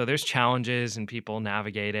people. So there's challenges and people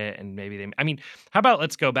navigate it and maybe I mean, how about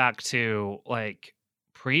let's go back to like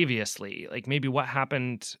previously, like maybe what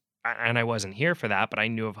happened and I wasn't here for that, but I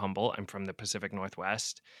knew of Humboldt. I'm from the Pacific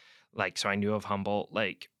Northwest. Like, so I knew of Humboldt.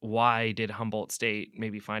 Like, why did Humboldt State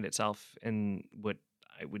maybe find itself in what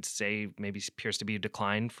I would say maybe appears to be a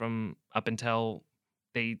decline from up until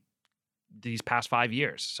they these past 5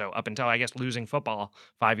 years. So up until I guess losing football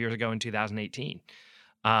 5 years ago in 2018.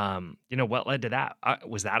 What led to that?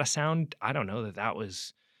 Was that a sound? I don't know that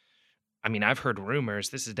was. I mean, I've heard rumors.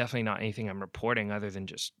 This is definitely not anything I'm reporting, other than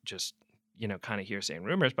just kind of hearsay and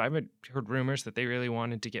rumors. But I've heard rumors that they really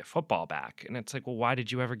wanted to get football back, and it's like, well, why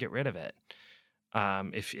did you ever get rid of it?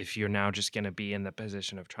 If you're now just going to be in the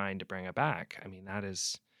position of trying to bring it back, I mean,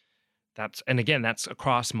 and again, that's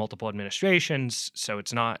across multiple administrations, so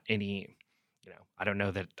it's not any. I don't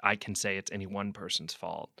know that I can say it's any one person's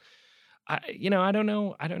fault. I don't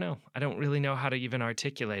know. I don't know. I don't really know how to even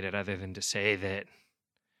articulate it other than to say that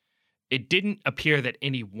it didn't appear that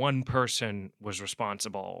any one person was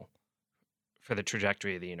responsible for the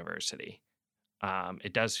trajectory of the university.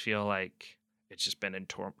 It does feel like it's just been in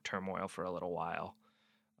turmoil for a little while.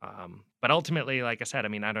 But ultimately, like I said, I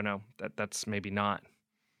mean, I don't know. That's maybe not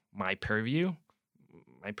my purview.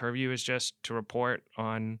 My purview is just to report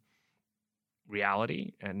on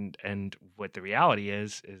reality, and what the reality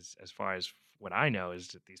is as far as what I know is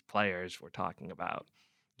that these players we're talking about,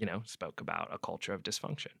 spoke about a culture of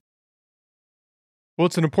dysfunction. Well,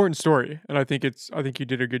 it's an important story, and I think you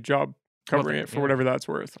did a good job Well, covering it for whatever that's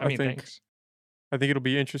worth. I mean, thanks. I think it'll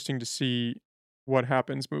be interesting to see what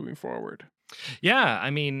happens moving forward. Yeah,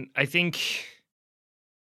 I mean, I think.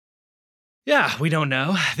 Yeah, we don't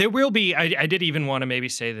know. There will be. I did even want to maybe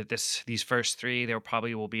say that these first three, there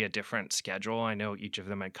probably will be a different schedule. I know each of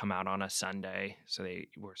them had come out on a Sunday, so they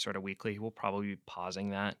were sort of weekly. We'll probably be pausing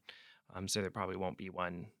that, so there probably won't be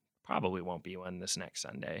one. Probably won't be one this next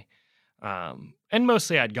Sunday. And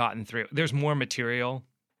mostly I'd gotten through. There's more material.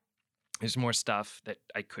 There's more stuff that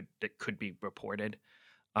could be reported,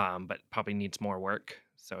 but probably needs more work.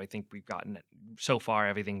 So I think we've gotten so far.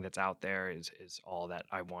 Everything that's out there is all that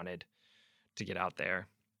I wanted to get out there.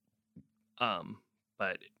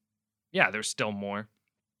 But yeah, there's still more.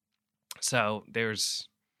 So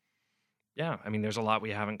yeah, I mean, there's a lot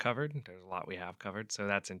we haven't covered. There's a lot we have covered. So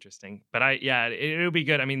that's interesting. But it'll be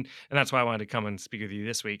good. I mean, and that's why I wanted to come and speak with you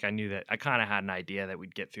this week. I knew that I kind of had an idea that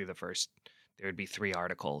we'd get through there would be 3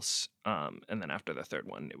 articles. And then after the third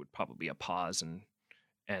one, it would probably be a pause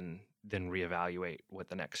and then reevaluate what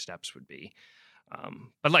the next steps would be.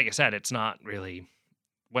 But like I said, it's not really.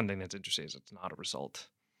 One thing that's interesting is it's not a result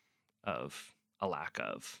of a lack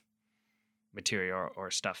of material or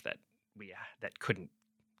stuff that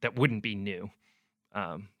wouldn't be new.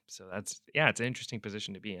 So it's an interesting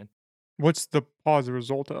position to be in. What's the pause a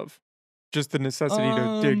result of? Just the necessity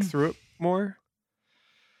to dig Um, through it more?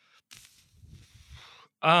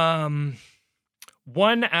 um,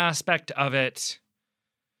 One aspect of it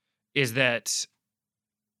is that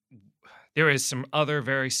there is some other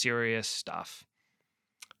very serious stuff.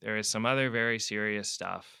 There is some other very serious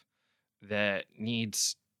stuff that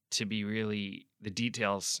needs to be the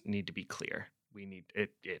details need to be clear. We need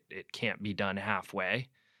it can't be done halfway.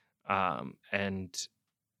 And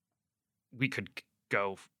we could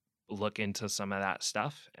go look into some of that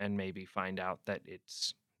stuff and maybe find out that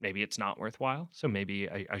maybe it's not worthwhile. So maybe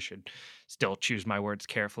I should still choose my words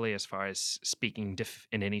carefully as far as speaking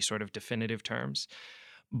in any sort of definitive terms.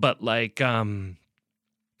 But like,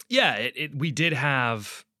 we did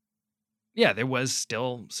have. Yeah, there was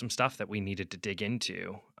still some stuff that we needed to dig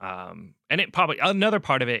into. And it probably another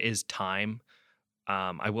part of it is time.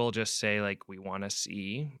 I will just say, like, we want to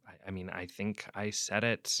see. I mean, I think I said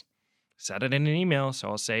it said it in an email, so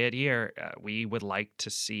I'll say it here. We would like to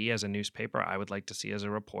see, as a newspaper, I would like to see as a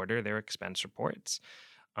reporter, their expense reports.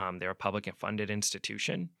 They're a public and funded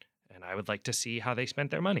institution, and I would like to see how they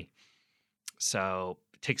spent their money. So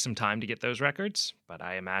it takes some time to get those records, but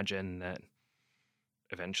I imagine that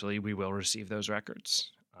eventually we will receive those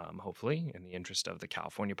records, hopefully, in the interest of the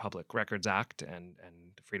California Public Records Act and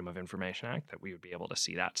the Freedom of Information Act, that we would be able to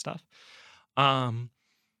see that stuff. Um,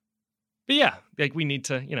 but yeah, like we need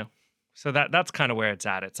to, so that's kind of where it's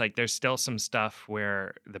at. It's like there's still some stuff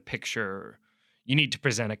where the picture, you need to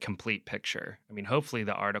present a complete picture. I mean, hopefully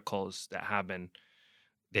the articles that have been,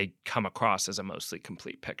 they come across as a mostly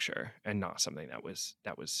complete picture and not something that was,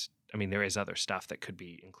 I mean, there is other stuff that could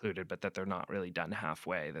be included, but that they're not really done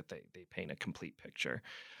halfway, that they paint a complete picture,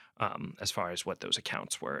 as far as what those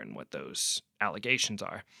accounts were and what those allegations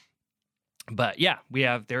are. But yeah,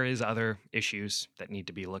 there is other issues that need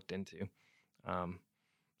to be looked into.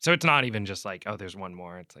 So it's not even just like, oh, there's one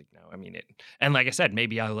more. It's like, no, I mean, and like I said,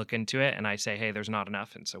 maybe I look into it and I say, hey, there's not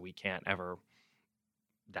enough. And so we can't ever,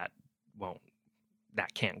 that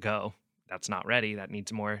can't go. That's not ready. That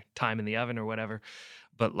needs more time in the oven or whatever.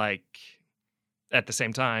 But like, at the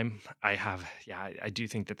same time, I do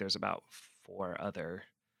think that there's about 4 other,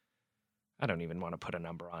 I don't even want to put a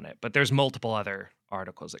number on it, but there's multiple other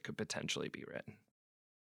articles that could potentially be written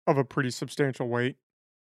Of a pretty substantial weight.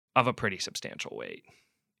 of a pretty substantial weight.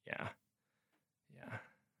 Yeah. Yeah.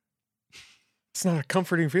 It's not a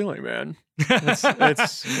comforting feeling, man.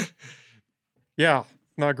 It's yeah,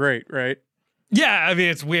 not great, right? Yeah, I mean,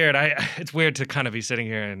 it's weird. It's weird to kind of be sitting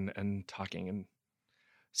here and talking in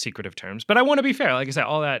secretive terms, but I want to be fair. Like I said,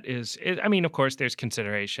 all that I mean, of course, there's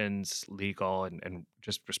considerations, legal and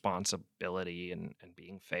just responsibility and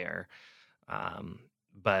being fair.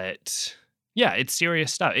 But yeah, it's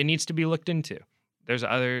serious stuff. It needs to be looked into. There's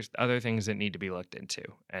other things that need to be looked into,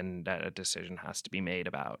 and that a decision has to be made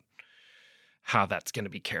about how that's going to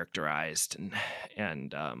be characterized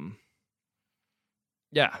and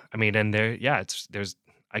yeah, I mean, and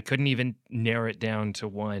I couldn't even narrow it down to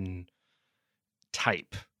one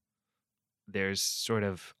type. There's sort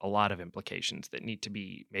of a lot of implications that need to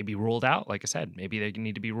be maybe ruled out. Like I said, maybe they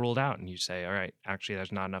need to be ruled out, and you say, all right, actually,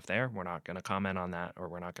 there's not enough there. We're not going to comment on that, or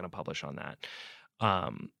we're not going to publish on that.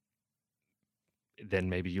 Then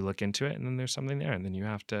maybe you look into it, and then there's something there, and then you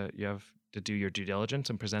have to do your due diligence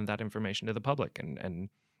and present that information to the public, and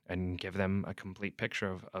give them a complete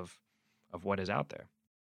picture of what is out there.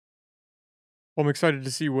 Well, I'm excited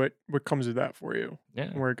to see what comes of that for you. Yeah.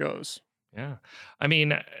 And where it goes. Yeah. I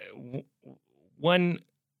mean, what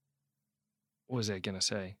was I going to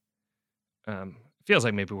say? Feels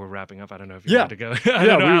like maybe we're wrapping up. I don't know if you're ready to go. I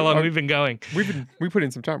don't know how long we've been going. We put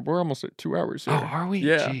in some time. We're almost at 2 hours here. Oh, are we?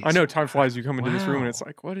 Yeah. Jeez. I know time flies. You come into this room and it's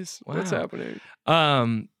like, what's happening?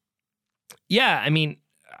 Yeah, I mean,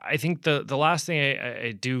 I think the last thing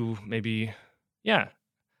I do maybe, yeah,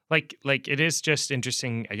 like it is just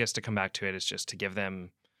interesting, I guess, to come back to it is just to give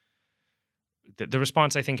them the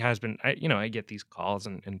response. I think has been, I get these calls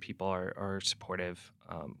and people are supportive,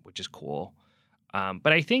 which is cool.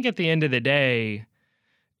 But I think at the end of the day,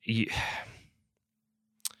 like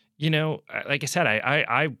I said,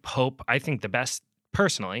 I think the best,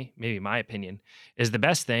 personally, maybe my opinion, is the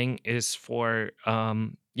best thing is for,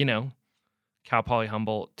 Cal Poly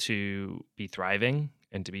Humboldt to be thriving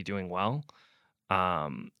and to be doing well.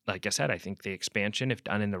 Like I said, I think the expansion, if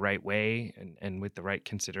done in the right way and with the right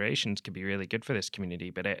considerations, could be really good for this community.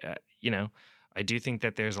 But I do think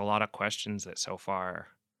that there's a lot of questions that so far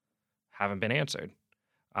haven't been answered.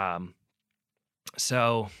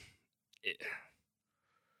 So,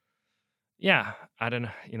 yeah, I don't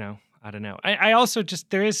know. I don't know. I also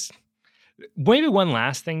there is maybe one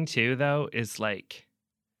last thing too, though, is like,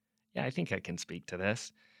 yeah, I think I can speak to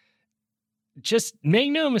this. Just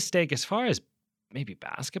make no mistake, as far as maybe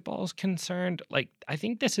basketball is concerned, like, I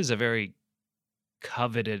think this is a very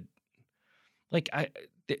coveted, like,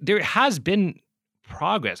 there has been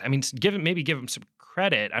progress. I mean, give him some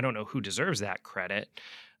credit. I don't know who deserves that credit.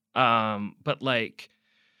 But like,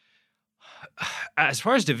 as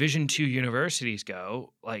far as Division II universities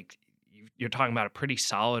go, like, you're talking about a pretty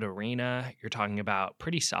solid arena. You're talking about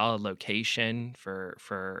pretty solid location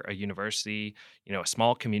for a university, a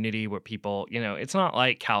small community where people, it's not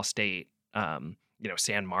like Cal State,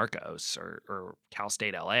 San Marcos or Cal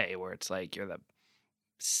State LA, where it's like you're the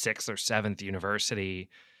 6th or 7th university,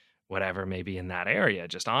 whatever, maybe in that area.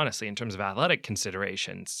 Just honestly, in terms of athletic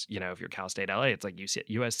considerations, if you're Cal State LA, it's like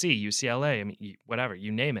USC, UCLA, I mean, whatever,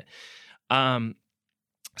 you name it.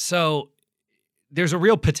 So there's a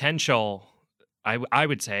real potential I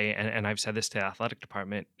would say, and I've said this to the athletic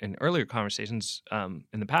department in earlier conversations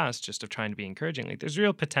in the past, just of trying to be encouraging. Like, there's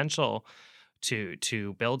real potential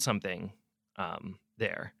to build something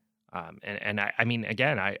there. And I mean,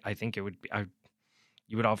 again, I think it would be,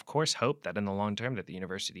 you would of course hope that in the long term that the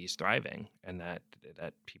university is thriving and that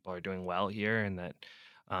people are doing well here, and that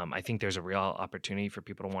I think there's a real opportunity for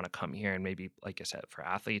people to want to come here. And maybe, like I said, for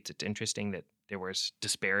athletes, it's interesting that there was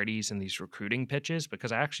disparities in these recruiting pitches,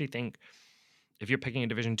 because I actually think if you're picking a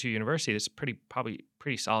Division II university, it's probably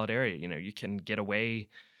pretty solid area. You know, you can get away,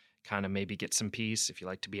 kind of maybe get some peace if you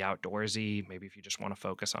like to be outdoorsy. Maybe if you just want to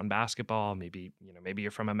focus on basketball, maybe you're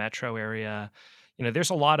from a metro area. You know, there's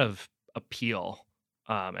a lot of appeal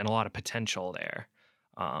and a lot of potential there.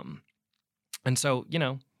 Um, and so,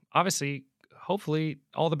 obviously, hopefully,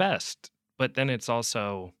 all the best. But then it's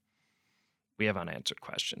also, we have unanswered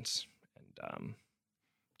questions, and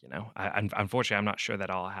unfortunately, I'm not sure that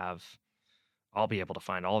I'll be able to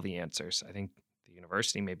find all the answers. I think the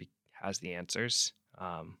university maybe has the answers.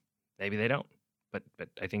 Maybe they don't, but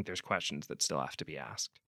I think there's questions that still have to be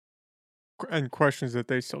asked. And questions that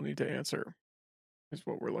they still need to answer is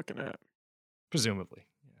what we're looking at. Presumably.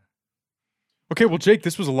 Yeah. Okay, well, Jake,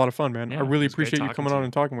 this was a lot of fun, man. Yeah, I really it was great appreciate you talking coming to on you.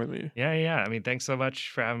 and talking with me. Yeah. I mean, thanks so much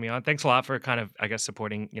for having me on. Thanks a lot for kind of, I guess,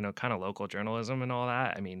 supporting, kind of local journalism and all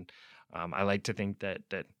that. I mean, I like to think that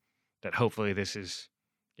hopefully this is,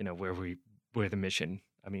 where the mission.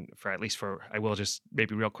 I mean, I will just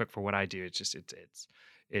maybe real quick for what I do. It's just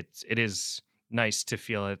it is nice to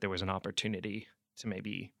feel that there was an opportunity to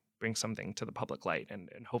maybe bring something to the public light, and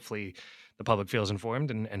hopefully the public feels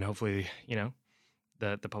informed, and hopefully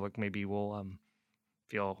the public maybe will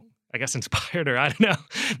feel, I guess, inspired, or I don't know,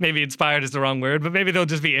 maybe inspired is the wrong word, but maybe they'll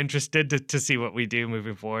just be interested to see what we do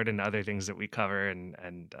moving forward and other things that we cover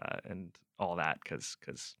and all that, because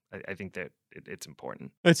I think that it's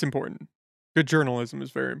important. It's important. Good journalism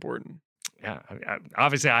is very important. Yeah,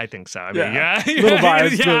 obviously I think so. I mean, Yeah. yeah, Little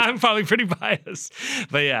biased, yeah, but- I'm probably pretty biased,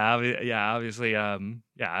 but yeah, obviously, I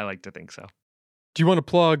like to think so. Do you want to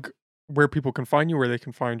plug where people can find you, where they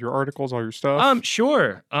can find your articles, all your stuff?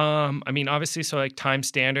 Sure. I mean, obviously, so like Time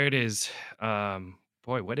Standard is,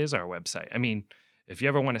 boy, what is our website? I mean, if you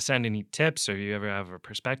ever want to send any tips, or you ever have a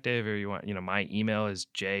perspective, or you want, my email is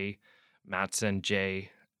jmatson,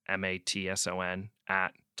 JMATSON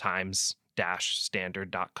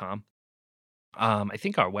 @times-standard.com. I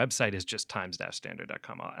think our website is just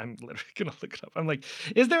times-standard.com. I'm literally gonna look it up. I'm like,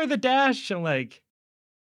 is there the dash? I'm like,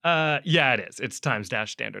 yeah, it is. It's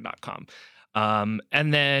times-standard.com.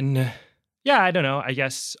 And then, yeah, I don't know. I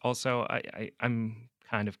guess also I'm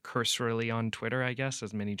kind of cursorily on Twitter, I guess,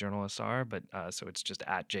 as many journalists are, but so it's just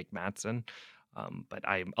 @Jake Matson. But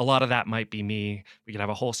a lot of that might be me. We could have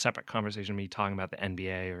a whole separate conversation, me talking about the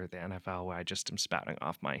NBA or the NFL, where I just am spouting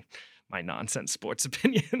off my nonsense sports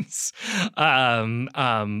opinions.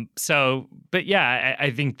 So, but yeah,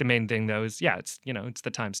 I think the main thing though is, yeah, it's, it's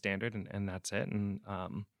the Time Standard, and that's it. And,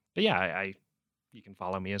 but yeah, you can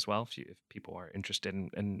follow me as well if people are interested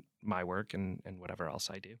in my work and whatever else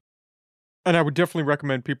I do. And I would definitely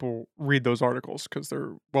recommend people read those articles because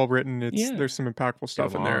they're well written. There's some impactful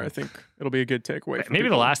stuff in there. long. I think it'll be a good takeaway. For Maybe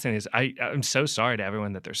people. the last thing is I'm so sorry to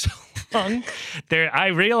everyone that they're so long. I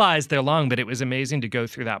realize they're long, but it was amazing to go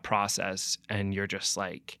through that process, and you're just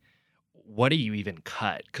like, what do you even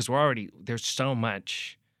cut? Because there's so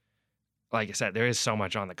much. Like I said, there is so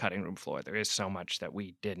much on the cutting room floor. There is so much that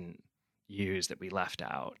we didn't use, that we left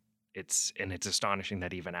out. It's astonishing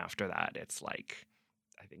that even after that, it's like,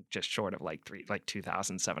 I think just short of like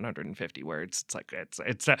 2,750 words. It's like,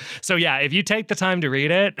 so yeah, if you take the time to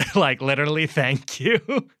read it, like literally, thank you.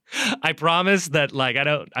 I promise that, like,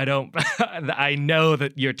 I know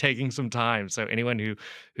that you're taking some time. So anyone who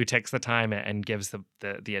takes the time and gives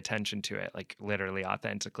the attention to it, like literally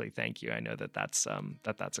authentically, thank you. I know that's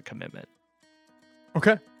a commitment.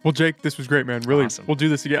 Okay. Well, Jake, this was great, man. Really, Awesome. We'll do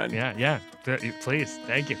this again. Yeah. Please.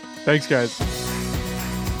 Thank you. Thanks, guys.